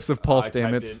the clips of Paul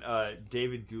Stamets.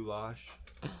 David Goulash.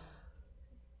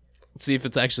 Let's see if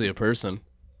it's actually a person.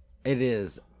 It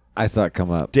is. I saw it come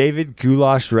up. David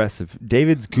Goulash recipe.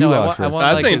 David's Goulash I recipe. was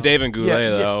like saying his- David Goulet, yeah.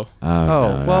 though. Oh,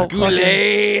 no, well,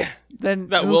 Goulet! then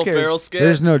That who Will cares? Ferrell skit?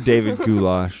 There's no David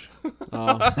Goulash.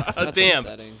 Oh, that's Damn.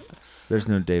 upsetting. There's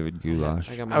no David Goulash.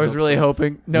 got my I was hopes really up.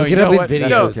 hoping. No, Look you it know up in what? videos.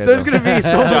 No, That's okay, there's though. going to be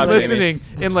someone job, Jamie. listening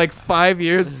in like 5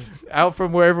 years out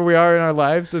from wherever we are in our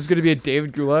lives. There's going to be a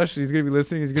David Goulash. He's going to be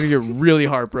listening. He's going to get really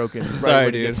heartbroken. right Sorry,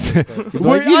 when he dude. gets to it.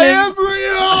 I am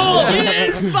real. You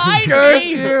didn't find Curse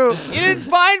me. you. You didn't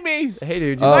find me. Hey,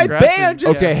 dude. You My grasping- band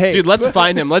just- Okay, hey. Dude, let's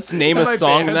find him. Let's name a My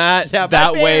song band.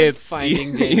 that way it's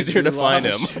Finding David easier to find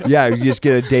him. Goulash. Yeah, you just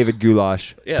get a David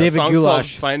Goulash. Yeah, David the song's called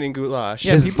Goulash. Finding Goulash.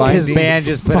 Yeah, His, people- his band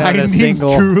just put out a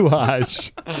single.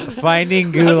 Goulash.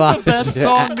 Finding Goulash. Best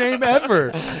song name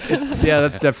ever. Yeah,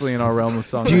 that's definitely in our realm of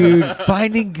songs. Dude,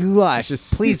 Finding Goulash.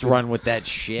 Just Please run with that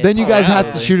shit. Then you guys yeah.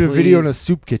 have to shoot a video in a Please.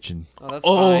 soup kitchen. Oh, that's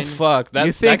Oh, fine. fuck. That,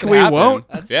 You that think could we happen. won't?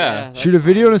 That's, Yeah. that's Shoot a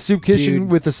video in a soup kitchen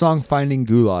Dude. with the song "Finding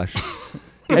Goulash,"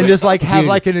 and just like have Dude,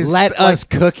 like an let us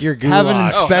cook your goulash. have an Oh,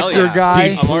 hell inspector yeah. guy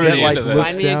Dude, I'm already that like into this. looks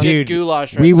Find me a down. good Dude,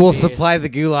 goulash we will recipe. supply the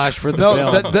goulash for the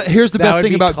No, film. here's the That best would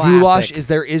thing be about classic. goulash is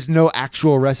there is no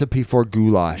actual recipe for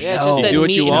goulash. Yeah, it No. just said Do what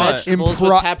meat you and want. vegetables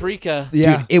Impro- with paprika.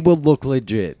 Yeah, Dude, it will look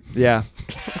legit. yeah.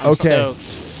 Okay,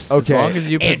 As long okay. as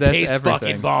you It possess tastes everything.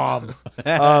 fucking bomb.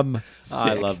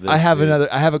 I love this. I have dude. another.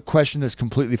 I have a question that's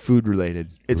completely food related.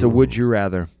 It's a would you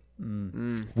rather.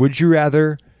 Would you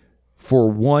rather, for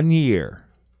 1 year,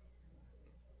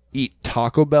 eat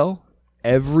Taco Bell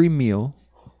every meal,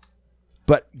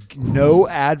 but no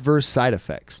adverse side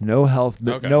effects, no health,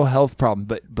 Okay. no health problem,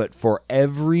 but for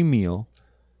every meal,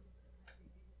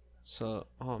 So,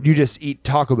 you just eat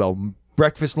Taco Bell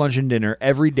breakfast, lunch, and dinner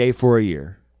every day for a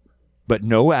year, but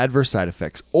no adverse side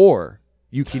effects, or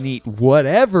you can eat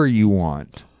whatever you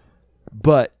want,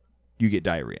 but you get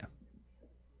diarrhea.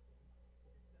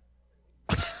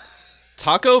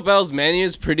 Taco Bell's menu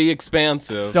is pretty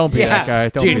expansive. Don't be that guy.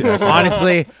 Don't be Dude, that guy.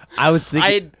 honestly, I was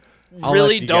thinking. I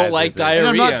really you don't guys like with it. diarrhea.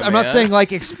 And I'm not man. saying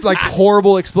like like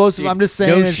horrible explosive. I'm just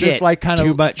saying no it's shit. just like kind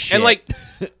too of much shit. And like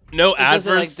no does it,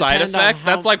 adverse like, side depend on effects. how-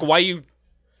 That's like why you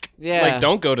yeah. like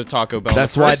don't go to Taco Bell.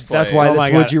 That's in the why. first That's place. why Oh this my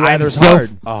would God, you I'm rather's so hard.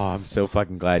 Oh, I'm so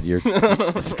fucking glad you're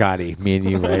Scotty, me and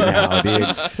you right now,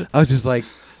 dude. I was just like,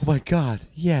 oh my God,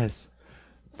 yes.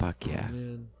 Fuck yeah.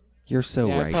 You're so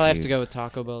Yeah, I right, probably have dude. to go with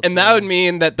Taco Bell. And too. that would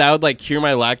mean that would like cure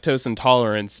my lactose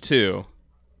intolerance too.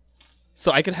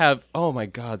 So I could have. Oh my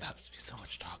God, that would be so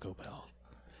much Taco Bell.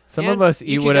 Some And of us you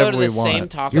eat could whatever go to we the want. same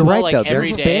Taco You're Bell right, like though. They're every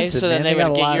day, expensive, so then man. they They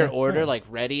got would a get lot your of- order like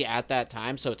ready at that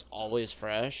time, so it's always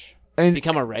fresh. And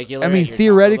Become a regular. I at mean, your Taco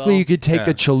theoretically, Bell. you could take Yeah.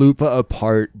 the chalupa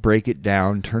apart, break it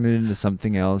down, turn it into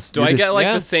something else. Do You're I just- get like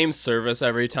yeah. the same service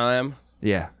every time?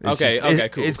 Yeah. It's Okay, just- okay,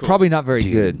 it- cool, It's cool. probably not very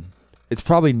good. It's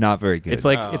probably not very good. It's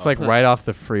like right off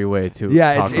the freeway to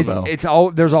yeah. Taco Bell. It's all.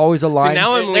 There's always a line.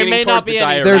 now I'm There leaning may towards not be the any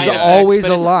diarrhea. There's side effects, always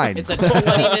but a it's- line. It's a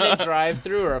 20-minute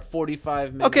drive-through or a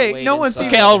 45-minute Okay, wait no one's inside.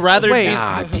 Okay, I'll rather Wait. be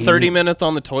Nah, dude. 30 minutes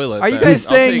on the toilet. Are you then. guys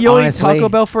I'll saying take- you'll eat Honestly- Taco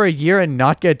Bell for a year and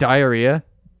not get diarrhea?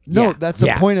 No, Yeah, that's the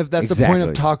yeah, point of the point of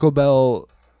exactly. Taco Bell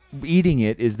eating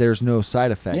it is there's no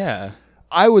side effects. Yeah.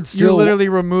 I would You're still literally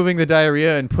removing the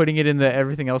diarrhea and putting it in the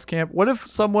everything else camp. What if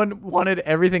someone wanted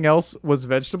everything else was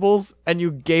vegetables and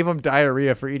you gave them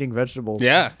diarrhea for eating vegetables?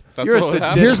 Yeah, that's You're a what would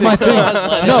happen. Here's my thing.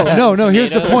 No.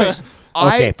 Here's the point.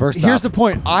 Okay, first here's off- the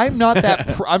point. I'm not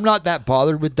that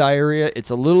bothered with diarrhea. It's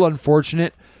a little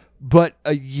unfortunate, but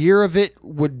a year of it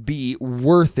would be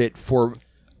worth it for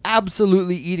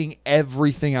absolutely eating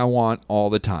everything I want all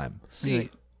the time. See,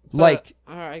 Like,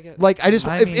 all right, I get. I just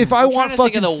if I I'm want trying to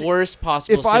think fucking of the worst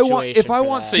possible if I want situation for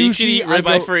that. So you could sushi, eat I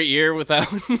ribeye go- for a year without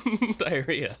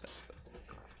diarrhea.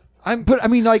 But I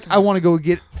mean, like, I want to go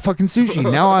get fucking sushi.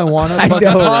 Now I want a I fucking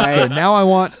know, pasta. right? Now I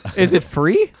want. Is it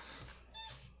free?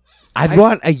 I'd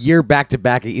want a year back to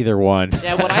back of either one.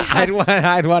 Yeah, what I have,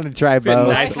 I'd want to try good both.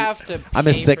 what I nice- have to. I'm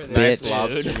a pay sick for bitch. this, Nice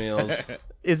lobster meals.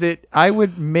 Is it? I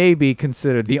would maybe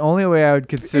consider the only way I would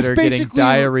consider getting basically-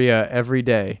 diarrhea every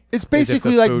day. It's is if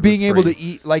basically the like food being was able free. to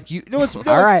eat like you. No, it's no,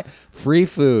 All right, free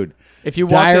food. If you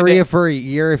want Diarrhea for a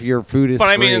year if your food is But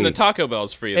I free. mean, the Taco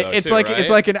Bell's free though. it's too, like right?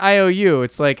 it's like an IOU.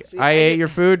 It's like See, I I ate get- your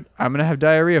food. I'm gonna have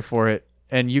diarrhea for it.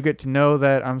 and you get to know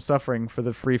that I'm suffering for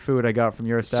the free food I got from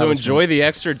your So establishment. enjoy the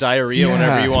extra diarrhea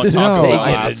whenever you want Taco Bell,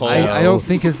 asshole. I don't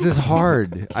think it's this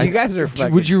hard. You guys are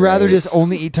fucking Would you rather great. just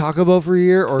only eat Taco Bell for a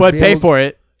year, or but be pay able- for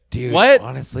it. Dude, What?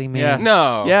 honestly, man. Yeah.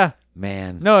 No. Yeah.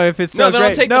 Man. No, if it's No, so then I'll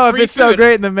great. take the No, if free it's so food.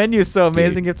 great and the menu's so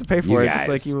amazing, Dude, you have to pay you for it just guys-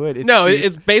 like you would. It's No, cheap.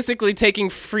 it's basically taking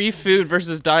free food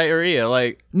versus diarrhea.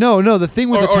 Like, No. The thing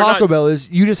with Or- the or Taco not- Bell is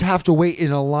you just have to wait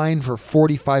in a line for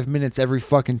 45 minutes every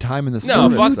fucking time in the No,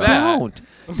 service. fuck though. that. Don't.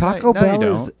 Taco No, you Bell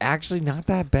is don't. actually not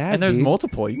that bad. and there's dude.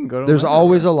 multiple. You can go to. There's whenever.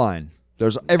 always a line.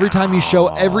 There's every time you show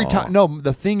every time. No,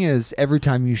 the thing is every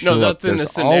time you show no, up, that's in the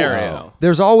there's scenario.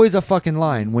 there's always a fucking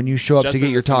line when you show up Just to get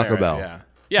in your the Taco scenario, Bell. Yeah.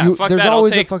 Yeah, You- fuck there's that. I'll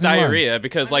always a take fucking line. diarrhea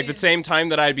because, like, the same time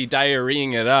that I'd be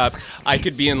diarrheaing it up, I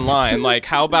could be in line. Like,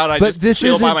 how about I But just this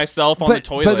chill by isn't- myself on but, the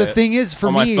toilet? But the thing is, for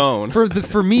on me, my phone.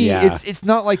 for me, Yeah. it's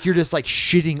not like you're just like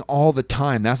shitting all the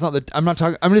time. That's not the. I'm not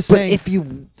talking. I'm just But saying. if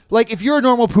you Like if you're a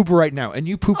normal pooper right now and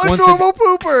you poop A once normal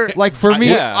pooper. like for me,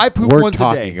 Yeah. I poop We're once a day.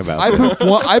 talking about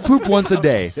I poop once a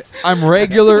day. I'm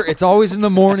regular. It's always in the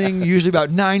morning, usually about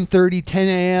 9:30, 10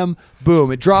 a.m.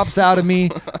 Boom, it drops out of me.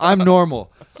 I'm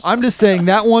normal. I'm just saying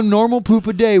that one normal poop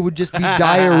a day would just be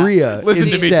diarrhea. Listen to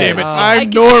me, instead. damn it. I I'm can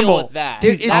deal normal. with that.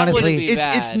 Dude, That honestly, wouldn't be it's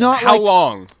bad. not How like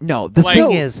long? no, the Like,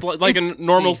 thing is, like it's- a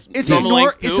normal, it's normal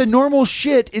length it's a poop? normal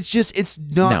shit. It's just it's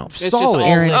not No. It's just solid. all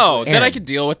Aaron- Oh, then I Aaron. could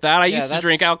deal with that. I Yeah, used to that's-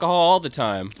 drink alcohol all the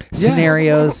time.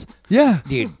 scenarios, Yeah.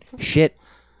 dude, shit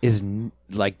is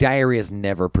like diarrhea is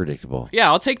never predictable.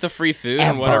 Yeah, I'll take the free food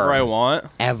and whatever Ever. I want.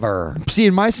 Ever. See,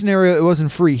 in my scenario, it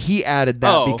wasn't free. He added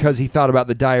that Oh. because he thought about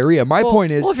the diarrhea. My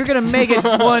point is, well, if you're gonna make it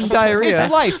one diarrhea,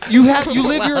 it's life. You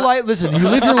live your life. Listen, you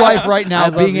live your life right now, I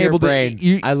love being your able brain. to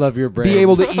eat, I love your brain. be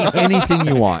able to eat anything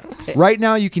you want. Right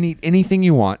now, you can eat anything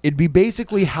you want. It'd be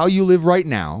basically how you live right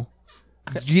now.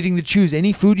 You're getting to choose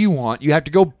any food you want. You have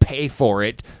to go pay for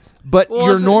it. But well,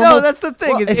 your it's- normal, No, that's the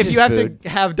thing. Well, is it's if just you have food. to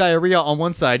have diarrhea on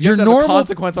one side, you your have to have normal a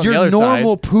consequence on your the other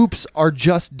normal side. poops are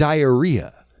just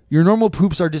diarrhea. Your normal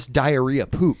poops are just diarrhea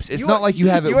poops. It's not like you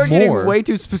have it You are more. getting way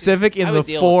too specific in I the would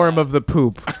deal with form that. of the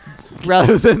poop,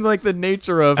 rather than like the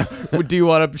nature of. Do you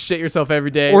want to shit yourself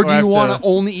every day, or do you have want to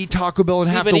only eat Taco Bell and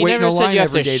See, have but to he wait in never a said line you have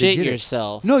every to day shit to get it?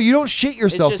 yourself. No, you don't shit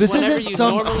yourself. just This whenever isn't you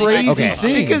some normally have crazy to-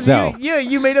 thing. Because So-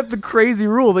 you made up the crazy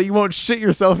rule that you won't shit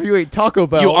yourself if you ate Taco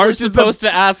Bell. You aren't which is supposed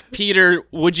to ask Peter,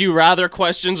 would you rather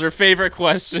questions or favorite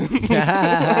questions.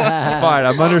 Fine,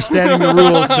 I'm understanding the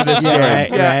rules to this game.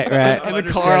 right. in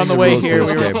the car on the way rules here.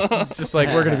 for We this were just like,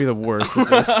 we're gonna be the worst at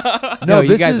this. No, you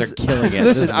this guys is- are killing it. Listen,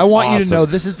 This is I want you to awesome. know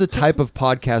this is the type of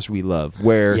podcast we love,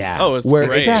 where Yeah. Oh, it's where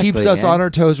great. it keeps Exactly, us man. on our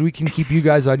toes. We can keep you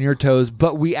guys on your toes,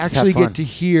 but we actually fun. get to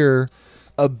hear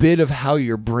a bit of how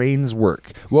your brains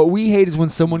work. What we hate is when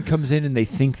someone comes in and they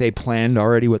think they planned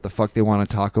already what the fuck they want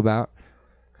to talk about.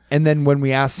 And then when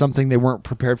we ask something they weren't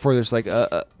prepared for, there's like, we're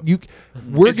As you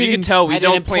getting can tell, we I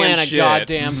don't didn't plan a shit.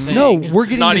 goddamn thing. no, we're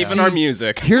getting Not to even see- our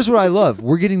music. Here's what I love: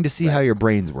 we're getting to see how your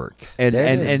brains work, and There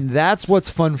it is. and that's what's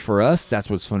fun for us. That's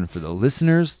what's fun for the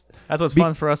listeners. That's what's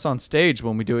fun for us on stage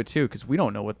when we do it too, because we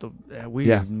don't know what we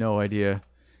Yeah. have no idea.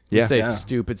 Yeah. We say Yeah.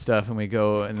 stupid stuff and we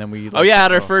go and then we. Oh yeah,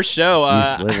 at our first show,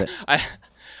 just live it.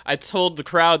 I told the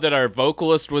crowd that our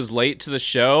vocalist was late to the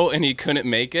show and he couldn't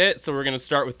make it, so we're gonna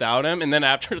start without him. And then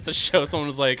after the show, someone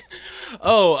was like,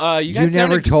 "Oh, you You guys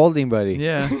never sounded told anybody.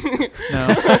 Yeah.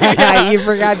 No. You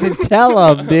forgot to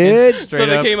tell them, dude. So Straight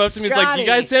they up. came up to me, it's like, Scotty. "You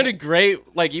guys sounded great,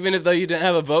 like even if though you didn't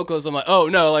have a vocalist." I'm like, "Oh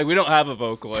no, like we don't have a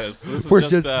vocalist. This is We're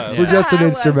just just us." we're just an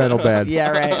instrumental band. Yeah,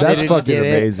 right. They That's didn't fucking get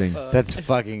it. amazing. That's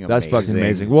fucking amazing. That's fucking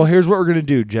amazing. Well, here's what we're gonna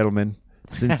do, gentlemen.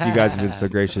 Since you guys have been so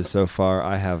gracious so far,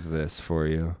 I have this for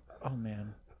you. Oh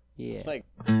man. Yeah.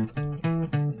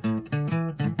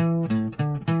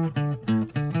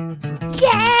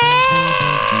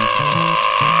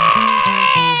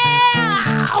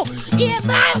 Yeah,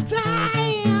 bottle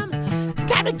time.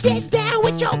 Time to get down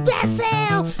with your best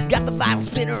self. Got the bottle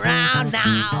spin around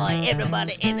now.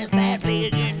 Everybody in this bad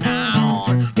place getting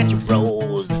on. Got your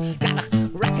bros, got a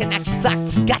rockin' out your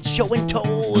socks, got your showing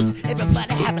toes.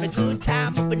 Everybody having a good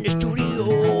time up in the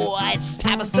studio. It's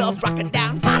time to start rocking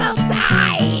down bottle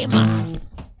time.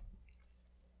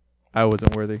 I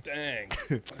wasn't worthy. Dang,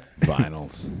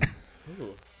 Vinyls.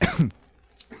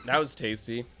 that was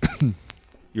tasty.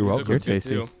 You're Music welcome. was good, tasty.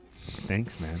 too.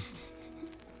 Thanks, man.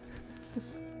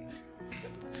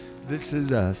 This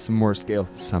is some more Scale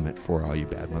Summit for all you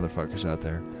bad motherfuckers out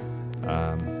there.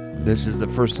 This is the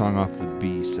first song off the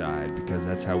B side because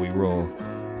that's how we roll.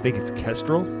 I think it's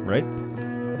Kestrel, right?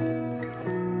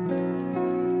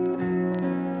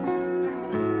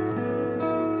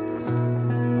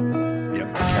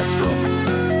 Yep,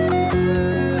 Kestrel.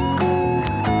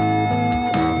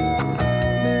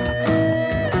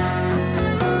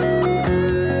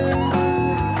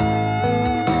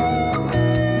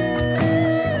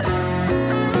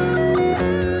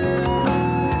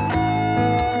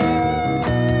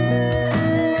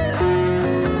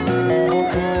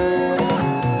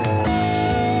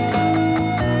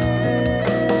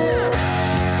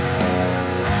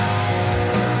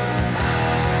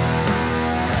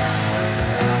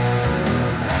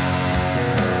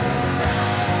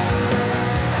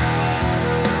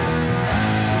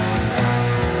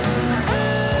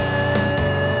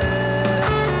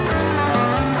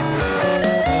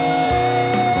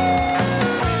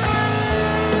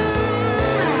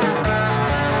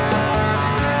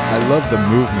 love the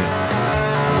movement.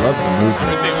 I love the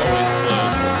movement. Everything always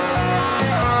flows with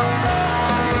it.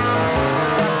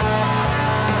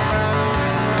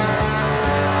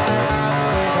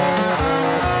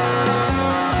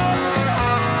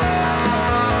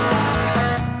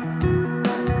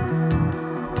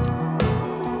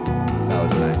 That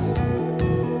was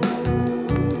nice.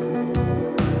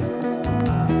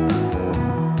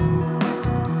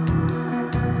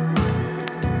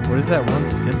 What is that one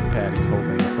synth pad he's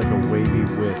holding? It's like a wavy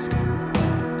wisp.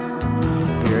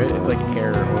 Hear it? It's like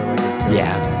air or like a ghost.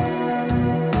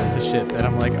 Yeah. That's the shit that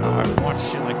I'm like, oh, I want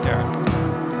shit like that.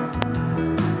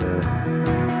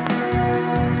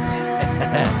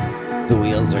 The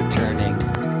wheels are turning.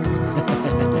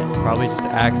 It's probably just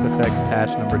Axe Effects patch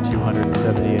number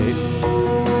 278.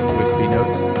 Wispy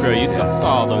notes. Bro, you saw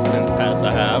all those synth pads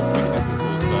I have. We can do some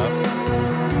cool stuff.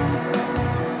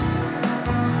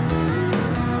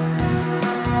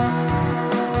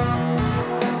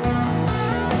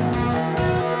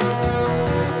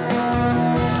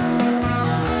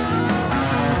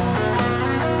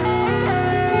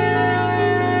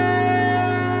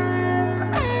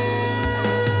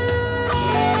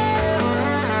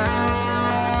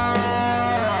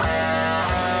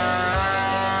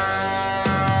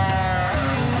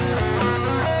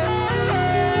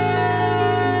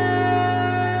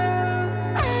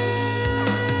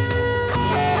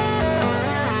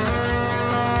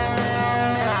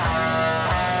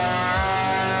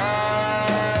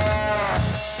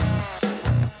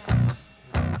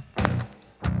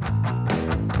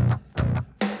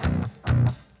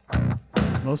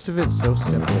 Most of it's so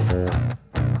simple,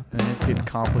 and it gets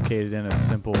complicated in a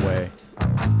simple way.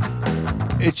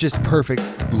 It's just perfect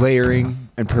layering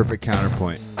and perfect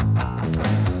counterpoint.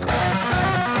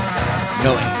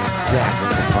 Knowing exactly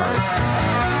the part,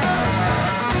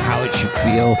 how it should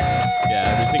feel,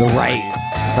 Yeah, everything. the right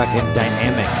fucking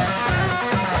dynamic.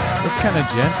 It's kind of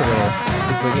gentle.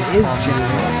 It's like It is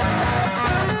gentle,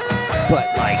 but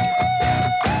like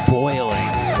boiling,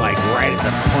 like right at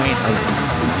the point of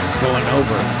going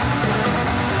over.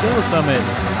 Still the Summit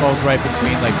falls right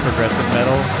between like progressive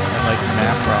metal and like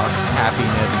math rock,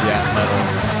 happiness metal.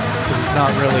 'Cause it's not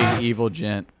really evil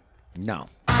gent, No.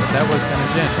 but that was kind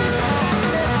of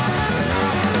gentle.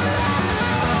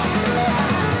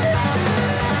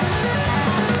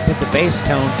 But the bass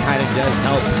tone kind of does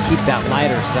help keep that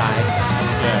lighter side,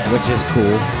 Yeah. which is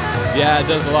cool. Yeah, it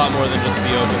does a lot more than just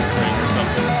the open string or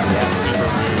something. Yeah. Just super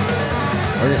rude.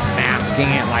 Or just masking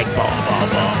it like boom, boom,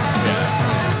 boom.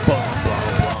 Yeah. Boom, boom,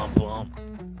 boom,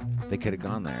 boom. They could have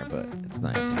gone there, but it's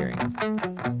nice hearing.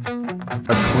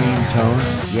 A clean tone.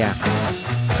 Yeah.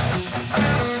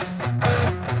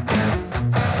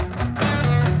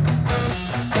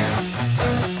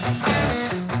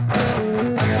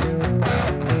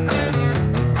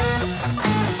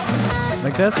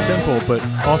 Like that's simple, but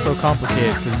also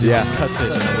complicated because Yeah. he cuts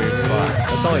it in a weird spot.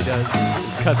 That's all he does.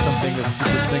 Is cut something that's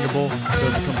super singable, so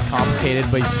it becomes complicated,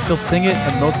 but you can still sing it.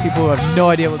 And most people who have no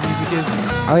idea what music is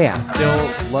Oh, yeah. still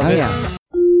love Oh, it. yeah.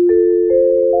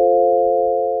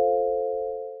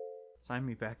 Sign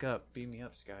me back up. Beam me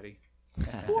up, Scotty.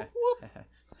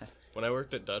 When I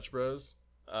worked at Dutch Bros,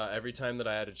 every time that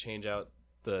I had to change out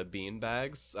the bean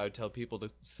bags, I would tell people to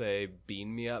say,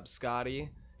 "Bean me up, Scotty,"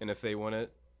 and if they want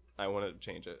it, I want to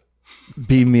change it.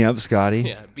 Beam me up, Scotty.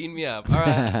 Yeah, bean me up. All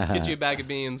right, get you a bag of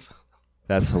beans.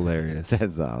 That's hilarious.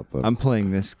 That's awesome. I'm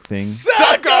playing this thing.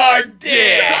 Suck our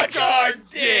dick! Suck our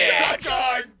dick! Suck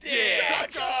our dick!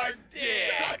 Suck our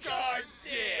dick! Suck our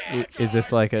dick! Is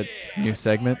this like a new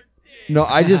segment? No,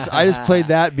 I just played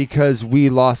that because we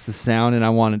lost the sound and I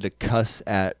wanted to cuss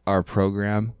at our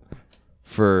program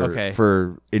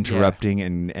for interrupting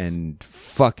and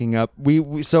fucking up.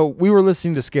 So we were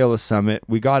listening to Scale of Summit.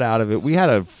 We got out of it. We had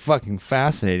a fucking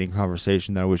fascinating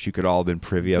conversation that I wish you could all have been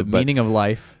privy of. The meaning of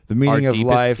life. The meaning our of deepest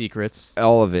life. secrets.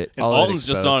 All of it. And All of it Alton's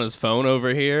just exposed. on his phone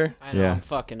over here. I know, Yeah. I'm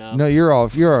fucking up. No, you're all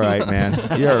right, man.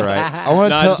 You're all right. I want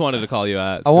No, to I just wanted to call you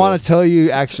out. I want to tell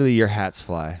you actually your hats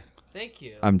fly. Thank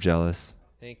you. I'm jealous.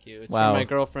 Thank you. It's Wow. from my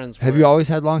girlfriend's Have work. you always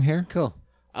had long hair? Cool.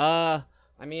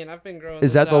 I mean, I've been growing. Is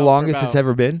this that the out for longest it's about-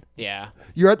 ever been? Yeah.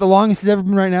 You're at the longest it's ever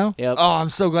been right now? Yep. Oh, I'm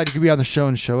so glad you could be on the show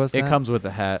and show us It that. comes with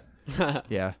a hat.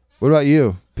 Yeah. What about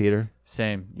you, Peter?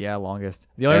 Same. Yeah, longest.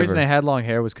 The only reason I had long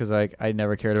hair was because I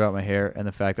never cared about my hair and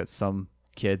the fact that some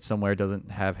kid somewhere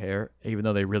doesn't have hair, even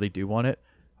though they really do want it.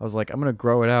 I was like, I'm gonna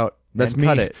grow it out. That's and me.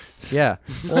 Cut it. Yeah.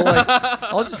 Well, like,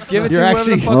 I'll just give it You're to whoever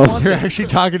actually the fuck wants you're it. actually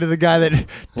talking to the guy that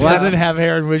Well, doesn't have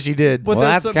hair and wish he did. But Well,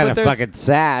 there's that's some- kind but of there's- fucking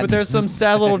sad. But there's some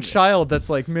sad little child that's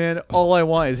like, man, all I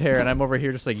want is hair, and I'm over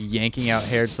here just like yanking out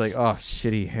hair, just like, oh,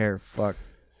 shitty hair, fuck,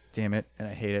 damn it, and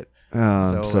I hate it.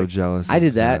 I'm so like, jealous. I of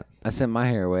did that. I sent my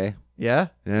hair away. Yeah?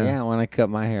 Yeah, when I cut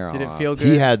my hair off. Did it feel good?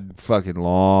 He had fucking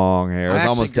long hair. It was I'm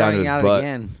almost actually down to growing his out butt.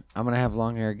 again. I'm gonna have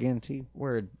long hair again too.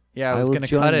 Word. Yeah, I I was will going to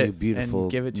join cut you, it beautiful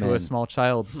and give it to men. a small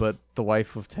child, but the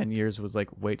wife of 10 years was like,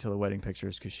 wait till the wedding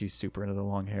pictures because she's super into the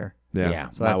long hair. Yeah.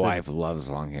 So I my have to- wife loves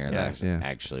long hair. Yeah. That's Yeah.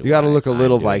 actually You got to why look a I'm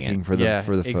little doing Viking it. for the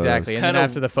photos. exactly. And then Kinda-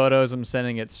 after the photos, I'm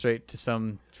sending it straight to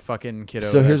some fucking kiddo.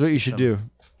 So here's that what you should some- do.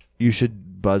 You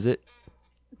should buzz it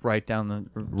Write down the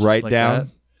right like down, that.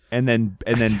 and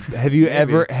then have you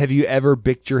ever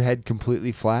bicked your head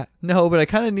completely flat? No, but I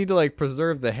kind of need to like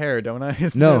preserve the hair, don't I?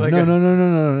 Isn't No, there, like,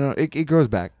 no. It grows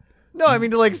back. No, I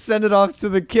mean to like send it off to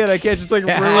the kid. I can't just like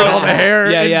ruin all the hair.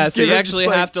 Yeah, and yeah. just So give you it actually just,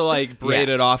 like- have to like braid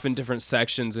it off in different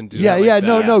sections and do Yeah, that. yeah. like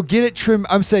that. No. Get it trimmed.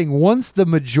 I'm saying once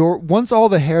once all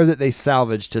the hair that they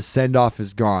salvage to send off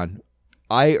is gone,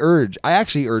 I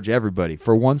actually urge everybody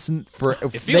for once and for It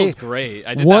feels great.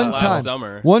 I did one that last time,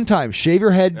 summer. One time, shave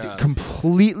your head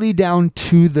completely down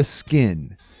to the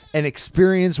skin and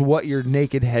experience what your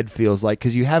naked head feels like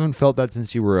because you haven't felt that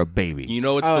since you were a baby. You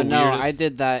know what's Oh the no, weirdest? I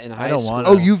did that in high don't school. want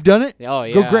Oh, you've done it? Oh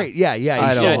yeah. Go great. Yeah. You I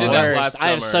should. don't Yeah, I did want that it. last I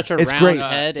have summer. such a It's round great.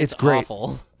 head. It's great.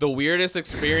 Awful. The weirdest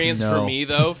experience No. for me,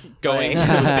 though, going to a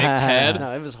big head,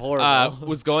 No, it was horrible.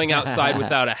 was going outside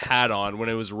without a hat on when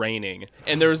it was raining,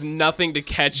 and there was nothing to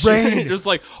catch. Rain. Just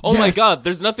like, oh my Yes. god,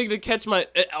 there's nothing to catch my.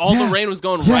 All Yeah. the rain was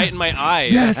going Yeah. right in my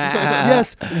eyes. Yes.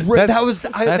 Yes. That was.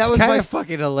 That's that was kind my. of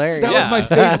fucking hilarious. That Yeah. was my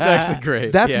favorite. That's actually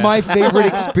great. That's yeah. my favorite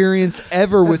experience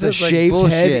ever with a That's like shaved head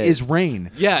bullshit. is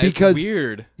rain. Yeah, because it's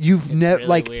weird. you've never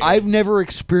really weird. I've never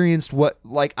experienced what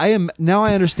like I am now.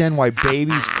 I understand why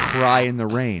babies cry in the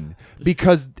rain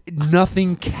because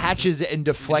nothing catches it and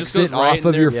deflects goes it right off in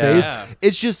of your their- face. yeah.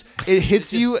 It's just it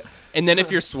hits you. And then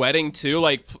if you're sweating too,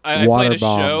 like I Water played a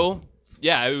bomb. show.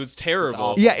 Yeah, it was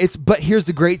terrible. Yeah, it's but here's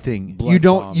the great thing. Blood You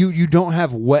don't bombs. you don't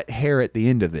have wet hair at the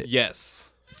end of it. Yes,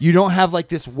 You don't have like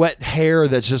this wet hair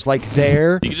that's just like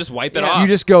there. you can just wipe it Yeah. off. You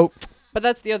just go But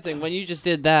that's the other thing. When you just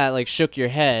did that, like shook your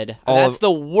head, All that's of-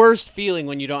 the worst feeling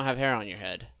when you don't have hair on your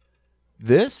head.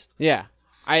 this? Yeah.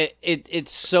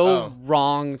 It's so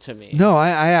wrong to me. No, I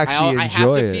actually I enjoy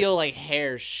have to it. feel like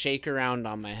hair shake around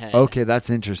on my head. Okay, that's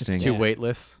interesting. Too Yeah.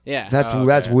 weightless. Yeah.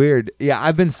 That's weird. Yeah,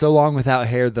 I've been so long without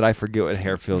hair that I forget what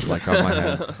hair feels like on my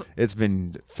head. It's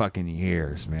been fucking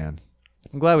years, man.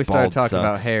 I'm glad we started Bald talking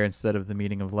about sucks. hair instead of the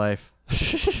meaning of life.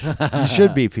 You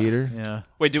should be, Peter. Yeah.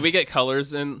 Wait, did we get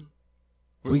colors in?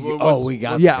 We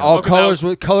got Yeah, all Okay, colors. that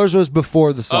was- Colors was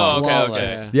before the Oh, song. okay, Flawless.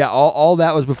 okay. Yeah, all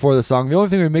that was before the song. The only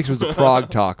thing we mixed was the prog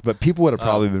talk, but people would have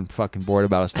probably been fucking bored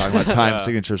about us talking about time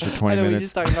signatures for 20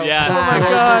 minutes. talked about Yeah.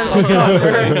 Oh my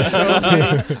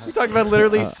god. We talked about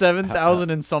literally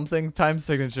 7,000 and something time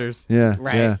signatures. Yeah,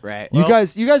 Right, yeah. right. You Well-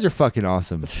 guys are fucking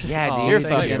awesome. Yeah, Oh, dude. You're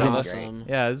thanks, fucking man. awesome.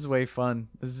 Yeah, this is way fun.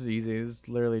 This is easy. This is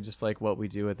literally just like what we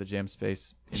do at the Jam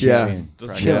Space. Yeah.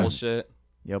 Just Yeah. bullshit.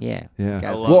 Yep. Yeah. Yeah.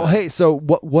 Guys, Well, love hey, so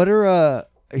what are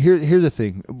here's the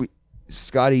thing.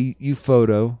 Scotty, you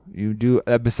photo, you do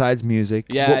besides music.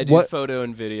 Yeah, I do what photo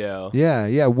and video.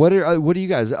 Yeah. What are you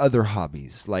guys' other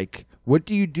hobbies? Like, what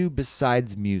do you do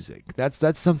besides music? That's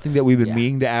something that we've been Yeah.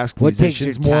 meaning to ask What takes your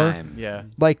musicians more. time? Yeah.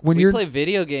 Like when We you're play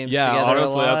video games Yeah, together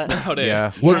honestly, a lot. that's about it.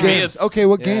 Yeah. what For me, games? it's- Okay,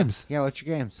 what yeah. games? Yeah, what's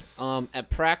your games? At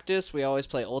practice, we always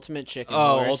play Ultimate Chicken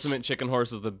Oh, Horse. Ultimate Chicken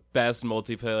Horse is the best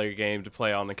multiplayer game to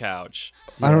play on the couch.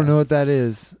 I don't know what that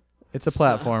is. It's a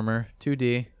platformer,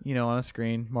 2D, on a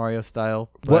screen, Mario style.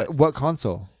 but What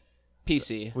console?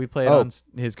 PC. We play it Oh. on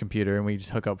his computer, and we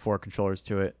just hook up 4 controllers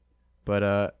to it.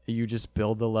 But you just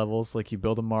build the levels, like you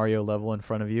build a Mario level in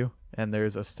front of you, and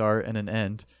there's a start and an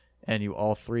end, and you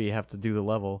all 3 have to do the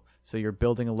level. So you're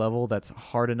building a level that's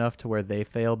hard enough to where they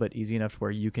fail, but easy enough to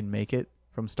where you can make it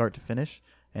from start to finish.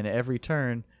 And every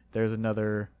turn, there's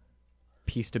another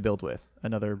piece to build with,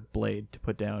 another blade to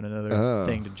put down, another Oh.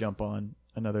 thing to jump on,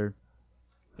 another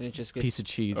And it just gets piece of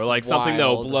cheese. Or like something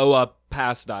that'll wild. blow up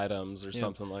past items or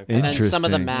something like that. And then some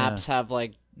of the Interesting. maps have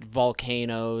like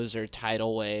volcanoes or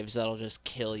tidal waves that'll just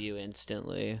kill you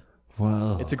instantly.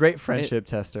 Wow. It's a great friendship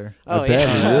tester. Oh I bet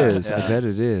yeah. it is. I Yeah. bet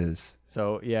it is.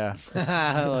 So yeah,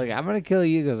 Look, I'm gonna kill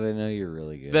you because I know you're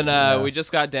really good. Then we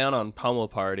just got down on Pummel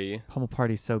Party. Pummel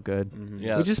Party's so good.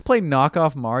 Yeah, We just play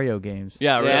knockoff Mario games.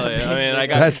 yeah, really. Yeah, I mean, I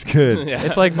got That's good. yeah.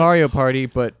 It's like Mario Party,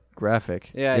 but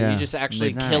graphic. Yeah, Yeah. you just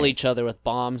actually Nice. kill each other with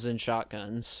bombs and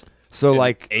shotguns. So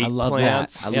like I love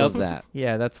plants. that. I Yep. love that.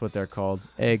 Yeah, that's what they're called.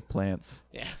 Eggplants.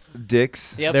 Yeah.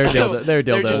 dicks. Yep. They're Those- dildo- they're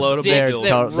They're just dildos. dicks They're that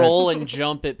dildos. roll and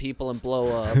jump at people and blow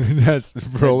up. That's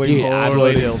rolling. Dude, balls. I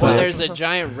Totally would dildo. Well, flip. there's a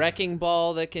giant wrecking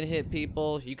ball that can hit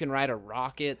people. You can ride a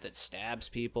rocket that stabs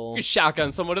people. You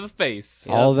shotgun someone to the face.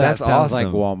 All that That's sounds awesome.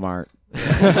 like Walmart.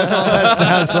 That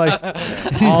sounds like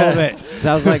all of it.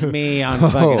 Sounds like me on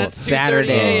fucking That's 2:30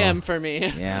 Saturday a.m. for me.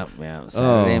 Yeah,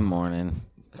 Saturday Oh. morning.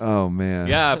 Oh man.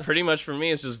 Yeah, pretty much for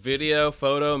me, it's just video,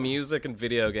 photo, music, and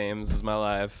video games is my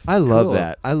life. I love Cool.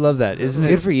 that. I love that. Isn't it?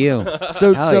 Good for you.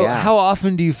 So Hell yeah. how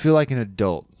often do you feel like an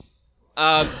adult?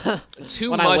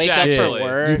 Too When much I wake actually. up for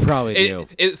work. You probably do.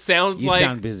 It sounds You like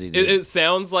sound busy, dude. it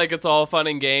sounds like it's all fun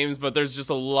and games, but there's just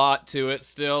a lot to it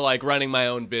still. Like running my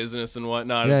own business and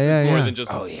whatnot. Yeah, It's more yeah. than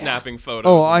just snapping photos.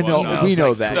 Oh, and I know. whatnot. We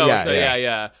know that. So Yeah.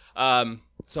 yeah.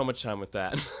 So much time with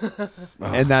that.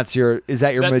 And that's is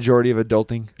that your majority of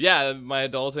adulting? Yeah, my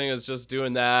adulting is just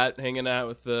doing that, hanging out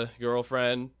with the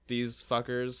girlfriend, these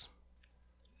fuckers.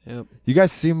 Yep. You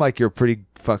guys seem like you're pretty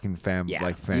fucking fam. Yeah,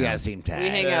 like fam. you guys seem tight. We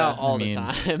hang out all the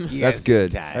time. That's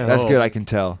good. That's good. I can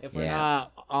tell. If we're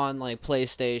not on like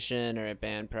PlayStation or at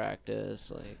band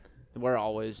practice, like we're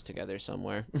always together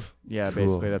somewhere. Yeah,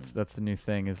 Cool. basically that's the new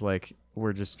thing is like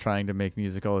we're just trying to make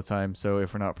music all the time. So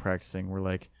if we're not practicing, we're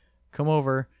like, come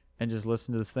over and just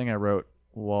listen to this thing I wrote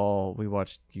while we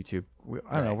watch YouTube.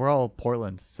 I don't know. We're all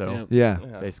Portland, so Yeah.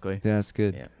 basically. Yeah, that's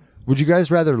good. Yeah. Would you guys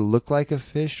rather look like a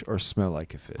fish or smell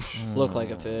like a fish? Look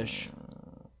like a fish.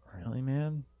 Really,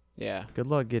 man? Yeah. Good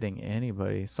luck getting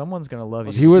anybody. Someone's gonna love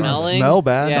you. He wouldn't Smelling? smell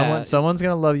bad. Yeah. Someone's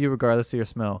gonna love you regardless of your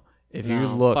smell. If you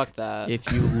No, look, fuck that.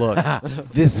 if you look,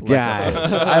 This guy.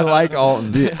 I like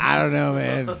Alton. Dude, I don't know,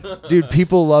 man. dude,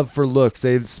 people love for looks.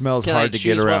 It smells Can I hard to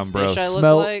choose get around, what bro. fish I look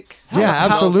Smell. like? Yeah,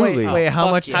 absolutely. Wait, how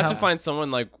Fuck much? yeah. Have to find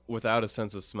someone like without a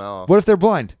sense of smell. What if they're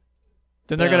blind?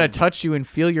 Then they're gonna touch you and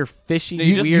feel your fishy,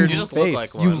 You just- weird you just face. look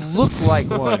like one. You look like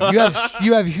one.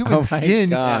 You have human Oh my skin.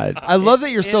 God. I love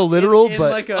that you're so literal, in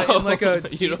but like a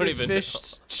You don't Jesus even fish know.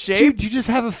 shape. dude, you just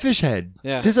have a fish head.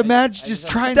 Yeah. Just imagine just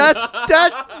trying to.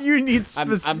 That you need.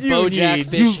 I'm you Bojack need-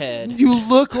 Fish Head. You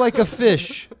look like a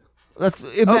fish.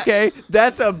 That's Okay,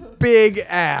 that's a big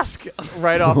ask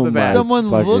right off Oh the my bat. Someone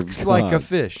fucking looks like a God.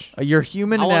 fish. Your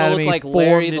human I want to anatomy look like formed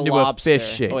Larry the into Lobster. a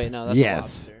fish shape Oh wait, no, that's Yes. a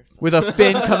lobster. with a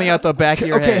fin coming out the back of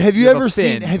your head. Okay, have you have ever a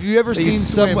seen? fin. Have you ever that you seen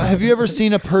swim someone? on. Have you ever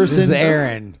seen a person? This is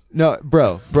Aaron. No,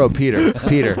 bro, Peter.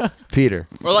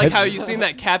 Or like how you seen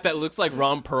that cat that looks like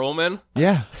Ron Perlman?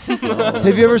 Yeah.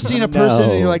 Have you ever seen a person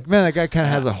and No. you're like, man, that guy kind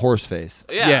of has a horse face.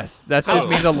 Yeah. Yes, that just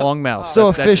means a long mouth. So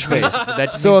a That fish just means- face.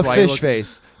 that just So a means why you fish look-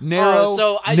 face. Narrow,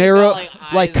 so I just narrow, got,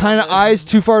 like, eyes kind of on the- eyes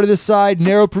too far to the side,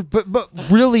 narrow, but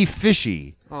really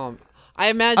fishy. I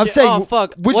imagine. I'm saying, oh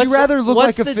fuck. would What's you rather the- look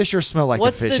what's like a the- fish or smell like a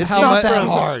what's fish? the It's dude not that from-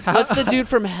 hard. What's the dude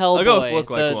from Hellboy? go with look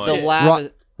like one. The Yeah.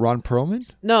 lab. Ron Perlman?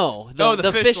 No, Oh,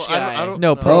 the fish fish one. guy I don't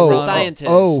No, know. Pearl the Ron.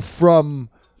 scientist. From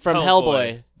from Hellboy.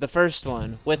 Hellboy, the first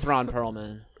one with Ron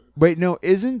Perlman. wait, no,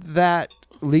 isn't that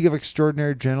League of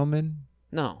Extraordinary Gentlemen?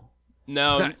 No.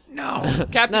 No. No.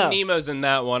 Captain No. Nemo's in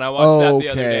that one. I watched that the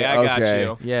other day. I got okay.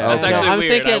 you. Yeah. That's Okay. actually I'm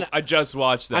weird. thinking- I just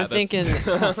watched that. I'm thinking. That's-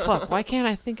 Oh, fuck. Why can't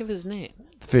I think of his name?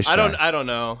 Fish. I don't guy.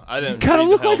 know. I didn't. Kind of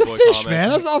read look the like a Hellboy fish, comics. man.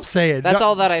 That's all I'm saying. That's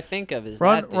all that I think of. Is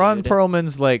Ron that dude. Ron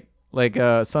Perlman's like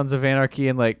Sons of Anarchy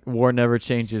and like War Never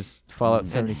Changes, Fallout And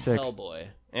 76. Hellboy.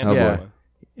 And Hellboy. Yeah.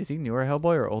 Is he newer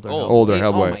Hellboy or older? Old. Hellboy? Older Oh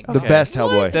Hellboy. my The God. best What?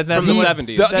 Hellboy. Then that's From the one-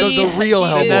 70s. The real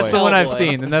he Hellboy. is That's the one I've Hellboy.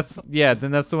 seen.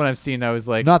 Then that's the one I've seen. I was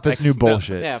like, Not this new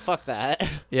bullshit. Yeah, fuck that.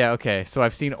 Yeah, okay. So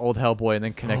I've seen old Hellboy and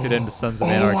then connected him to Sons of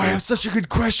Oh, Anarchy. I have such a good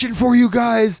question for you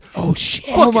guys. Oh shit.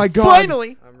 Oh my god.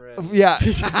 Finally, I'm ready. Yeah.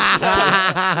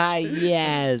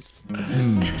 Yes.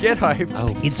 get hyped.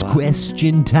 Oh, It's fuck.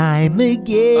 question time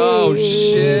again. Oh,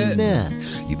 shit.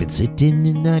 You've been sitting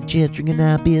in our chairs drinking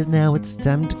our beers. Now it's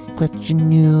time to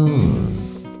question you.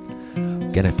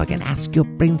 Gonna fucking ask your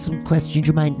brain some questions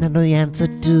you might not know the answer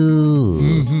to.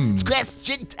 It's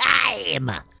question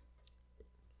time.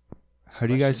 How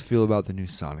do you guys feel about the new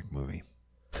Sonic movie?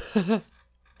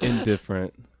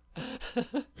 Indifferent.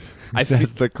 I feel,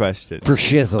 That's the question. For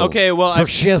shizzle. okay, well, For I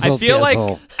shizzle feel like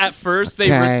dizzle. at first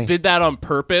they Okay. did that on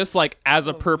purpose, like as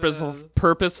a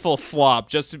purposeful flop,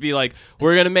 just to be like,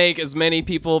 we're gonna make as many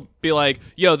people be like,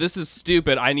 yo, this is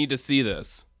stupid. I need to see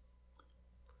this.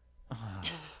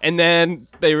 And then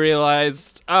they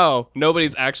realized, oh,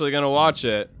 nobody's actually gonna watch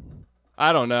it.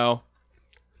 I don't know.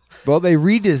 Well, they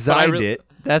redesigned really- it.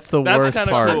 That's the That's worst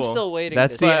kinda part. cool. I'm still waiting.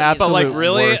 That's to the see absolute But like,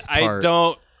 really, worst I part.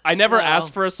 don't. I never No.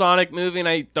 asked for a Sonic movie, and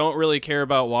I don't really care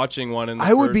about watching one. In the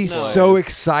I would be first place. so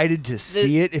excited to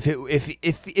see it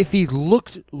if he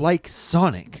looked like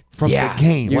Sonic from Yeah. the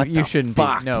game. You, What you the shouldn't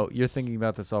fuck? be. No, you're thinking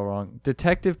about this all wrong.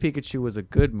 Detective Pikachu was a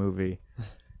good movie.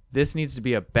 this needs to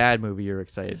be a bad movie you're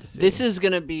excited to see. This is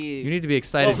gonna be. You need to be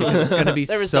excited because it's gonna be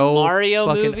There was so the Mario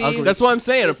fucking movie. ugly. That's what I'm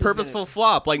saying. This A is purposeful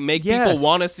flop, like make Yes. people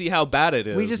want to see how bad it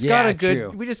is. We just got a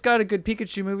good. We just got a good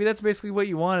Pikachu movie. That's basically what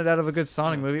you wanted out of a good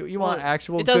Sonic movie. You want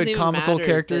actual It doesn't good even comical matter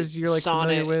characters that you're like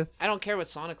Sonic, familiar with. I don't care what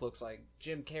Sonic looks like.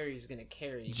 Jim Carrey's gonna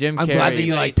carry. Jim I'm Carrey. glad that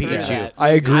you like Through Pikachu. that. I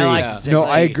agree. I liked No,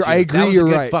 I agree. I agree. That was You're a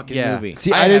good right. fucking Yeah. movie.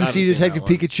 See, I I didn't haven't see seen Detective that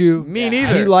one. Pikachu. Me Yeah,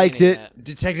 neither. He liked Seen it. that.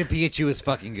 Detective Pikachu is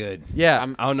fucking good. Yeah,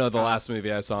 I don't know the last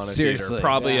movie I saw in a Seriously. theater.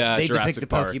 Probably They Jurassic depict the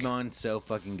Park. Pokemon so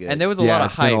fucking good. and there was a Yeah, lot of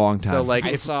it's been a hype. long time. So like, I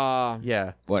if, saw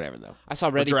yeah, Whatever though.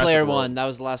 Ready Jurassic Player World. One. That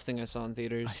was the last thing I saw in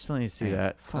theaters. I still need to see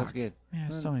that. That was Fuck. good. Man,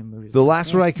 there's so many movies. The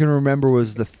last one I can remember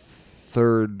was the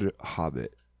third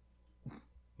Hobbit.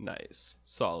 Nice,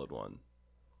 solid one.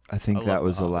 I think I that love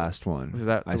was The the Hobbit. last one. Was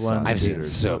that I the saw one- in I've seen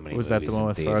theaters. so many. Was that the movies one in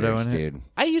with Frodo theaters, in it? dude.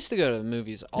 I used to go to the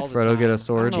movies all Did the Frodo time. get a I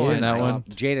sword don't know why in I that one?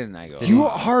 stopped. Jada and I go. You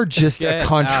are just Get a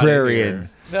outta contrarian.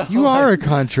 here. You are a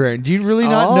contrarian. Do you really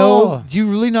not know? Do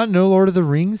you really not know Lord of the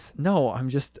Rings? No, I'm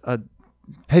just a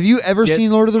Have you ever Get-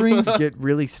 seen Lord of the Rings? get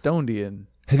really stonedian.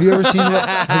 Have you ever seen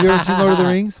Lord of the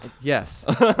Rings? Yes,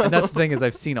 and that's the thing is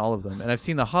I've seen all of them, and I've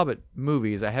seen the Hobbit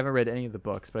movies. I haven't read any of the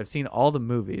books, but I've seen all the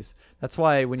movies. That's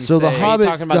why when you So say, the Hobbit,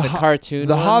 talking about the cartoon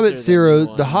the ones Hobbit or the series, new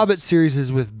the ones? Hobbit series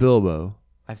is with Bilbo.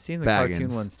 I've seen the Baggins.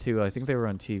 cartoon ones too. I think they were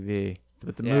on TV,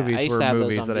 but the Yeah, movies I used were to have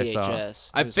movies those on that I saw.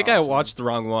 VHS. I It was think I awesome. watched the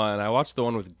wrong one. I watched the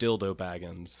one with Dildo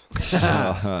Baggins.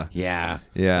 Uh-huh. Yeah. Oh,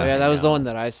 yeah, Yeah. that was the one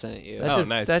that I sent you. That Oh, just,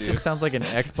 nice, that dude. just sounds like an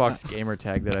Xbox gamer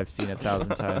tag that I've seen 1,000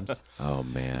 times. Oh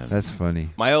man. That's funny.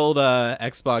 My old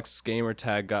Xbox gamer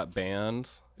tag got banned.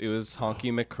 It was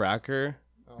Honky McCracker.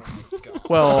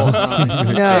 Well,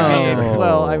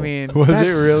 No. I mean, Was That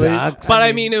it really? sucks. But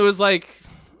I mean, it was like,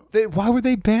 Why would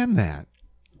they ban that?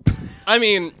 I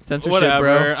mean, Censorship, whatever.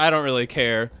 bro. I don't really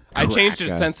care. I changed it to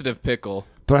Cracker. sensitive pickle.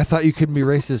 But I thought you couldn't be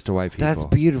racist to white people. That's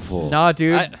beautiful. nah,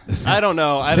 dude. I don't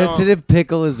know. I don't. Sensitive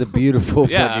pickle is a beautiful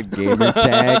Yeah. fucking gamer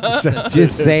tag.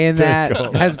 Just saying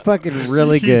that. That's fucking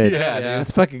really good. Yeah, dude.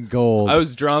 That's fucking gold. I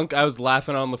was drunk. I was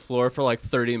laughing on the floor for like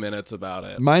 30 minutes about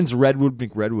it. Mine's Redwood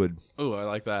McRedwood. Ooh, I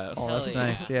like that. Oh, that's Hell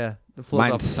yeah. nice. Yeah, the flows off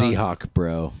Mine's the tongue. Seahawk,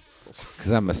 bro.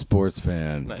 Because I'm a sports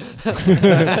fan. Nice.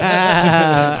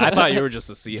 I thought you were just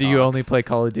a Seahawk. Do you only play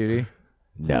Call of Duty?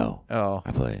 No. Oh,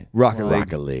 I play Rocket League.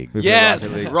 Rocket League. We play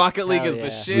Yes, Rocket Rocket League, Hell is the yeah.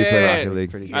 shit. We play Rocket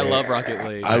League. pretty good. I love Rocket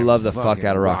League. I love the fuck Fucking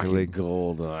out of Rocket League.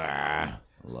 Gold. I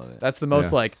love it. That's the most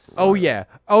Yeah. like, oh yeah,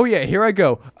 here I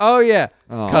go, oh yeah,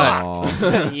 cut.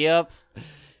 Aw. Yep.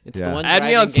 It's Yeah. the one. Add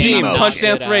me on driving game Steam. I'm not Punch good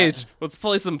Dance at. Rage. Let's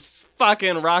play some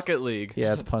fucking Rocket League.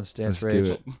 Yeah, it's Punch Dance Let's Rage.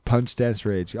 do it. Punch Dance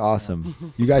Rage.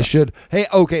 Awesome. You guys should. Hey,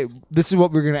 okay. This is what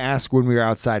we were going to ask when we were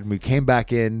outside. And we came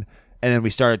back in, and then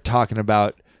we started talking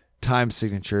about time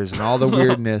signatures and all the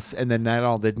weirdness, and then that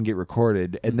all didn't get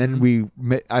recorded. And then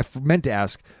I meant to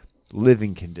ask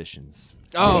living conditions.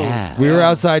 Oh, Yeah. We were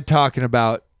outside talking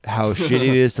about how shitty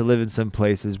it is to live in some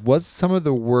places. What's some of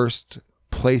the worst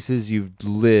places you've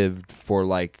lived for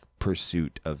like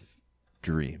pursuit of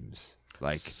dreams?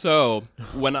 Like, so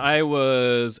when I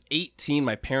was 18,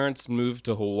 my parents moved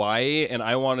to Hawaii, and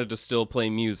I wanted to still play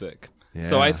music.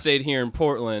 So Yeah. I stayed here in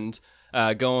Portland,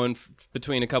 going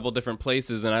between a couple different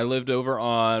places, and I lived over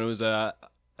on, it was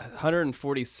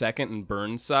 142nd and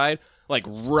Burnside, like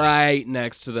right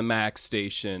next to the Mac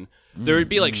station. There would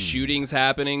be like shootings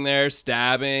happening there,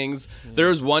 stabbings. There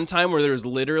was one time where there was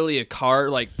literally a car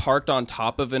like parked on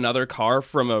top of another car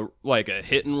from a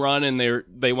hit and run, and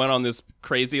they went on this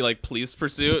crazy like police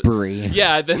pursuit. Spree.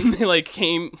 Yeah, then they like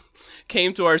came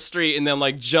to our street and then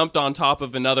like jumped on top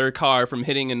of another car from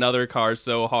hitting another car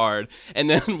so hard. And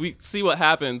then we see what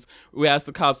happens. We ask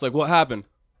the cops like, what happened?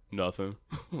 Nothing.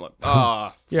 I'm like,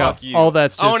 Yeah, fuck you. all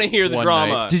that's I want to just hear the one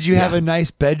drama. night. did you have a nice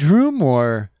bedroom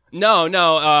or? No.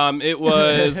 It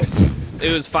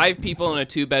was 5 people in a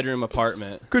 2-bedroom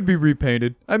apartment. Could be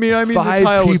repainted. I mean, the 5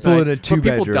 tile was people nice, in a but people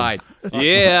 2-bedroom. died.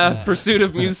 Yeah, Pursuit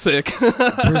of Music. Pursuit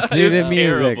It's of music.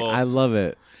 terrible. I love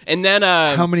it. And then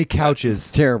How many couches?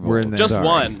 terrible. Were in there? just Sorry.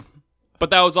 one. But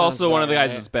that was also Sounds one of the about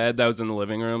guys' bed that was in the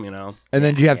living room, you know. And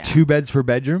then do you have 2 beds per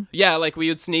bedroom? Yeah, like we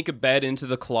would sneak a bed into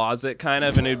the closet kind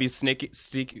of, and it would be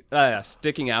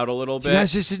sticking out a little You bit.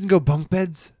 guys just didn't go bunk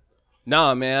beds?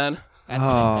 Nah, man.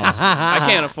 Oh, I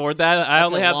can't afford that. I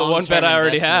That's only a had the one long-term bed I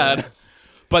already investment. had.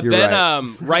 But You're then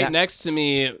right. right next to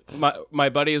me, my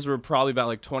buddies were probably about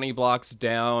like 20 blocks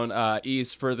down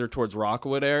east, further towards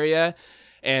Rockwood area.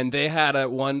 And they had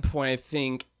at one point, I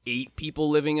think, 8 people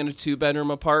living in a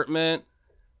 2-bedroom apartment.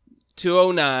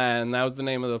 209, that was the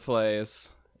name of the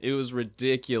place. It was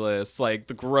ridiculous. Like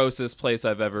the grossest place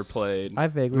I've ever played. I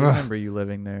vaguely remember you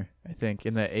living there. I think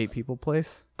in the 8 people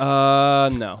place.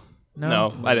 No.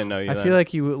 No, I didn't know you. I then. feel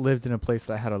like you lived in a place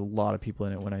that had a lot of people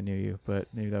in it when I knew you, but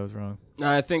maybe that was wrong.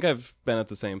 I think I've been at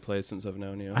the same place since I've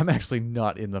known you. I'm actually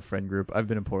not in the friend group. I've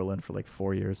been in Portland for like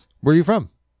 4 years. Where are you from?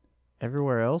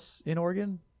 Everywhere else in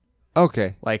Oregon,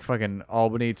 Okay. like fucking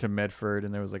Albany to Medford,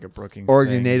 and there was like a Brookings.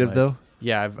 Oregon thing, native like, though.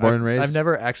 Yeah, Born and raised? I've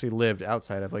never actually lived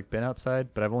outside. I've like been outside,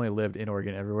 but I've only lived in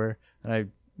Oregon everywhere. And I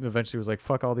eventually was like,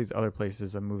 fuck all these other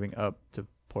places. I'm moving up to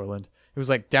Portland. It was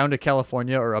like down to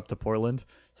California or up to Portland.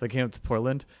 So I came up to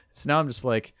Portland. So now I'm just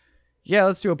like, yeah,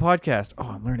 let's do a podcast. Oh,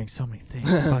 I'm learning so many things.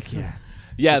 Fuck yeah.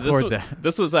 Yeah, Record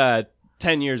this was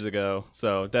 10 years ago,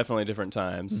 so definitely different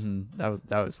times. Mm-hmm.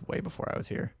 That was way before I was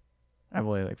here. I'm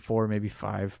only like 4, maybe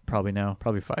 5, probably now,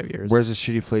 probably 5 years. Where's a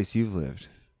shitty place you've lived,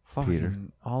 Fucking Peter?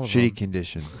 all of Shitty them.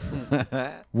 condition.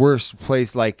 Worst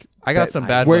place, like I got some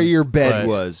bad where ones, your bed but-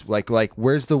 was. Like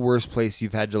where's the worst place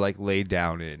you've had to like lay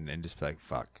down in and just be like,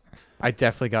 fuck. I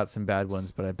definitely got some bad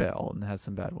ones, but I bet Alton has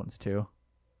some bad ones too.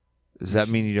 Does that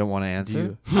mean you don't want to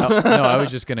answer? No, I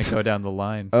was just gonna go down the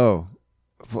line. Oh,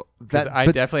 well, 'Cause I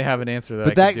definitely have an answer that I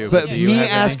but can that, do. but do you me have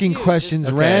any? asking questions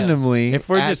Okay. randomly, If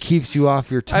we're that just- keeps you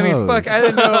off your toes. I mean, fuck! I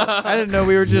didn't know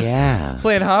we were just Yeah.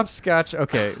 playing hopscotch.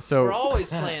 Okay, so We're always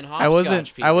playing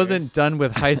hopscotch. I wasn't done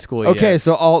with high school yet. Okay,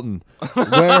 so Alton,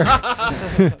 where?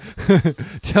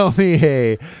 tell me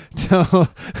a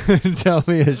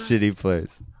shitty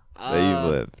place that you've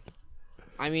lived.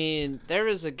 I mean, there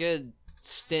was a good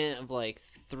stint of like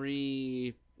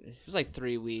 3. It was like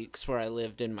 3 weeks where I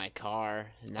lived in my car.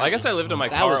 And I guess I lived in my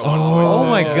that car was at one point. Oh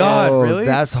my God, Oh, really?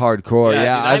 That's hardcore. Yeah,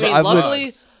 Yeah, dude, I've luckily,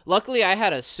 lived. luckily I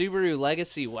had a Subaru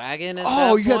Legacy wagon at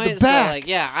Oh, that you had point. the back. So like,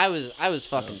 yeah, I was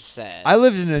fucking set. I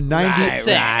lived in a 90.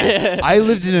 Set. I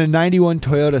lived in a 91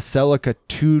 Toyota Celica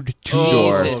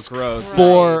two-door Jesus gross.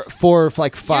 for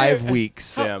like 5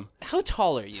 weeks. Damn. How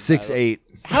tall are you? 6'8".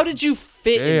 How did you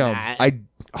fit in Damn. that?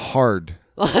 Hard.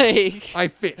 Like, I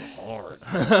fit hard.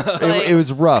 It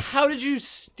was rough. how did you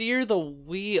steer the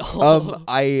wheel?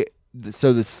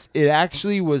 It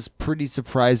actually was pretty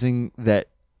surprising that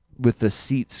with the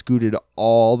seat scooted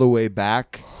all the way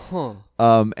back,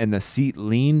 and the seat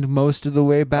leaned most of the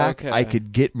way back, Okay.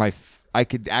 I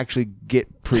could actually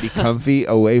get pretty comfy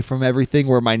away from everything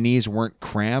where my knees weren't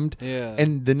crammed. Yeah.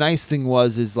 And the nice thing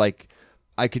was like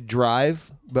I could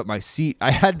drive, but my seat, I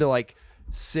had to like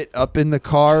sit up in the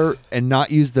car and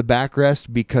not use the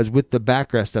backrest because with the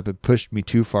backrest up, it pushed me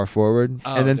too far forward.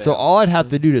 Oh, and then so all I'd have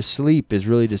to do to sleep is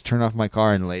really just turn off my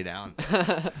car and lay down.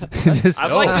 Just-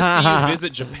 I'd like to see you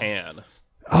visit Japan.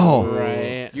 oh,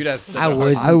 Right. You'd have. Such I a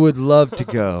would. hard- I would love to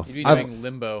go. You'd be I've- doing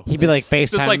limbo. He'd be like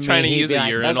FaceTime Just like me, trying to he'd use be a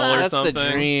like, urinal or That's something. the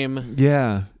dream.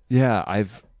 yeah.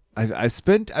 I've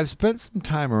spent some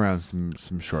time around some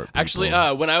short people. Actually,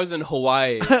 when I was in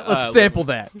Hawaii, Let's sample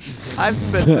that. I've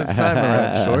spent some time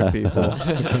around short people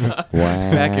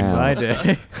back in my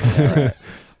day.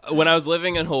 when I was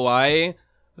living in Hawaii,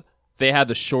 they had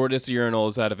the shortest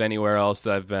urinals out of anywhere else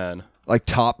that I've been. like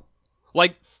top.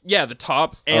 Like, yeah, the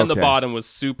top and the Okay. bottom was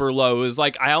super low. It was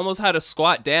like I almost had to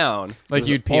squat down. Like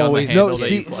you'd pee on the always- handle. No, that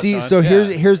see, you flushed see. on. So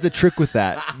here's the trick with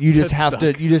that. You just have suck.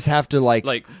 to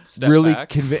Like, step really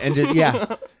back. and just,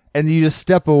 yeah. And you just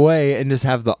step away and just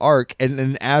have the arc, and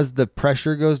then as the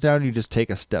pressure goes down, you just take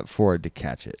a step forward to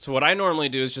catch it. So what I normally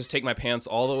do is just take my pants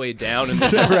all the way down and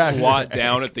just squat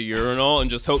down at the urinal and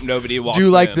just hope nobody walks Do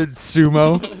like in. the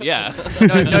sumo. Yeah.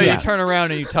 No, you turn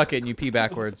around and you tuck it and you pee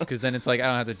backwards because then it's like I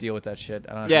don't have to deal with that shit.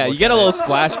 I don't have to Yeah, look you get at a it. little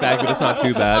splashback, but it's not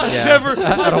too bad. Yeah. Never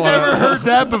heard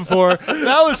that before.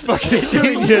 That was fucking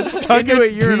genius. Tuck Into a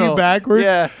it, pee urinal. backwards.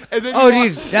 Yeah. And then Oh, you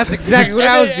dude, that's exactly what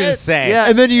I was gonna say. Yeah,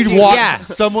 and then you'd walk. Yeah.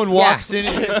 Someone walks in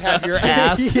and you just have your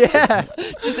ass. Yeah.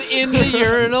 Just in the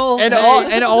urinal. And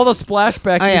all the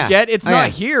splashback Oh, yeah. you get, it's Oh, not yeah.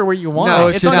 here where you want No,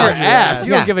 it. it's It's just on your on your ass. ass.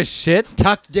 You Yeah. don't give a shit.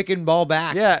 Tuck dick and ball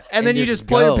back. Yeah, and then you just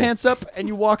pull your pants up and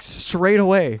you walk straight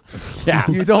away. Yeah.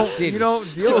 You don't deal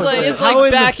it's with like it. it's How like in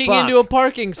the backing fuck? into a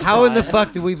parking spot. How in the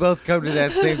fuck did we both come to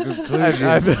that same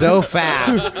conclusion so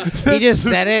fast? He just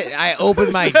said it. I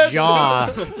opened my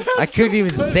jaw. I couldn't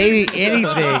even say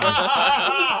anything.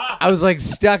 I was like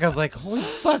stuck. I was like, holy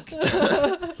fuck.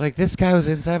 Like this guy was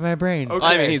inside my brain.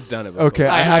 I mean, he's done it before. Okay,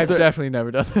 I've definitely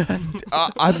never done that.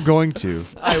 I'm going to.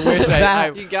 I wish You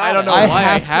got I don't it. know I why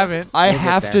have I haven't. I Look at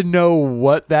have that. to know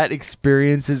what that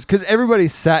experience is because everybody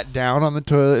sat down on the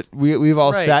toilet. We've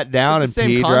all Right. sat down It's and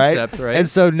the same peed, concept, right? And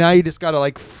so now you just gotta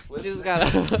like We just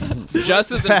gotta.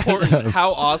 Just as important,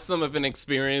 how awesome of an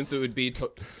experience it would be to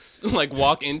like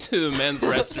walk into the men's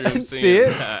restroom, See it?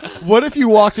 that. What if you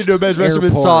walked into a men's restroom and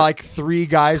Airport. saw like 3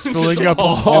 guys filling up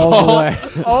all all the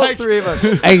way. All Like, 3 of us.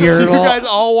 A urinal. You guys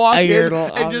all walk A in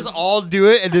urinal. and just all do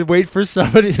it and then wait for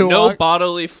somebody to No walk.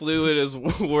 bodily fluid is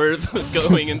worth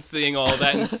going and seeing all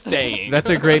that and staying. That's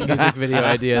a great music video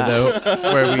idea, though,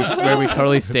 where we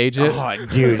totally stage it. Oh,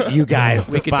 dude, you guys,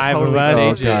 We the could 5 totally of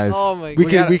us. stage it. Guys, Oh my we God.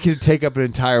 could we could take up an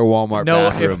entire Walmart No,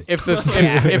 bathroom. if the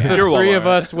Your 3 of Walmart.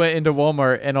 us went into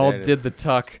Walmart and all There it did is. the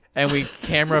tuck, and we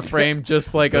camera framed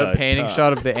just like a The panning tuck.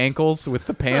 shot of the ankles with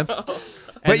the pants.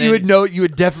 But you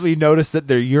would definitely notice that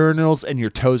they're urinals and your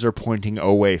toes are pointing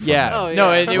away from Yeah. them. Oh,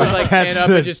 No, yeah. it was like That's pan up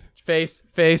the- and just face,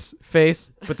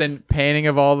 but then panning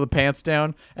of all the pants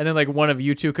down, and then like one of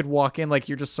you two could walk in like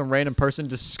you're just some random person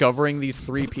discovering these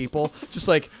 3 people, just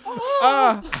like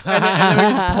and then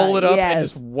we just pull it up and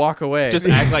just walk away. Just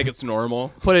act like it's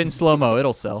normal. put it in slow mo,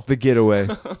 it'll sell. The getaway.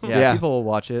 Yeah, people will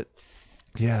watch it.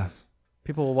 Yeah.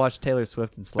 People will watch Taylor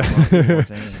Swift in slow mo. People will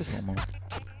watch anything in slow mo.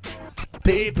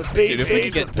 Paper, Dude, if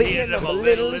we could get- peeing them a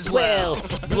little as well.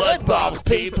 Blood bombs,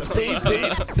 paper,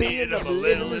 peeing them a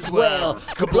little as well.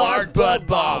 Kablarg blood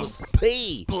bombs,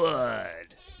 pee, blood.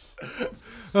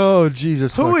 Oh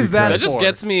Jesus! Who fucking is that? That Christ. just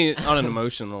gets me on an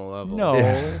emotional level. No.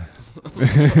 Yeah.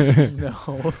 No.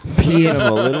 Peeing them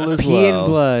a little as Pee and well.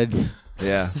 blood.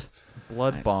 Yeah.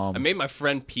 Blood bombs. I made my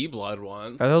friend pee blood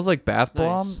once. Are those like bath Nice.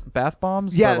 bombs? Bath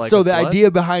bombs? Yeah, but, like, so with the blood?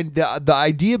 idea behind the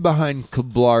idea behind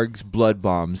Kablarg's blood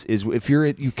bombs is if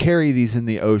you carry these in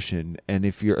the ocean, and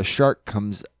if a shark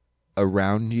comes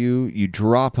around you, you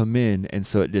drop them in, and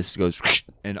so it just goes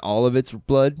and all of its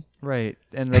blood. Right,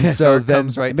 and then So so then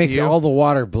comes right It makes to you. all the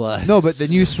water blood. No, but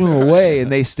then you swim away, and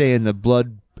they stay in the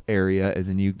blood area, and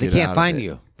then you They get can't out of find it.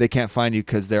 you. They can't find you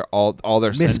because they're all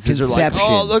their senses are like, Misconception.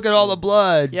 oh, look at all the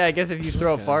blood. Yeah, I guess if you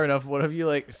throw it far enough, what if you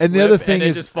like? And the slip other thing and it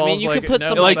is- just I falls mean, you like, could put no,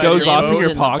 some It, like, of goes your off in limbs your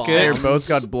the pocket. Your bombs, boat's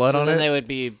got blood so on then it. they would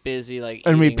be busy like.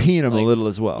 And we eating, pee in them a like- little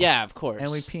as well. Yeah, of course.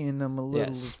 and we pee in them a little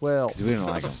Yes. as well. We don't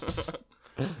like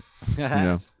them. You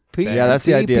know? Pee, Yeah, that's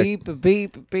the idea.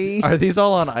 Pee. Are these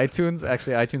all on iTunes?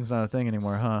 Actually, iTunes not a thing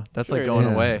anymore, huh? That's like Sure going it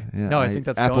is. away. Yeah, No, I think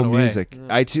that's Apple going away. Music.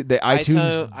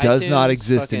 iTunes does not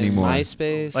exist fucking anymore.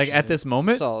 MySpace. Like at this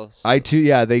moment. It's all- iTunes,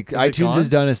 yeah, iTunes has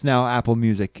gone? done it's now Apple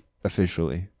Music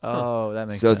officially. Oh, that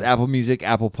makes So sense. it's Apple Music,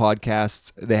 Apple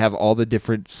Podcasts. They have all the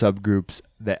different subgroups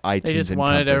that iTunes. They just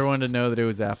wanted encompasses. everyone to know that it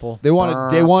was Apple. They wanted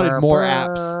more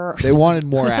apps. They wanted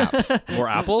more apps. More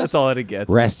apples? That's all it gets.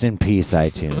 Rest in peace,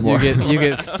 iTunes. You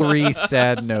get 3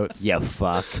 sad notes. You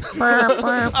fuck.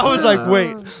 I was like,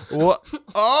 wait, what?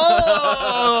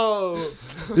 Oh,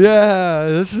 yeah,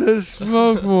 this is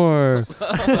smoke more.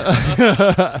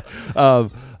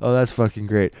 Oh, that's fucking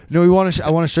great. No, I want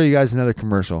to show you guys another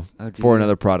commercial for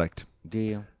another product. Do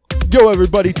you? Yo,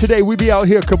 everybody, today we be out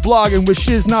here kablogging with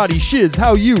Shiz Naughty. Shiz,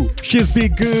 how you? Shiz be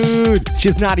good.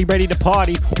 Shiz naughty ready to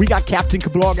party. We got Captain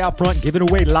Kablog out front giving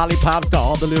away lollipops to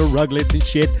all the little ruglets and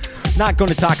shit. Not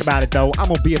gonna talk about it though. I'm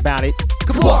gonna be about it.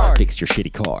 Kablarg! Fix your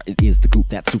shitty car. It is the goop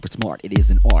that's super smart. It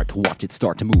is an art to watch it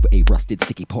start to move a rusted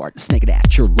sticky part. Snag it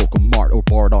at your local mart or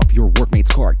bar it off your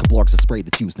workmate's cart. Kablarg's a spray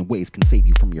that's used in ways can save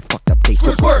you from your fucked up taste.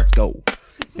 Squirt, squirt. Let's go.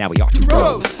 Now we are two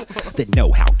bros that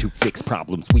know how to fix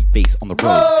problems we face on the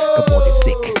road. Kablarg is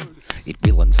sick. It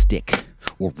will unstick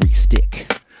or re-stick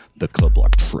the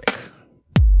Kablarg trick.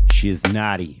 Shiz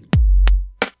naughty.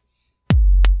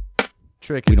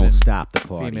 Trick We is don't in stop the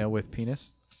party. female with penis.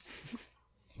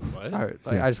 What? All right,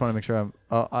 Yeah. I just want to make sure I'm.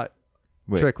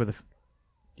 Wait. Trick with a.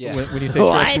 Yeah. When you say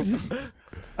trick,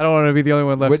 I don't want to be the only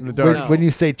one left in the dark. When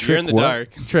you say trick, You're in the what?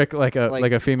 dark. Trick like a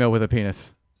Like- a female with a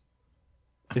penis.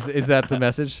 Is that the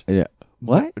message? Yeah.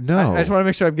 What? No. I just want to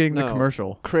make sure I'm getting the No.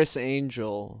 commercial. Chris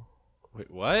Angel. Wait,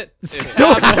 what?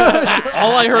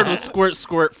 All I heard was squirt,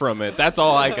 squirt from it. That's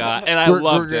all I got, and Squirt, I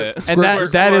loved squirt, it. And squirt, that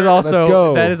squirt, that is squirt. Let's go.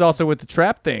 also that is also with the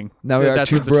trap thing. Now we are That's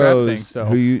two with the trap thing, bros so.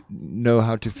 who know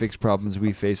how to fix problems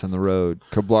we face on the road.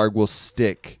 Kablarg will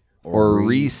stick or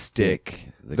re-stick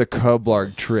the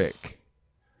Kablarg trick.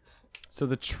 So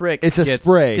the trick. It's a gets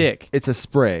spray. Stick. It's a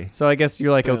spray. So I guess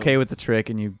you're like Boom. okay with the trick,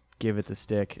 and you give it the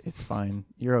stick. It's fine.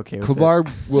 You're okay with Kablarg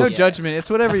it. will No judgment. It's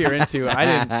whatever you're into. I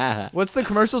didn't. What's the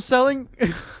commercial selling?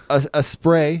 a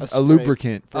spray, A a spray.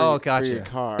 lubricant. For, Oh, for gotcha. your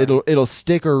car. It'll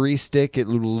stick or re-stick.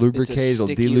 It'll It's a lubricate. It'll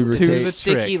sticky- To the delubricate.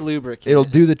 sticky trick. lubricant. It'll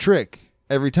do the trick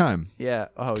every time. Yeah.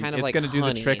 Oh, kind of it's like gonna do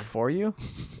honey. the trick for you.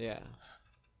 Yeah.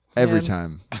 Every Man.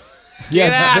 time.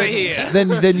 Get out of here.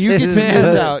 Then you get to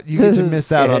miss out. You get to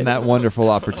miss out on that wonderful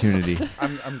opportunity.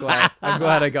 I'm glad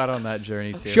I got on that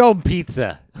journey too. Show him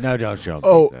pizza. No, don't show him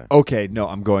pizza. Okay. No,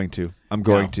 I'm going to.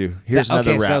 Here's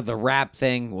another rap. So the rap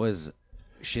thing was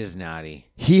Shiznati.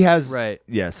 He has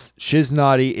Yes,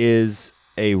 Shiznati is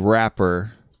a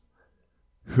rapper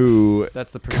who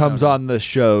That's the comes persona. on the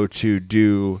show to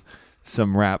do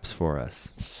some raps for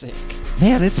us. Sick.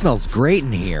 Man, it smells great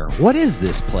in here. What is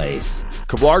this place?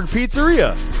 Kablarg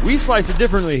Pizzeria. We slice it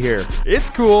differently here. It's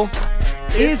cool.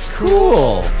 It's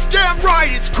cool. Damn right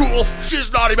it's cool.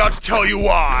 She's not about to tell you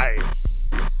why.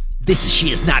 This is She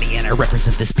Is Naughty and I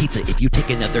represent this pizza. If you take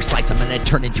another slice, I'm gonna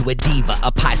turn into a diva.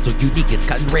 A pie so unique, it's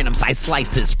cut in random size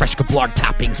slices. Fresh Kablarg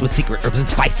toppings with secret herbs and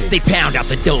spices. They pound out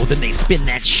the dough, then they spin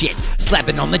that shit. Slap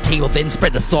it on the table, then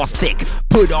spread the sauce thick.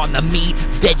 Put on the meat,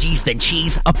 veggies, then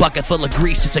cheese. A bucket full of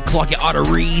grease just to clog your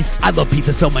arteries. I love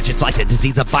pizza so much it's like a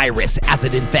disease, a virus. As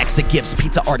it infects, it gives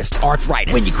pizza artists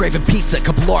arthritis. When you're craving pizza,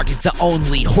 Kablarg is the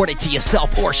only. Hoard it to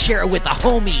yourself or share it with a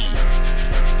homie.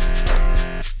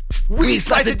 We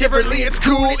slice it differently, it's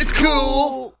cool, it's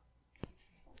cool.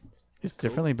 It's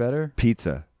differently better.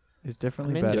 Pizza. It's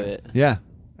differently I'm into better. it. Yeah.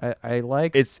 I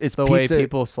like It's the way pizza-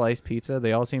 people slice pizza.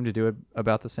 They all seem to do it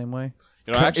about the same way.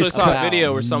 You know, I actually It's saw a about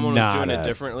video where someone was doing it nanas.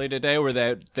 differently today, where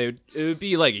it would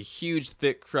be like a huge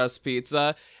thick crust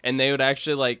pizza, and they would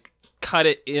actually like cut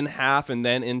it in half and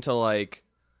then into like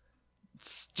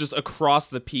just across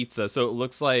the pizza, so it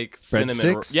looks like cinnamon.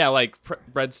 Breadsticks? Yeah, like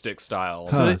breadstick style.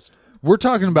 Huh. almost. We're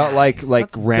talking about like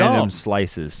random dumb.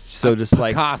 slices. So just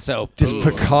like Picasso.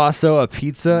 Picasso a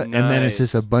pizza, and then it's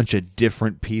just a Nice. bunch of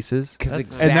different pieces.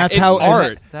 Because And that's It's how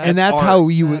art. and that's how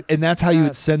you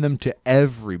would send them to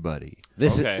everybody.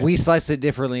 This Okay. is, we slice it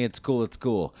differently. It's cool. It's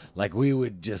cool. Like we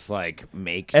would just like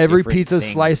make Every different pizza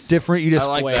things. sliced different. You just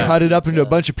like that. cut it up into a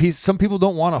bunch of pieces. Some people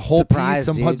don't want a whole Surprise, piece.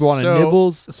 Some dude. people want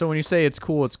nibbles. So when you say it's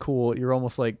cool, you're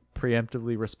almost like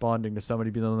preemptively responding to somebody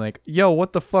being like, "Yo,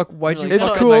 what the fuck? Why'd you It's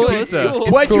fuck cool. with my It's pizza?" cool.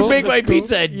 Why'd you cool. make my It's cool.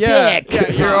 pizza, Yeah, dick?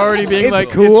 yeah, you're already being It's like,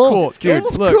 cool. "It's cool, dude.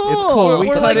 It's Look, it's cool. We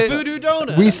We're cut like it. Voodoo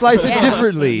Donuts. We slice it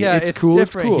differently. Yeah, it's cool. It's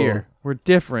different cool. here. We're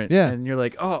different. Yeah. and you're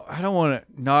like, "Oh, I don't want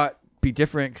to not be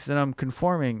different because then I'm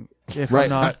conforming. If Right. I'm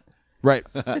not, Right.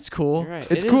 it's cool." You're right.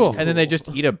 It's It is cool. And then they just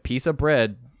eat a piece of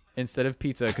bread instead of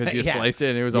pizza because you Yeah. sliced it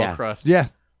and it was Yeah. all crust. Yeah.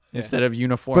 Instead of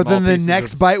uniform. But then all the pieces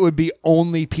next of- bite would be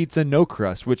only pizza, no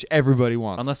crust, which everybody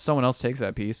wants. unless someone else takes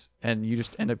that piece and you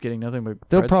just end up getting nothing but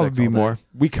There'll breadsticks probably be all day. more.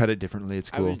 We cut it differently. It's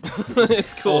I cool. would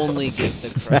It's cool. only get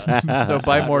the crust. So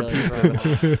buy Not more really pizza.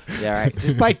 crust. Yeah, right.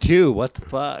 Just buy two. What the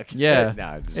fuck? Yeah, No,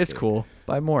 I'm just it's kidding. cool.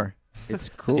 Buy more. It's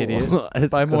cool. Idiot. It's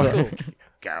Buy more. cool.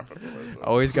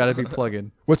 Always got to be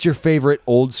plugging. What's your favorite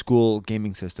old school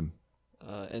gaming system?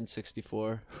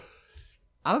 N64.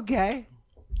 Okay.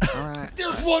 All right.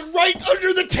 There's one right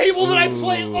under the table that I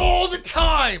play all the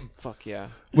time. Fuck yeah.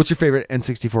 What's your favorite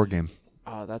N64 game?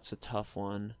 Oh, that's a tough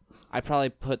one. I probably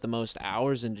put the most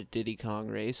hours into Diddy Kong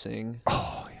Racing.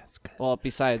 Oh, yeah, that's good. Well,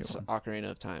 besides Ocarina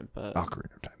of Time, but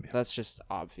Ocarina of Time. Yeah. that's just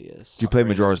obvious. Do you play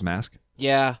Majora's Mask?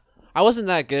 Yeah. I wasn't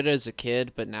that good as a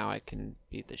kid, but now I can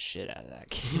beat the shit out of that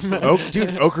game. Dude,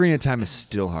 Ocarina of Time is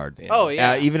still hard. Oh,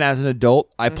 yeah. Even as an adult,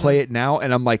 I play it now,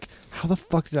 and I'm like, how the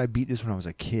fuck did I beat this when I was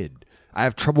a kid? I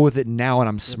have trouble with it now, and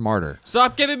I'm smarter.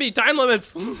 Stop giving me time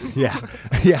limits. Yeah,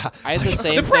 yeah. I had the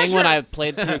same thing when I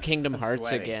played through Kingdom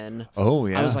Hearts again. Oh,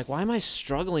 yeah. I was like, why am I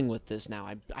struggling with this now?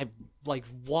 I like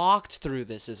walked through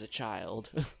this as a child.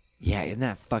 Yeah, isn't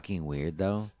that fucking weird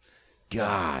though?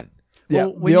 God. Yeah,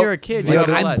 Well, when the- you're a kid, you the have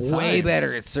other- all I'm that way time.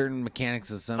 better at certain mechanics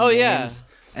of some Oh, yeah. games.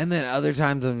 And then other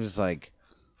times I'm just like,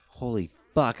 holy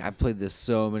fuck, I played this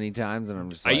so many times and I'm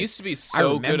just I like, used to be I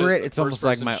so good remember at it. It's almost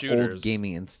like first-person my shooters. old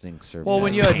gaming instincts are Well,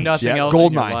 when you had nothing Yeah, else in your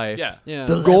GoldenEye. life. Yeah. Yeah.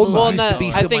 the Gold levels Mine. used to be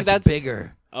I so think much that's-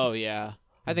 bigger. Oh yeah.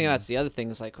 I think that's the other thing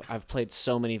is like I've played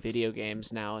so many video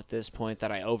games now at this point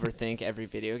that I overthink every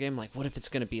video game. Like, what if it's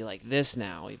gonna be like this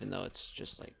now, even though it's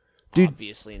just like Dude,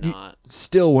 obviously not.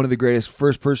 Still one of the greatest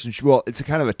first-person. Well, it's a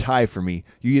kind of a tie for me.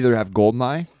 You either have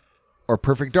GoldenEye or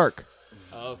Perfect Dark.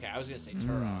 Oh, okay, I was gonna say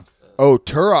Turok. Oh,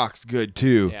 Turok's good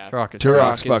too. Yeah.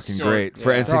 Turok's is fucking so- great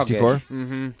for yeah. N64.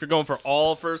 Mm-hmm. If you're going for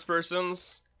all first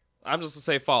persons, I'm just gonna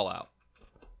say Fallout.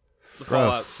 The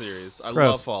Fallout series. I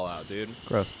Gross. love Fallout, dude.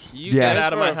 Gross. You Yeah. get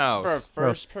out of For my a- house. For a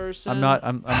first person.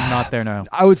 I'm not there now.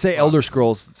 I would say Elder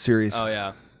Scrolls series. Oh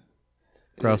yeah,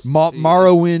 Gross.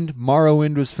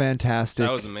 Morrowind was fantastic.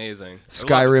 that was amazing.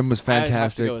 Skyrim was I'd have to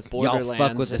fantastic. go with Y'all Borderlands.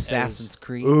 fuck with as- Assassin's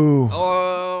Creed. Ooh,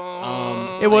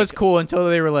 Oh, It was cool until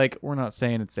they were like, we're not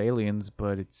saying it's aliens,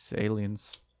 but it's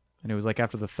aliens. And it was like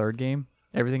after the third game,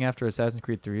 everything after Assassin's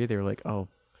Creed 3, they were like, oh,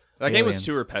 that game was aliens.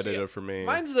 too repetitive for me.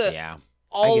 Mine's the Yeah.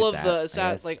 all of that, the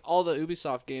I guess. like all the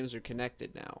Ubisoft games are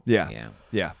connected now. Yeah.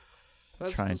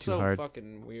 That's Trying too so hard.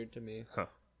 fucking weird to me.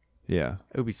 Yeah.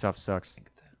 Ubisoft sucks.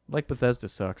 Like Bethesda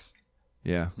sucks.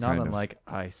 Yeah. Not kind of. unlike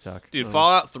I suck. Dude,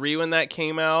 Fallout 3 when that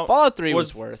came out, Fallout 3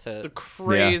 was worth it. The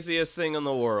craziest thing in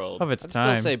the world. Of its I'd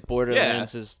time. still say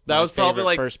Borderlands is that my was probably favorite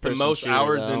like the first-person most shooter,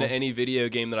 hours though. into any video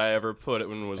game that I ever put. It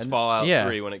when was Fallout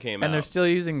 3 when it came out. And they're still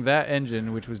using that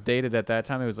engine, which was dated at that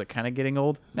time. It was like kind of getting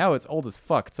old. Now it's old as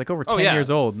fuck. It's like over 10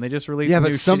 years old, and they just released a new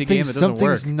shitty game that doesn't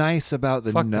work. something's nice about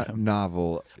the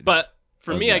novel. But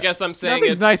for me, I guess I'm saying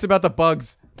Nothing's it's nice about the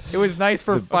bugs. It was nice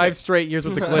for 5 straight years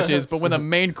with the glitches, but when the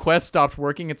main quest stopped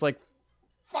working, it's like,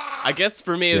 I guess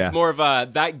for me, it's more of a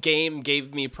that game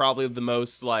gave me probably the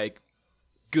most like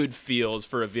good feels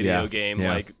for a video game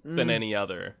than any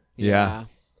other. Yeah.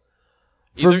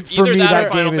 Either me, that that or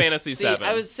Final game is- Fantasy See, VII.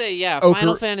 I would say, yeah, Ocar-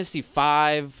 Final Fantasy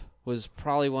V was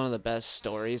probably one of the best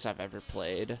stories I've ever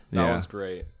played. That one's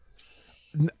great.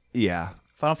 Yeah.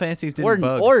 Final Fantasies didn't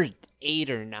bug. Or 8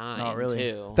 or 9, Not really.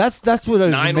 too. That's what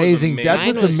is 9 was amazing. amazing. That's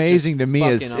 9 what's was amazing to just me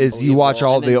is fucking you watch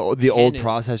all unbelievable. the And old then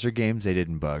processor games, they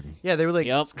didn't bug. Yeah, they were like,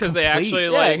 Because they complete. actually Yeah,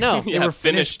 like no. They were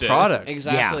finished it. products.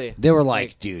 Exactly. Yeah, they were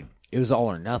like, dude, it was all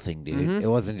or nothing, dude. It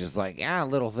wasn't just like, a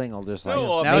little thing. I'll just like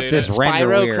No, make update this it. render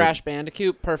Spyro, weird. Crash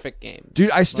Bandicoot, perfect game. Dude,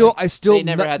 I still they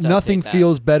never had to nothing update that.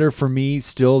 feels better for me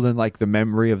still than like the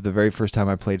memory of the very first time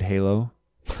I played Halo.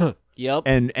 Yep.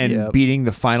 And beating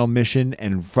the final mission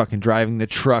and fucking driving the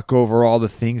truck over all the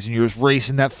things and you're just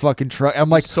racing that fucking truck. I'm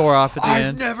like, Soar off at the I've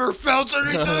end. never felt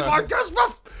anything like this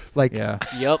before. Like, Yeah.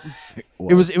 Yep.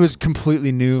 it was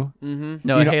completely new.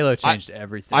 No, You know, Halo changed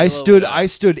everything. I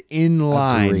stood in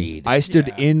line. Agreed. I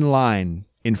stood in line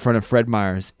in front of Fred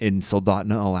Meyer's in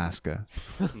Soldotna, Alaska,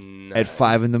 at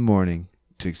 5 a.m.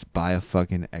 to buy a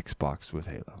fucking Xbox with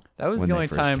Halo. That was when the they only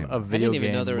first time came a out. video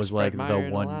even know game there was was like Fred the Meyer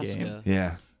in one Alaska. game.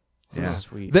 Yeah, yeah.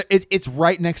 Sweet. It's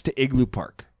right next to Igloo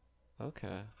Park. Okay.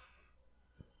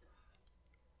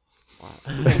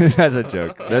 That's a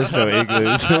joke. There's no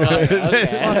igloos.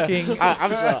 Fucking.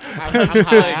 I'm so. I'm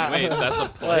Like, wait, that's a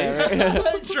place.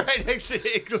 It's right next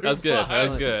to Igloo. That's good.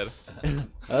 That's good.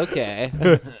 Okay.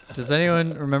 Does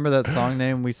anyone remember that song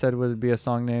name we said would be a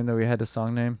song name that we had to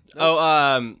song name?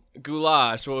 Oh,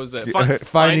 Goulash. What was it?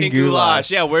 Finding Goulash.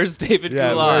 Yeah, where's David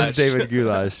Yeah, Goulash? where's David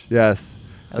Goulash? Yes,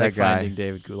 I that like guy. Finding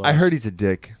David Goulash. I heard he's a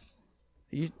dick.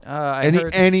 I And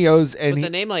heard. he owes With any. a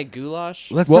name like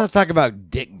Goulash. Let's not talk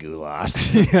about Dick Goulash.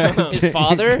 His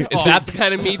father. Is that the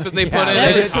kind of meat that they put in Yeah,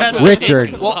 it?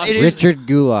 Richard. Well, it is- Richard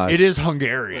Goulash. It is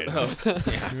Hungarian.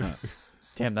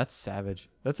 Damn, that's savage.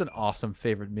 That's an awesome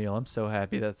favorite meal. I'm so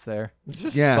happy that's there.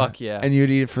 Yeah. Fuck yeah. And you'd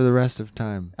eat it for the rest of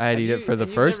time. I'd eat it for the and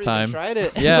you've first never even time. tried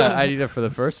it. Yeah, I'd eat it for the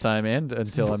first time and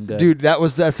until I'm dead. Dude,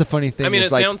 that's the funny thing. I mean, is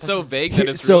it like, sounds so vague that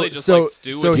it's really just like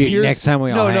stew. So with Dude, here's, next time we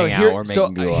all hang out, we're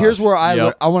making goulash. Here's where I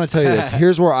Yep. I want to tell you this.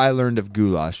 Here's where I learned of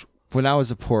goulash. When I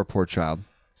was a poor child,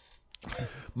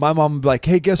 my mom would be like,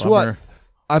 "Hey, guess what? Bummer.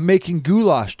 I'm making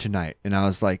goulash tonight," and I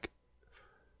was like,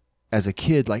 as a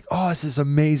kid, like, "Oh, this is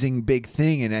amazing big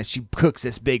thing," and as she cooks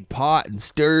this big pot and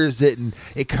stirs it, and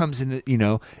it comes in,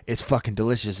 it's fucking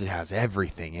delicious. It has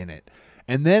everything in it.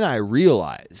 And then I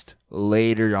realized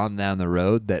later on down the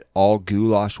road that all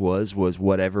goulash was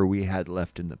whatever we had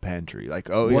left in the pantry. Like,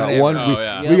 oh, we got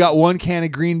one. We got one can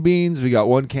of green beans. We got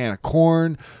one can of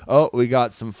corn. Oh, we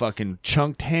got some fucking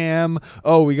chunked ham.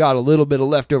 Oh, we got a little bit of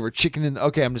leftover chicken in.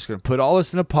 Okay, I'm just gonna put all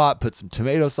this in a pot. Put some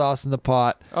tomato sauce in the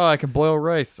pot. Oh, I can boil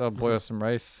rice. I'll boil some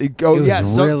rice. It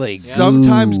was really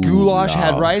sometimes goulash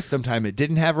had rice. Sometimes it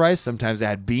didn't have rice. Sometimes it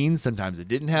had beans. Sometimes it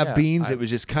didn't have beans. It was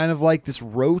just kind of like this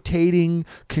rotating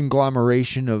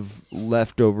conglomeration of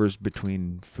leftovers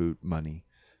between food money.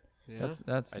 Yeah.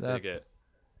 That's I dig it.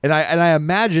 And I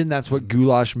imagine that's what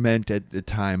goulash meant at the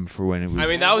time for when it was. I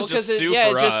mean, that was just stew for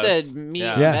it us. just said meat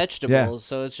and Yeah. vegetables,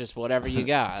 so it's just whatever you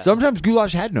got. Sometimes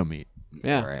goulash had no meat.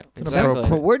 Yeah, Right. exactly.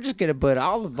 So we're just gonna put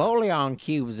all the bouillon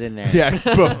cubes in there. Yeah,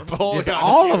 Just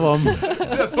all of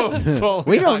them.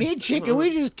 We don't need chicken. We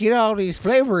just get all these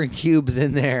flavoring cubes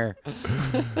in there.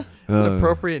 It's an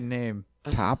appropriate name.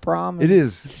 Top ramen. It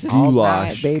is All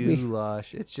goulash. night, baby.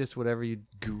 Goulash. It's just whatever you.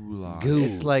 Goulash.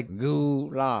 It's like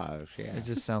goulash. Yeah. It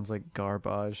just sounds like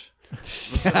garbage.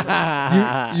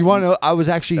 You want to know? I was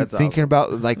actually That's thinking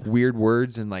about like weird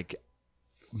words and like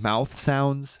mouth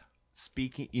sounds.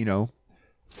 Speaking,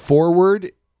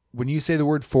 forward. When you say the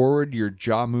word forward, your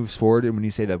jaw moves forward, and when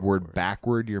you say the word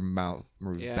backward, your mouth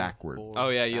moves backward. Oh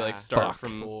yeah, you like start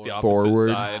from the opposite Forward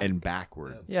side and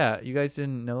backward. Yeah, you guys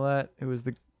didn't know that? It was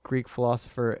the Greek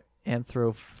philosopher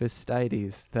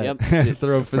Anthrophistides. That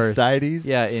Anthrophistides?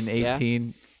 Yeah, in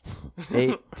 18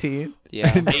 18.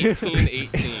 Yeah.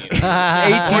 1818.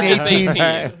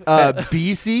 1818.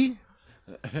 BC.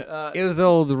 It was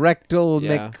old rectal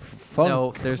Yeah.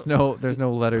 McFunk. No, there's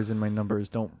no letters in my numbers.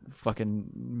 Don't fucking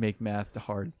make math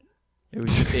hard. It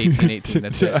was just 1818.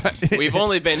 That's it. We've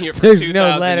only been here for There's 2,000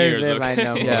 no letters years. in my Okay.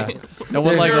 number. Yeah. No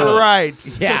one likes. You're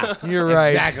right. Yeah, You're right.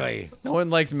 Exactly. No one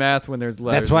likes math when there's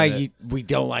letters. That's why in it. we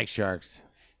don't like sharks.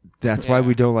 That's why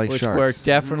we don't like Which sharks. we're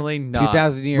definitely not.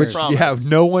 2,000 years. Which Promise. yeah,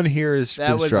 no one here is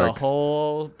That was sharks. the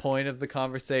whole point of the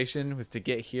conversation was to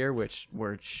get here, which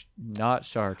we're not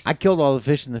sharks. I killed all the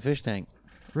fish in the fish tank.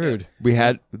 Rude.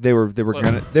 They were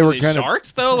gonna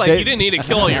sharks though. Like they- you didn't need to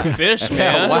kill all your fish,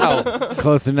 man. wow.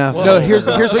 Close enough. No, here's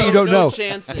what you don't know.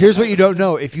 chances. Here's what you don't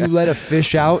know. If you let a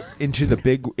fish out into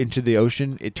the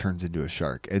ocean, it turns into a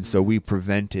shark. And so we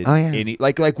prevented any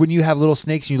like when you have little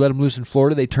snakes and you let them loose in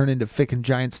Florida, they turn into fucking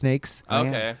giant snakes.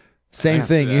 Okay. Same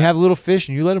thing. You have little fish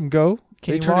and you let them go,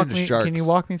 Can they you turn walk into me? sharks. Can you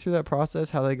walk me through that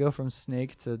process? How they go from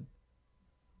snake to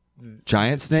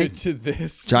Giant snake? to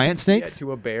this Giant Yeah, snakes?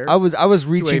 to a bear? I was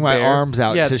reaching my bear. arms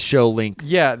out Yeah. to show Link.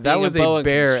 Yeah, that Being was a boa a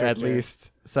bear at constrictor.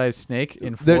 least size snake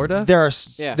in There, Florida.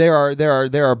 Yeah.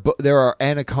 there are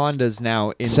anacondas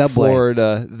now in Subway.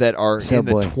 Florida that are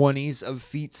Subway. in the 20s of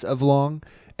feet of long,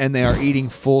 and they are eating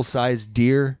full-size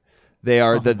deer. They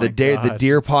are the God.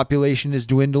 deer population is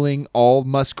dwindling. All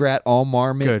muskrat, all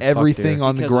marmot, Good, fuck everything deer.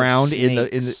 on the Because of ground in the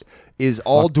snakes. is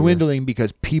all Fuck deer. dwindling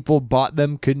because people bought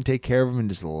them, couldn't take care of them, and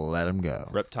just let them go.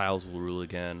 Reptiles will rule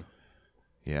again.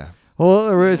 Yeah.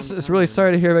 well, it's really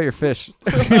sorry to hear about your fish.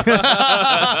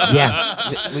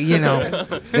 Yeah, you know,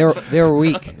 they were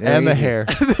weak. They were And the easy. hair.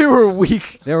 They were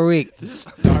weak. They were weak.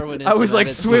 Darwinism I was at like,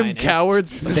 its swim, finest.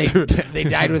 cowards. They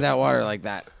died without water like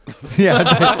that.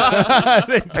 Yeah.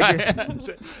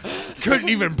 Couldn't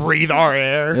even breathe our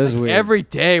air. It was weird. Every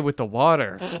day with the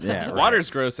water. yeah, right. Water's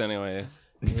gross anyway.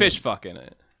 Fish fuck in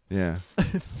it. Yeah.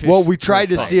 Well, we tried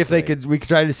to see if they precisely. could. We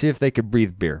tried to see if they could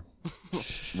breathe beer.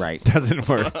 Right. Doesn't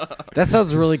work. That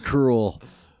sounds really cruel.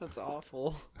 That's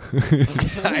awful.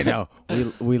 I know.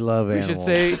 We love We animals.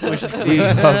 should see.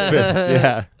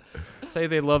 Yeah. Say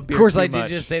they love beer. Of course, too I did much.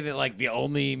 just say that like the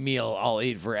only meal I'll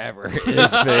eat forever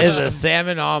is a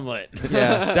salmon omelet.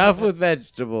 Yeah. Stuffed with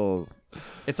vegetables.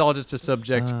 It's all just a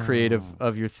subject creative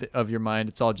of your mind.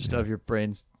 It's all just of your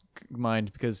brain's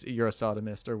mind because you're a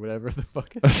sodomist or whatever the fuck.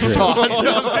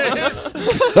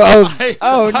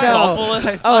 Oh no!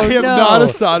 Sophilus? Oh I am no! not a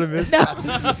sodomist.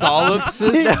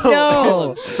 Solipsism.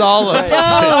 No!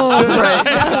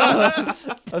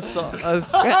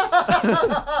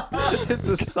 It's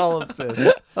a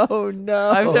solipsism. Oh no!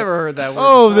 I've never heard that word.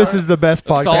 Oh, this is the best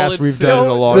podcast Solid we've done in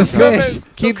a sis. long The time. fish.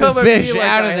 Keep come the at me fish like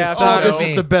out I of the have to. Oh, sodomy. this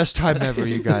is the best time ever,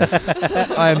 you guys.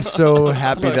 I am so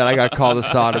happy that I got called a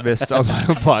sodomist on my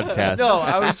own podcast. No,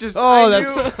 I was just. Oh, I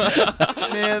that's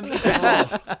knew,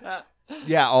 man.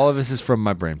 yeah. All of this is from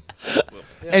my brain.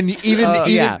 And even,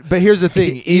 yeah. but here's the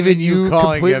thing: even you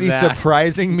calling him completely that.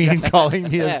 surprising me and calling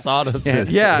me a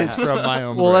sodomist. Yeah. is from my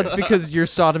own. Well, brain. that's because your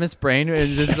sodomist brain, and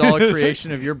this is all a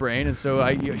creation of your brain, and so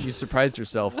you surprised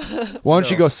yourself. Why don't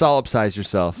you go solipsize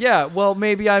yourself? Yeah, well,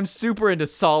 maybe I'm super into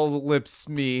solips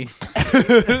me.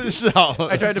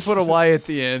 I tried to put a Y at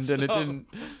the end, and it didn't.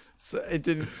 So it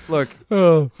didn't. Look.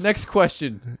 Oh. Next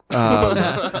question.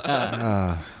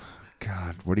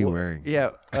 God, what are you wearing? Yeah.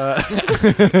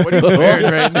 What are you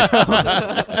wearing right now?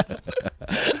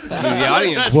 The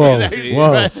audience. Whoa! can't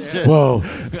see. Whoa!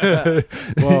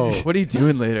 Whoa! What are you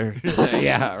doing later?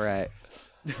 Yeah, right.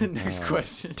 Next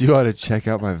question. Do you want to check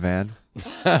out my van?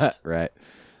 Right.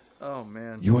 Oh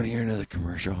man. You want to hear another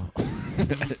commercial?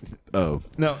 Oh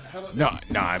no,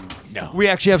 No. we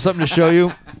actually have something to show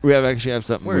you. We actually have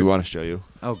something we want to show you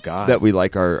Oh God. that we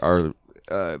like our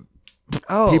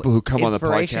people who come on the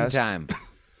inspiration podcast. time.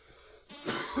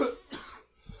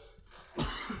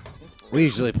 We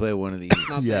usually play one of these.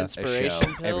 Not the Yeah.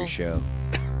 inspiration pill. Every show.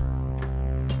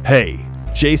 Hey,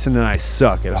 Jason and I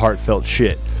suck at heartfelt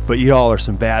shit, but y'all are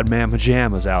some bad man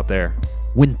pajamas out there.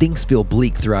 When things feel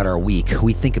bleak throughout our week,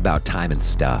 we think about time and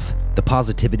stuff. The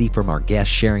positivity from our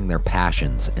guests sharing their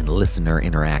passions and listener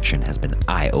interaction has been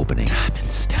eye-opening. Time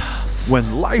and stuff.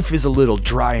 When life is a little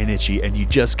dry and itchy and you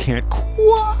just can't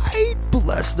quite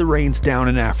bless the rains down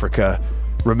in Africa,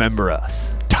 remember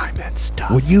us. Time and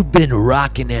stuff. When you've been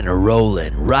rocking and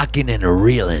a-rolling, rocking and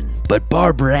a-reeling, but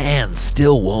Barbara Ann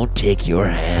still won't take your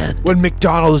hand. When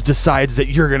McDonald's decides that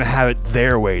you're gonna have it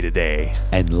their way today.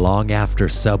 And long after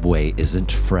Subway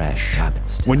isn't fresh. Time and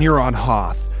stuff. When you're on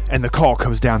Hoth and the call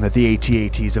comes down that the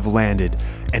AT-ATs have landed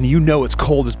and you know it's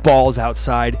cold as balls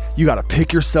outside, you gotta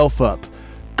pick yourself up.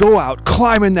 Go out,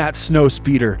 climb in that snow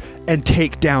speeder, and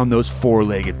take down those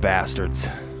four-legged bastards.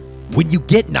 When you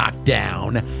get knocked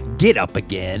down, get up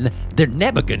again. They're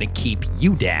never gonna keep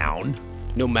you down.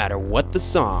 No matter what the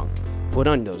song, put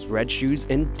on those red shoes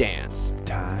and dance.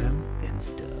 Time and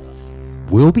stuff.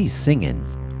 We'll be singing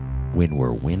when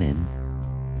we're winning.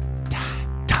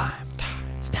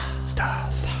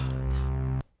 Stuff.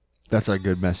 That's our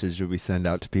good message that we send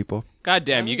out to people. God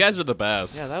damn, you guys are the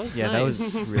best. Yeah, that was Yeah,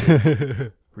 nice. that was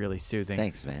really, really soothing.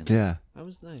 Thanks, man. Yeah. That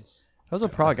was nice. That was a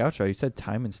prog outro. You said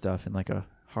time and stuff in like a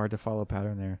hard to follow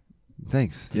pattern there.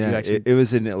 Thanks. Did you Yeah, actually- it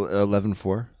was in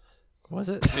 11/4. Was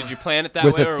it? Did you plan it that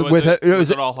With way, a- or was with it, a- it was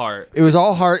was it a- all heart? It was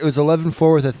all heart. It was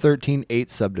 11/4 with a 13/8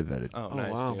 subdivided. Oh, Oh,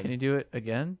 nice. wow. Dude. Can you do it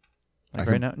again? Like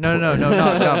I right can now?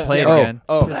 No. Play it again.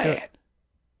 Oh, Just do it.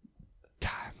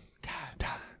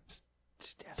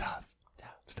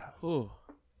 Ooh.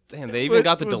 Damn, they even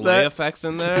got the was delay that- effects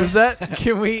in there. Was that?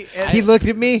 Can we? He looked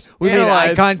at me. We made eye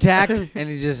Analyze. contact, and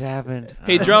it just happened.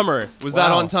 Hey, drummer, was that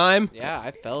Wow. on time? Yeah,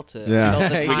 I felt it. Yeah. I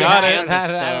felt the We time got and it. the I don't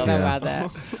stuff. know Yeah. about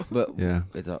that, but Yeah.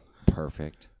 it's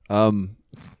perfect. Oh.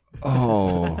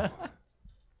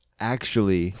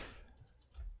 Actually,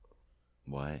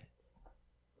 What?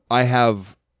 I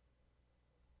have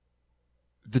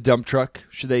the dump truck.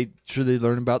 Should they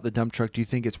learn about the dump truck? Do you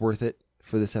think it's worth it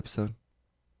for this episode?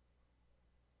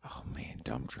 Oh man,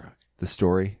 dump truck. The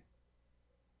story,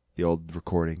 the old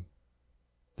recording,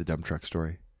 the dump truck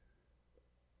story.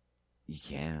 You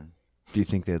can. Do you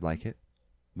think they'd like it?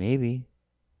 Maybe.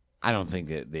 I don't think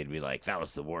that they'd be like, that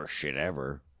was the worst shit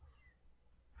ever.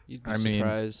 You'd be I mean-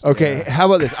 surprised. Okay, how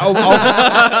about this?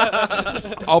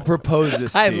 I'll propose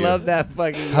this. I to you. love that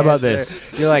fucking. How about answer.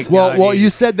 this? You're like, Well, nah, well, dude. you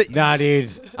said that. Nah, dude.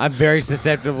 I'm very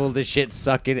susceptible to shit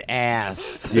sucking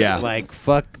ass. Yeah. Like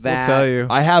fuck that. I'll tell you.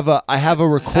 I have a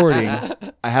recording.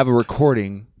 I have a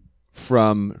recording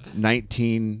from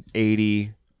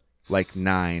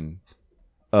 1989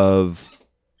 of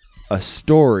a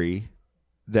story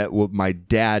that my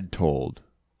dad told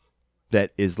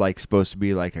that is like supposed to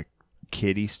be like a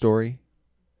kiddie story.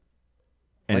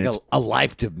 And Like it's a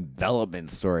life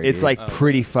development story. it's dude. like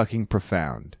pretty fucking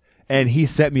profound. And he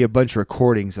sent me a bunch of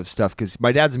recordings of stuff because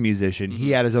my dad's a musician.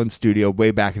 He had his own studio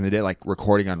way back in the day, like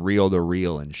recording on reel to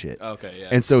reel and shit. Okay, yeah.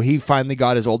 And so he finally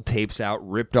got his old tapes out,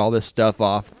 ripped all this stuff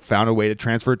off, found a way to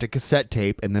transfer it to cassette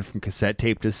tape, and then from cassette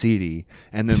tape to CD,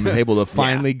 and then was able to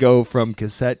finally go from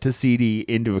cassette to CD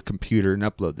into a computer and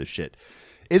upload this shit.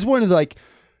 It's one of the, like,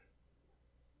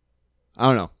 I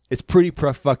don't know. It's pretty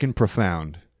fucking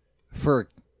profound. for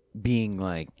being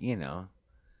like, you know,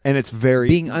 And it's very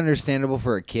being understandable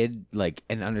for a kid, like,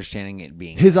 and understanding it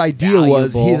being his idea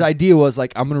valuable. was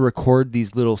like, I'm gonna record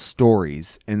these little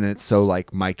stories, and then so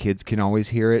like my kids can always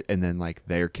hear it, and then like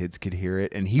their kids could hear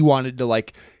it. And he wanted to,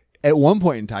 like, at one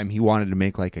point in time, he wanted to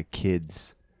make like a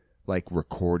kids like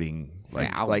recording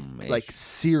like Album-ish. like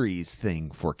series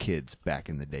thing for kids back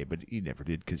in the day, but he never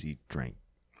did because he drank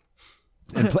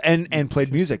and and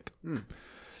played music.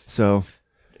 So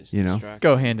you know,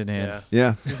 Go hand in hand.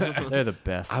 yeah. They're the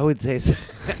best. I would say so.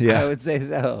 Yeah. I would say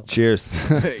so. Cheers.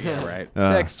 Yeah, right.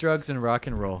 Sex, drugs, and rock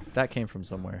and roll. That came from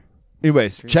somewhere.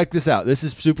 Anyways, check this out. This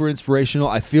is super inspirational.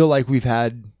 I feel like we've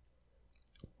had.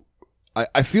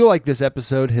 I feel like this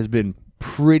episode has been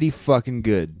pretty fucking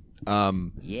good.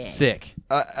 Yeah. Sick.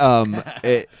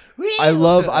 I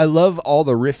love all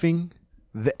the riffing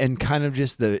and kind of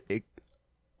just the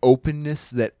openness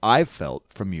that I've felt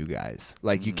from you guys.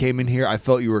 Like you came in here, I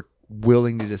felt you were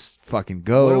willing to just fucking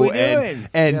go. What are we and doing?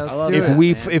 and Yeah, let's if do it,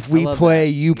 we man. if I we love play,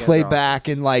 that. you You guys play are back,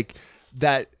 and like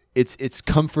that. It's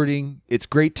comforting. It's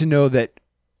great to know that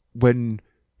when,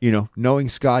 you know, knowing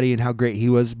Scotty and how great he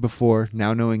was before,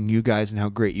 now knowing you guys and how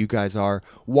great you guys are,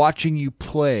 watching you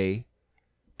play,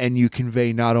 and you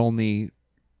convey not only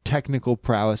technical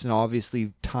prowess and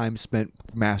obviously time spent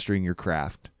mastering your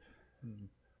craft,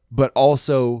 but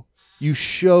also you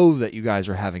show that you guys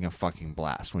are having a fucking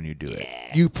blast when you do it.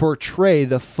 You portray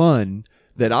the fun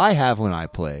that I have when I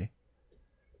play,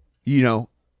 you know,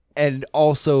 and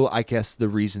also, I guess, the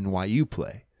reason why you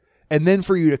play. And then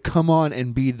for you to come on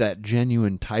and be that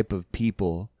genuine type of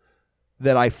people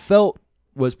that I felt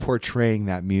was portraying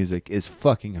that music is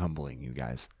fucking humbling, you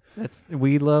guys.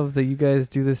 We love that you guys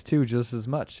do this too, just as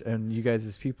much. And you guys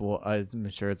as people, I'm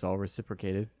sure it's all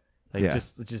reciprocated. Like Yeah.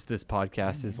 just this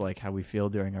podcast is like how we feel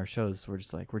during our shows. We're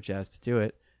just like, we're jazzed to do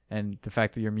it. And the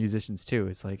fact that you're musicians too,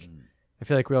 it's like, I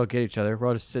feel like we all get each other. We're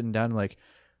all just sitting down and like,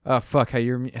 oh fuck,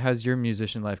 how's your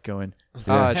musician life going?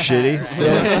 Shitty still?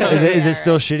 Is it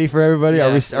still shitty for everybody? Yeah.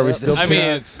 Are we still I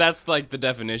mean, that's like the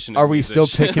definition. are of we still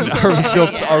musician. picking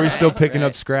are we still picking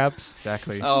up scraps?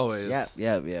 Exactly. Always.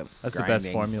 Yeah. That's the best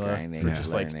formula grinding, for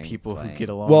just like learning, people playing. who get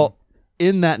along. Well,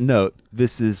 in that note,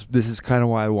 this is kind of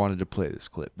why I wanted to play this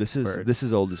clip. This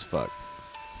is old as fuck.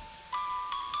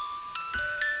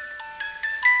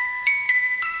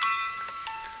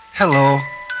 Hello.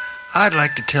 I'd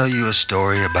like to tell you a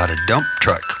story about a dump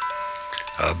truck.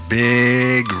 A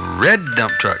big red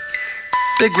dump truck.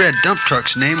 Big red dump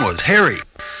truck's name was Harry.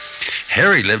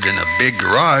 Harry lived in a big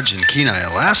garage in Kenai,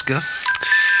 Alaska,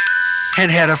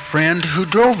 and had a friend who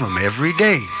drove him every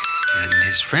day. And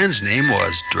his friend's name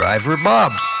was Driver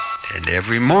Bob. And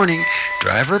every morning,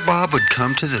 Driver Bob would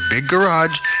come to the big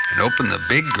garage and open the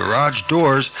big garage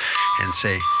doors and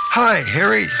say, "Hi,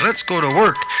 Harry, let's go to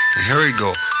work." And Harry'd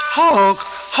go, "Honk,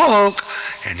 honk."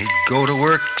 And he'd go to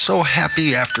work so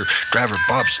happy after Driver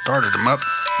Bob started him up.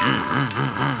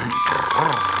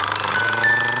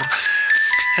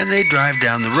 And they'd drive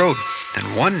down the road.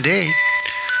 And one day,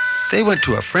 they went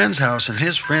to a friend's house, and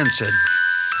his friend said,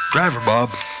 "Driver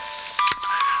Bob,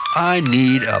 I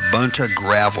need a bunch of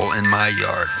gravel in my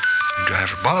yard." And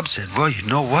Driver Bob said, "Well, you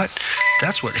know what?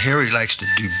 That's what Harry likes to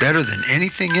do better than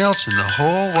anything else in the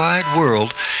whole wide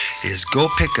world, is go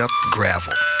pick up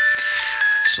gravel."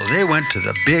 So they went to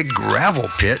the big gravel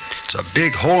pit. It's a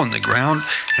big hole in the ground,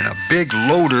 and a big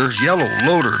loader, yellow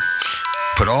loader,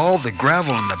 put all the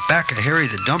gravel in the back of Harry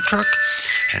the dump truck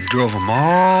and drove him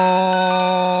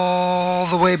all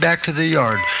the way back to the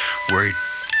yard, where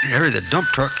Harry the dump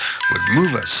truck would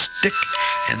move a stick,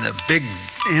 and the big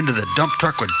end of the dump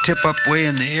truck would tip up way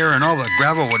in the air, and all the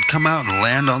gravel would come out and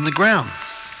land on the ground.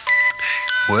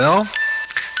 Well,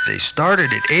 they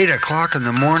started at 8 o'clock in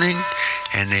the morning,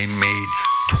 and they made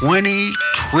 20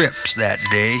 trips that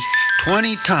day.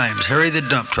 20 times Harry the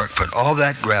dump truck put all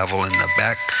that gravel in the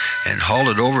back and hauled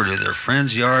it over to their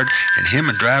friend's yard, and him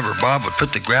and Driver Bob would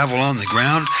put the gravel on the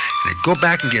ground, and they'd go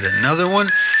back and get another one.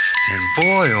 And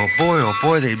boy, oh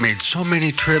boy, they made so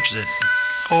many trips that,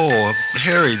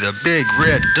 Harry the big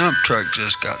red dump truck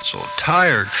just got so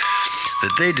tired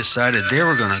that they decided they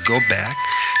were going to go back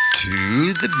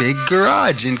to the big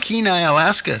garage in Kenai,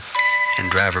 Alaska. And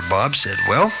Driver Bob said,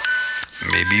 "Well,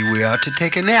 maybe we ought to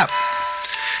take a nap."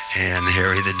 And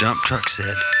Harry the dump truck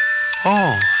said,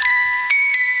 "Oh,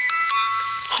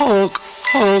 honk,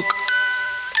 honk.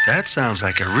 That sounds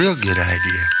like a real good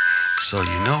idea." So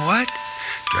you know what?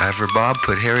 Driver Bob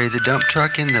put Harry the dump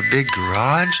truck in the big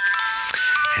garage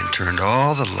and turned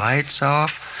all the lights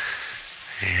off,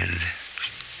 and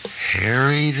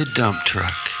Harry the dump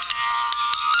truck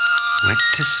went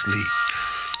to sleep.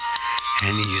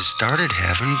 And he started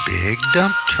having big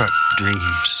dump truck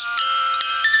dreams.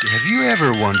 Have you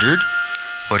ever wondered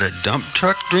what a dump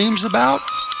truck dreams about?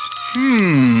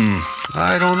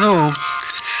 I don't know.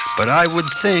 But I would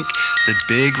think that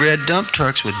big red dump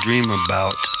trucks would dream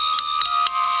about,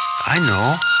 I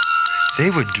know, they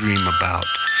would dream about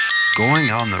going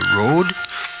on the road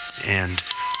and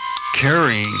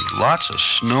carrying lots of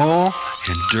snow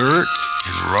and dirt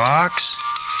and rocks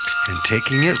and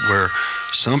taking it where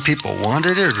some people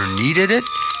wanted it or needed it,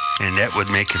 and that would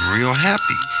make him real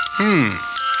happy.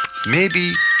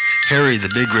 Maybe Harry the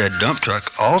big red dump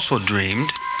truck also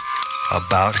dreamed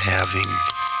about having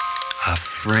a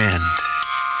friend.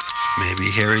 Maybe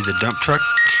Harry the dump truck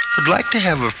would like to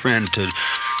have a friend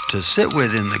to sit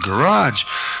with in the garage,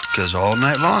 because all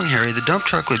night long Harry the dump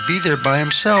truck would be there by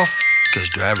himself, because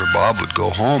Driver Bob would go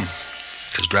home,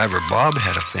 because Driver Bob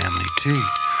had a family too.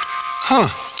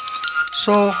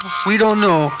 So we don't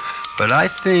know, but I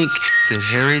think that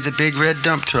Harry the big red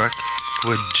dump truck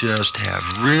would just have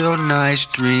real nice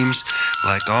dreams,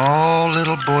 like all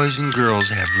little boys and girls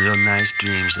have real nice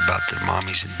dreams about their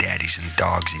mommies and daddies and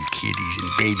dogs and kitties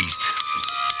and babies.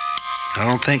 I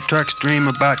don't think trucks dream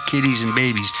about kitties and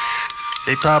babies.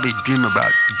 They probably dream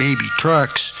about baby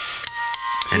trucks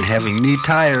and having new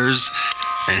tires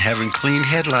and having clean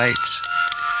headlights.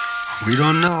 We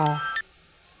don't know.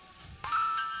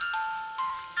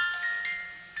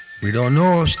 We don't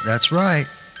know, that's right.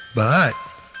 But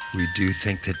we do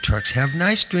think that trucks have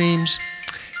nice dreams,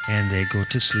 and they go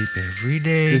to sleep every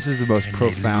day. This is the most and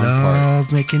profound they part.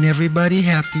 love making everybody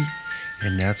happy,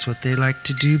 and that's what they like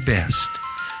to do best.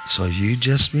 So you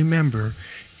just remember,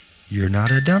 you're not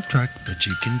a dump truck, but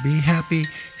you can be happy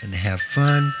and have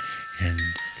fun and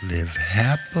live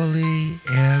happily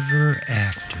ever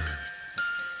after.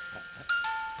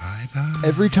 Bye-bye.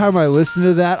 Every time I listen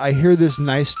to that, I hear this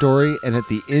nice story, and at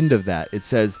the end of that, it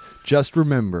says, "Just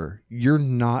remember, you're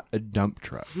not a dump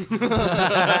truck."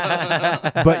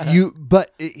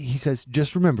 He says,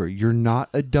 "Just remember, you're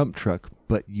not a dump truck,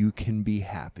 but you can be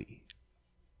happy."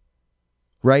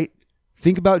 Right?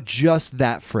 Think about just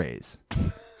that phrase.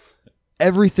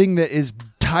 Everything that is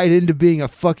tied into being a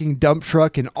fucking dump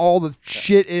truck and all the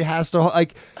shit it has to,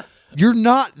 like, You're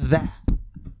not that.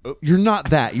 You're not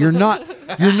that. You're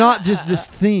not just this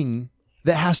thing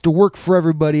that has to work for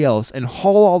everybody else and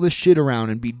haul all this shit around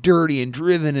and be dirty and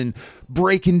driven and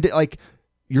breaking. Like,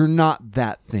 you're not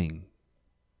that thing.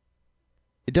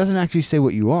 It doesn't actually say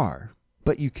what you are,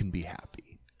 but you can be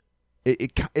happy.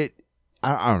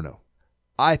 I don't know.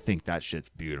 I think that shit's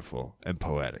beautiful and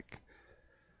poetic.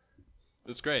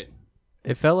 It's great.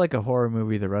 It felt like a horror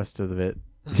movie. The rest of it.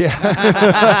 Yeah.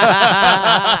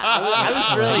 I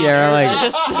was really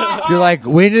nervous. You're like,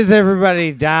 when does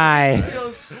everybody die?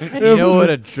 And you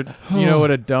know what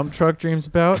a dump truck dreams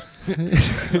about?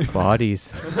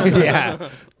 Bodies. Yeah,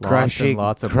 Crushing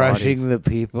lots of crushing bodies. the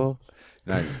people.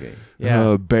 No, just kidding.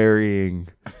 Yeah. Burying.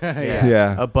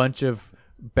 Yeah. A bunch of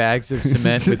bags of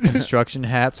cement with construction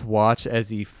hats watch as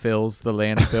he fills the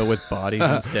landfill with bodies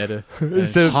instead of Hauling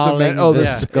cement. Oh, the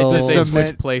skulls. They switch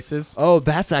cement. places. Oh,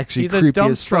 that's actually He's creepy a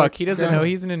dump as truck. fuck. He doesn't know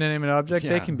he's an inanimate object.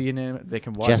 Yeah. They can be inanimate. They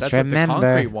can watch. Just That's remember. what the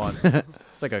concrete wants.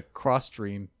 It's like a cross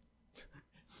stream.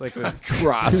 It's like a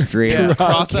Cross stream. Yeah. Careful.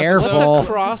 What's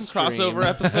a cross Crossover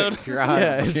episode.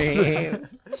 Yeah,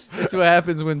 it's what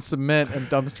happens when cement and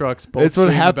dump trucks both It's what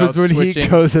dream happens about when switching. he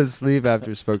goes to sleep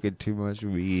after smoking too much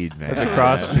weed, man. That's a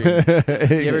cross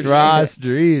stream. You ever cross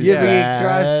stream. You ever get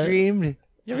cross streamed?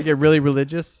 You ever get really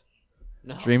religious?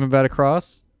 No. Dream about a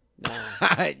cross?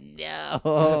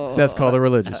 No. That's called a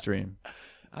religious dream.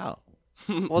 Oh.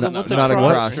 Well, then what's a not a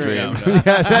cross cross stream? stream.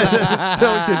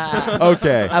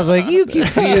 Okay. I was like, you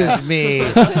confused me.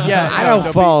 Yeah, I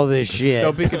don't follow this shit.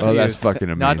 Don't be confused. Oh, that's fucking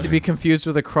amazing. Not to be confused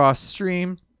with a cross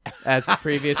stream, as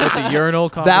previous with the urinal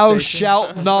Thou conversation.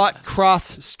 shalt not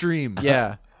cross streams.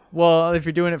 Yeah. Well, if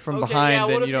you're doing it from Okay, behind, yeah,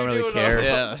 what then if you don't you're really doing care. it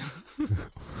Yeah.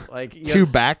 Like you To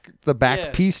gotta- the back Yeah.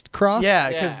 piece cross. Yeah,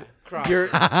 Yeah, because cross.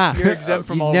 you're exempt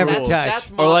from You all never rules. touch.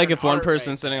 That's Or like modern if one art, person's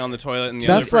right? sitting on the toilet and the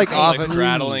That's other like person's like often-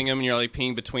 straddling them and you're like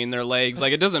peeing between their legs.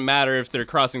 Like it doesn't matter if they're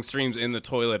crossing streams in the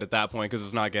toilet at that point because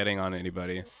it's not getting on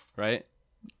anybody, right?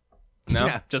 No,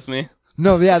 just me.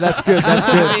 No, yeah, that's good. That's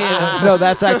good. No,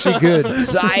 that's actually good.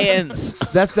 Science.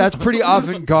 That's pretty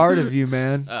avant-garde of you,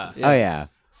 man. Oh, yeah.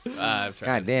 I've tried.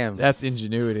 God damn. That's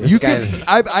ingenuity. You guy's- could.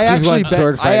 I actually won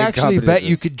sword bet. I fighting actually bet competition.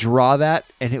 you could draw that,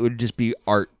 and it would just be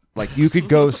art. Like you could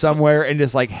go somewhere and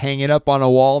just like hang it up on a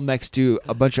wall next to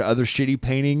a bunch of other shitty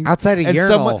paintings Outside a and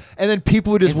urinal. and then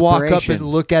people would just walk up and Inspiration.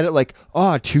 look at it like,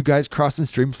 oh, two guys crossing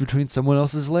streams between someone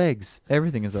else's legs.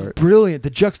 Everything is art. Brilliant. The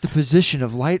juxtaposition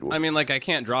of light. I mean, like I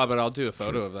can't draw, but I'll do a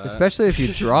photo of that. Especially if you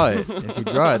draw it. If you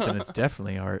draw it, then it's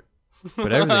definitely art.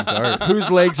 But everything's art. Whose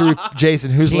legs are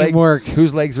Jason? Whose Teamwork. legs?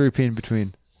 Whose legs are we peeing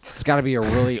between? It's got to be a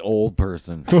really old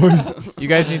person. You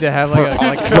guys need to have like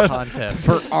a contest.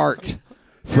 For art.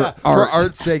 For For art.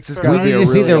 art's sakes, it's We got to be need a to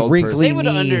see really the old wrinkly They would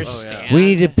knees. understand. We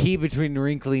need to pee between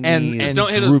wrinkly And- knees. and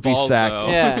don't hit his droopy balls sack. though.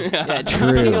 Yeah,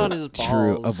 True. True. On his balls.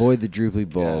 True. Avoid the droopy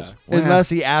balls. Unless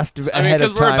he asked I mean, ahead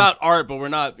because of we're time. about art, but we're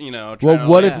not, trying Well, to,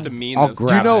 what like, if- demean I'll this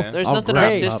grab guy. it. There's I'll nothing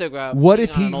grab artistic about. What peeing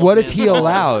if on he? an old What if man's he balls.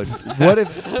 allowed? What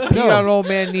if? Pee on old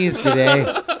man knees today.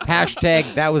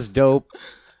 Hashtag that was dope.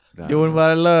 Doing what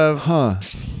I love. Huh?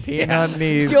 Peeing on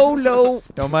knees. YOLO.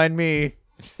 Don't mind me.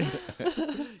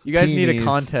 You guys need a Peenies.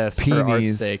 contest for art's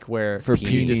Peenies. sake where For you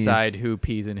peenies. decide who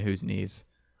pees in whose knees.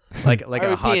 Like Are a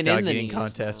we hot peeing dog in the eating knees?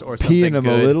 contest or something Peeing him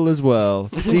good. a little as well.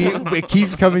 See, it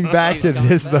keeps coming back to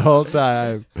this the whole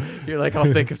time. You're like,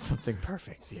 I'll think of something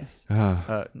perfect. Yes. Ah,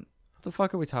 What the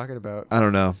fuck are we talking about? I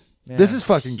don't know. Yeah. This is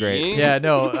fucking great. Yeah,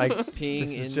 no, Peeing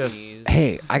this is in just knees.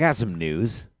 Hey, I got some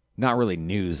news. Not really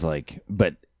news,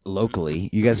 but locally.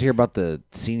 You guys hear about the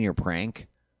senior prank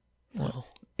No.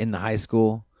 in the high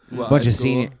school? What, Bunch high of school?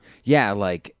 senior. Yeah,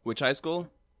 like Which high school?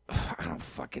 I don't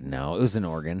fucking know. It was in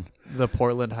Oregon. the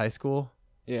Portland High School.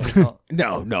 Yeah.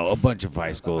 No, a bunch of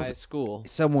high schools High school.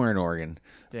 somewhere in Oregon.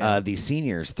 Damn. These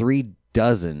seniors,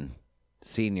 36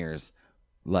 seniors,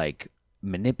 like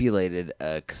manipulated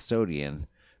a custodian,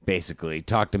 basically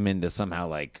talked him into somehow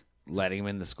like letting him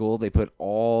in the school. They put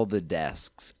all the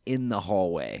desks in the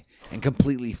hallway and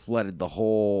completely flooded the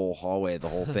whole hallway, the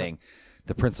whole thing.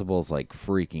 The principal's like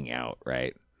freaking out,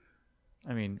 right?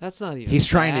 I mean, That's not even. He's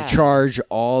trying bad. to charge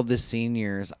all the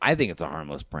seniors. I think it's a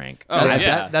harmless prank. Oh, that-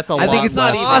 yeah. that's a I lot think it's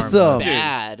less not even awesome.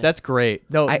 bad. That's great.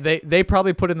 No, I- they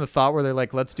probably put in the thought where they're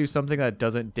like, let's do something that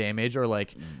doesn't damage, or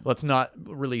like, let's not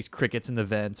release crickets in the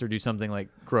vents, or do something like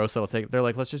gross that'll take. They're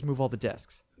like, let's just move all the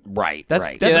desks. Right, That's-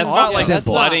 right. that's Yeah, that's not like That's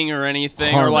not- flooding or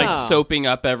anything, or like Harmless. soaping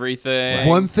up everything.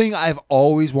 One thing I've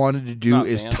always wanted to do not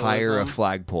is tire a vandalism.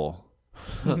 flagpole.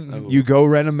 You go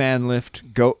rent a man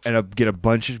lift, go and get a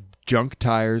bunch of junk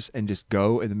tires, and just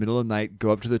go in the middle of the night,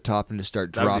 go up to the top, and just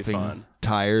start That'd be dropping fun.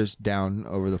 tires down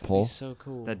over the pole. So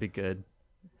cool. That'd be good.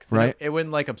 right? It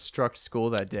wouldn't like obstruct school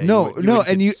that day. No, You no, wouldn't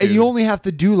and get you sued. only have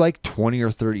to do like 20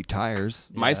 or 30 tires.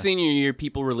 My senior year,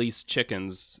 people released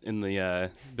chickens in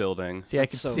the building. See, I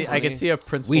could see a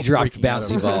principal. We dropped freaking out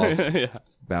bouncy over balls. that. Yeah.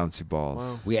 Bouncy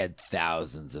balls. We had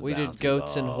thousands of We did bouncy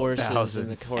goats and balls. horses in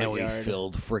the And we courtyard.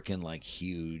 filled freaking like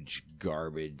huge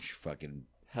garbage fucking.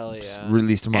 Hell yeah.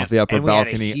 Released them off the upper and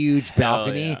balcony. We had a huge Hell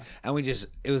balcony, yeah. and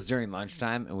it was during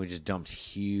lunchtime, and we just dumped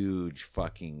huge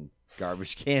fucking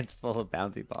garbage cans full of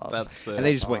bouncy balls. That's and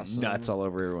they just went nuts all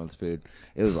over everyone's food.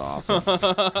 It was awesome.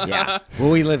 Yeah.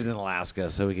 Well, we lived in Alaska,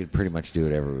 so we could pretty much do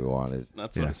whatever we wanted.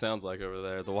 That's what it sounds like over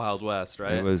there, the Wild West,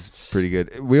 right? It was pretty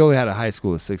good. We only had a high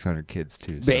school of 600 kids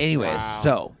too. But anyways,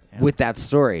 so with that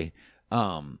story,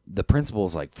 the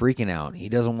principal's like freaking out. He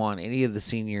doesn't want any of the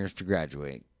seniors to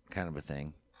graduate, kind of a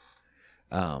thing.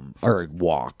 Or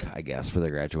walk, I guess, for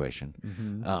their graduation.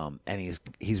 Mm-hmm. And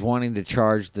he's wanting to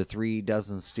charge the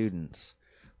 36 students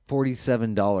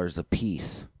 $47 a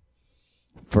piece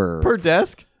Per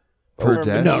desk? Per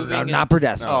desk? No, not per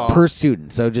desk. Per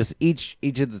student. So just each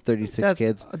of the 36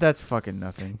 kids. That's fucking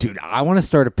nothing. Dude, I want to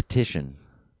start a petition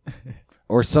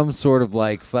or some sort of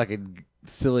like fucking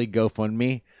silly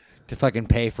GoFundMe to fucking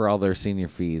pay for all their senior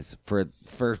fees for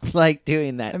like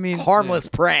doing that harmless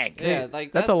prank. Yeah,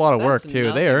 like that's a lot of work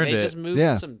too. They earned they it. just moved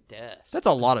Yeah. some desks. That's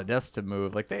a lot of desks to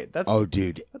move. Like that's Oh,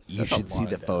 dude, you that's a should see lot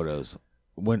the of desks. photos.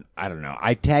 When I don't know,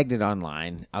 I tagged it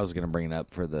online. I was gonna bring it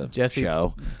up for the Jesse,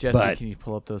 show, Jesse, but can you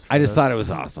pull up those? I just photos? thought it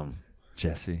was awesome.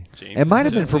 Jesse. It might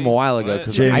have been from a while ago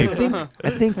because Jamie. I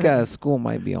think school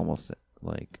might be almost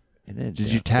like. Did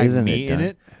you tag me in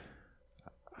it?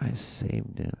 I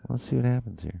saved it. Let's see what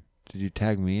happens here. Did you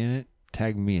tag me in it?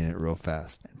 Tag me in it real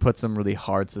fast. Put some really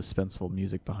hard, suspenseful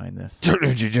music behind this.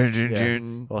 Yeah,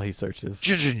 while he searches.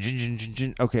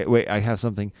 Okay, wait. I have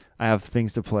something. I have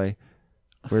things to play.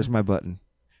 Where's my button?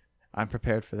 I'm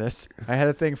prepared for this. I had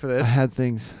a thing for I this. had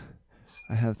things.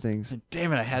 I have things.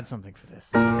 Damn it! I had something for this.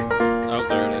 Oh,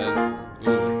 there it is.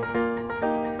 Ooh.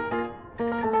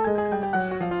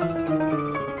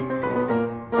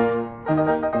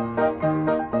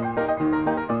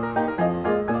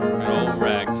 Old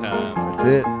ragtime. That's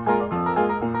it.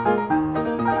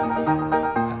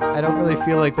 I don't really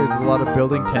feel like there's a lot of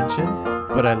building tension,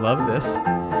 but I love this.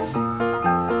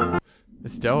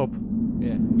 It's dope.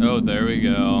 Yeah. Oh, there we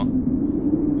go.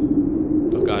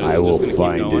 Oh God, is I it will just gonna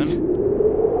find keep going? it.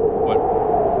 What?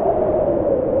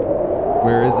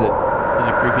 Where is it? Is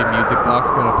a creepy music box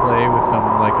gonna play with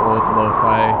some like old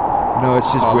lo-fi No,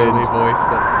 it's just fatherly wind. voice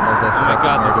that tells us Oh my about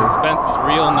God, the murder? suspense is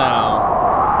real now.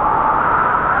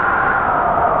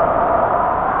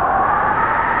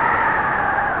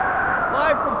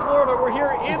 Live from Florida, we're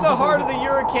here in the heart of the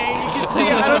hurricane. You can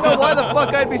see, I don't know why the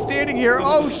fuck I'd be standing here.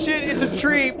 Oh shit, it's a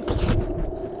tree.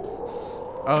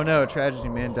 Oh no, tragedy,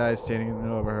 man dies standing in the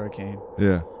middle of a hurricane.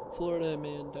 Yeah. Florida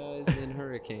man dies in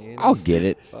hurricane. I'll get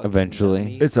it Fucking eventually.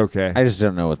 dummy. It's okay. I just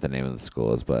don't know what the name of the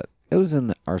school is, but it was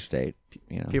in our state.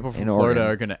 You know, People from in Florida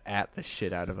Oregon. are gonna at the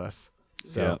shit out of us.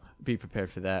 So be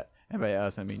prepared for that. And by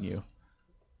us, I mean you.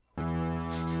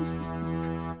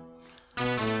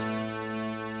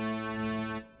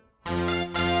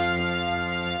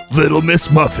 Little Miss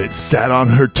Muffet sat on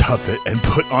her tuffet and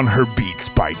put on her beats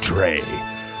by Dre.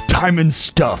 Time and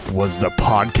Stuff was the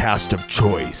podcast of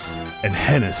choice, and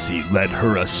Hennessy led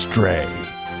her astray.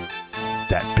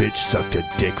 That bitch sucked a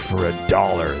dick for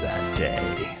 $1 that day.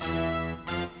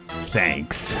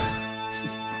 Thanks.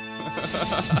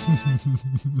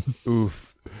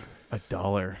 Oof.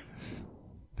 $1.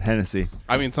 Hennessy.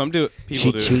 I mean, people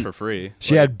do it for free.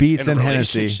 She had beats in a and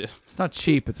Hennessy. relationship. It's not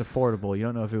cheap, it's affordable. You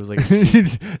don't know if it was like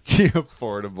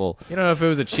Affordable. you don't know if it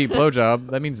was a cheap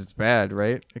blowjob. That means it's bad,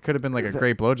 right? It could have been like a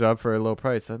great blowjob for a low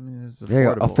price. That means it's There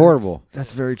you go, affordable. affordable.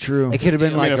 That's very true. It could have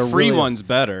been I like mean, a free really- one's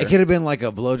better. It could have been like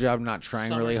a blowjob not trying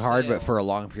Summer really hard, sale. but for a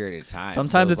long period of time.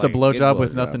 Sometimes So it's a like good blowjob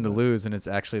with blowjob. nothing to lose, and it's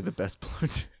actually the best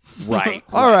blowjob. Right.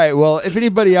 All right. Well, if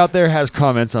anybody out there has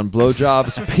comments on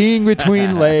blowjobs, peeing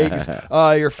between legs,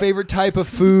 your favorite type of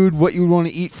food, what you would want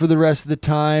to eat for the rest of the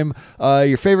time,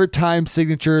 your favorite time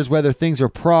signatures, whether things are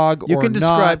prog You or can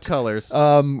describe not. colors.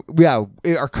 Yeah.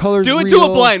 Are colors Do it real? to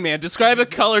a blind man. Describe a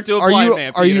color to a Are blind you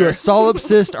man. are you a Peter.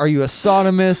 solipsist? Are you a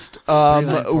sodomist?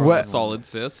 What? Solid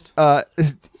cyst?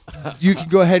 You can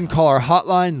go ahead and call our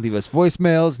hotline. Leave us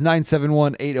voicemails,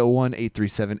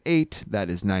 971-801-8378. That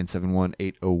is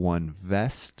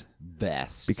 971-801-VEST.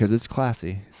 Best. Because it's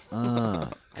classy.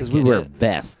 Because we wear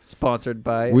vests. Sponsored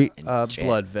by We-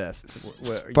 Blood Vests.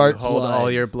 Where you Spark- hold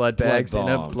all your blood bags in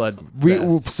a bombs. blood We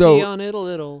vest. so Pee on it a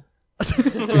little. Be on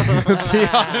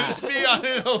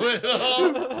it a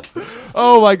little.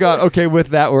 Oh my God. Okay, with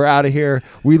that, we're out of here.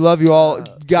 We love you all.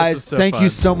 Guys, so thank fun. you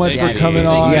so much Thank for you. coming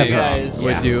Thank on. you guys.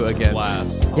 With you again.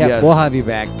 Blast. Yeah, Yes. we'll have you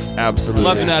back. Absolutely.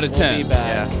 11 out of 10. Be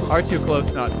back. Yeah. Are too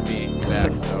close not to be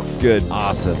back. So. Good.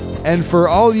 Awesome. And for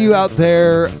all you out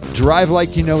there, drive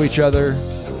like you know each other.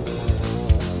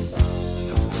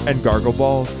 And gargle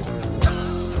balls.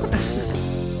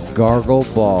 Gargle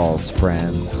balls,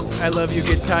 friends. I love you.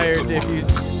 Get tired if you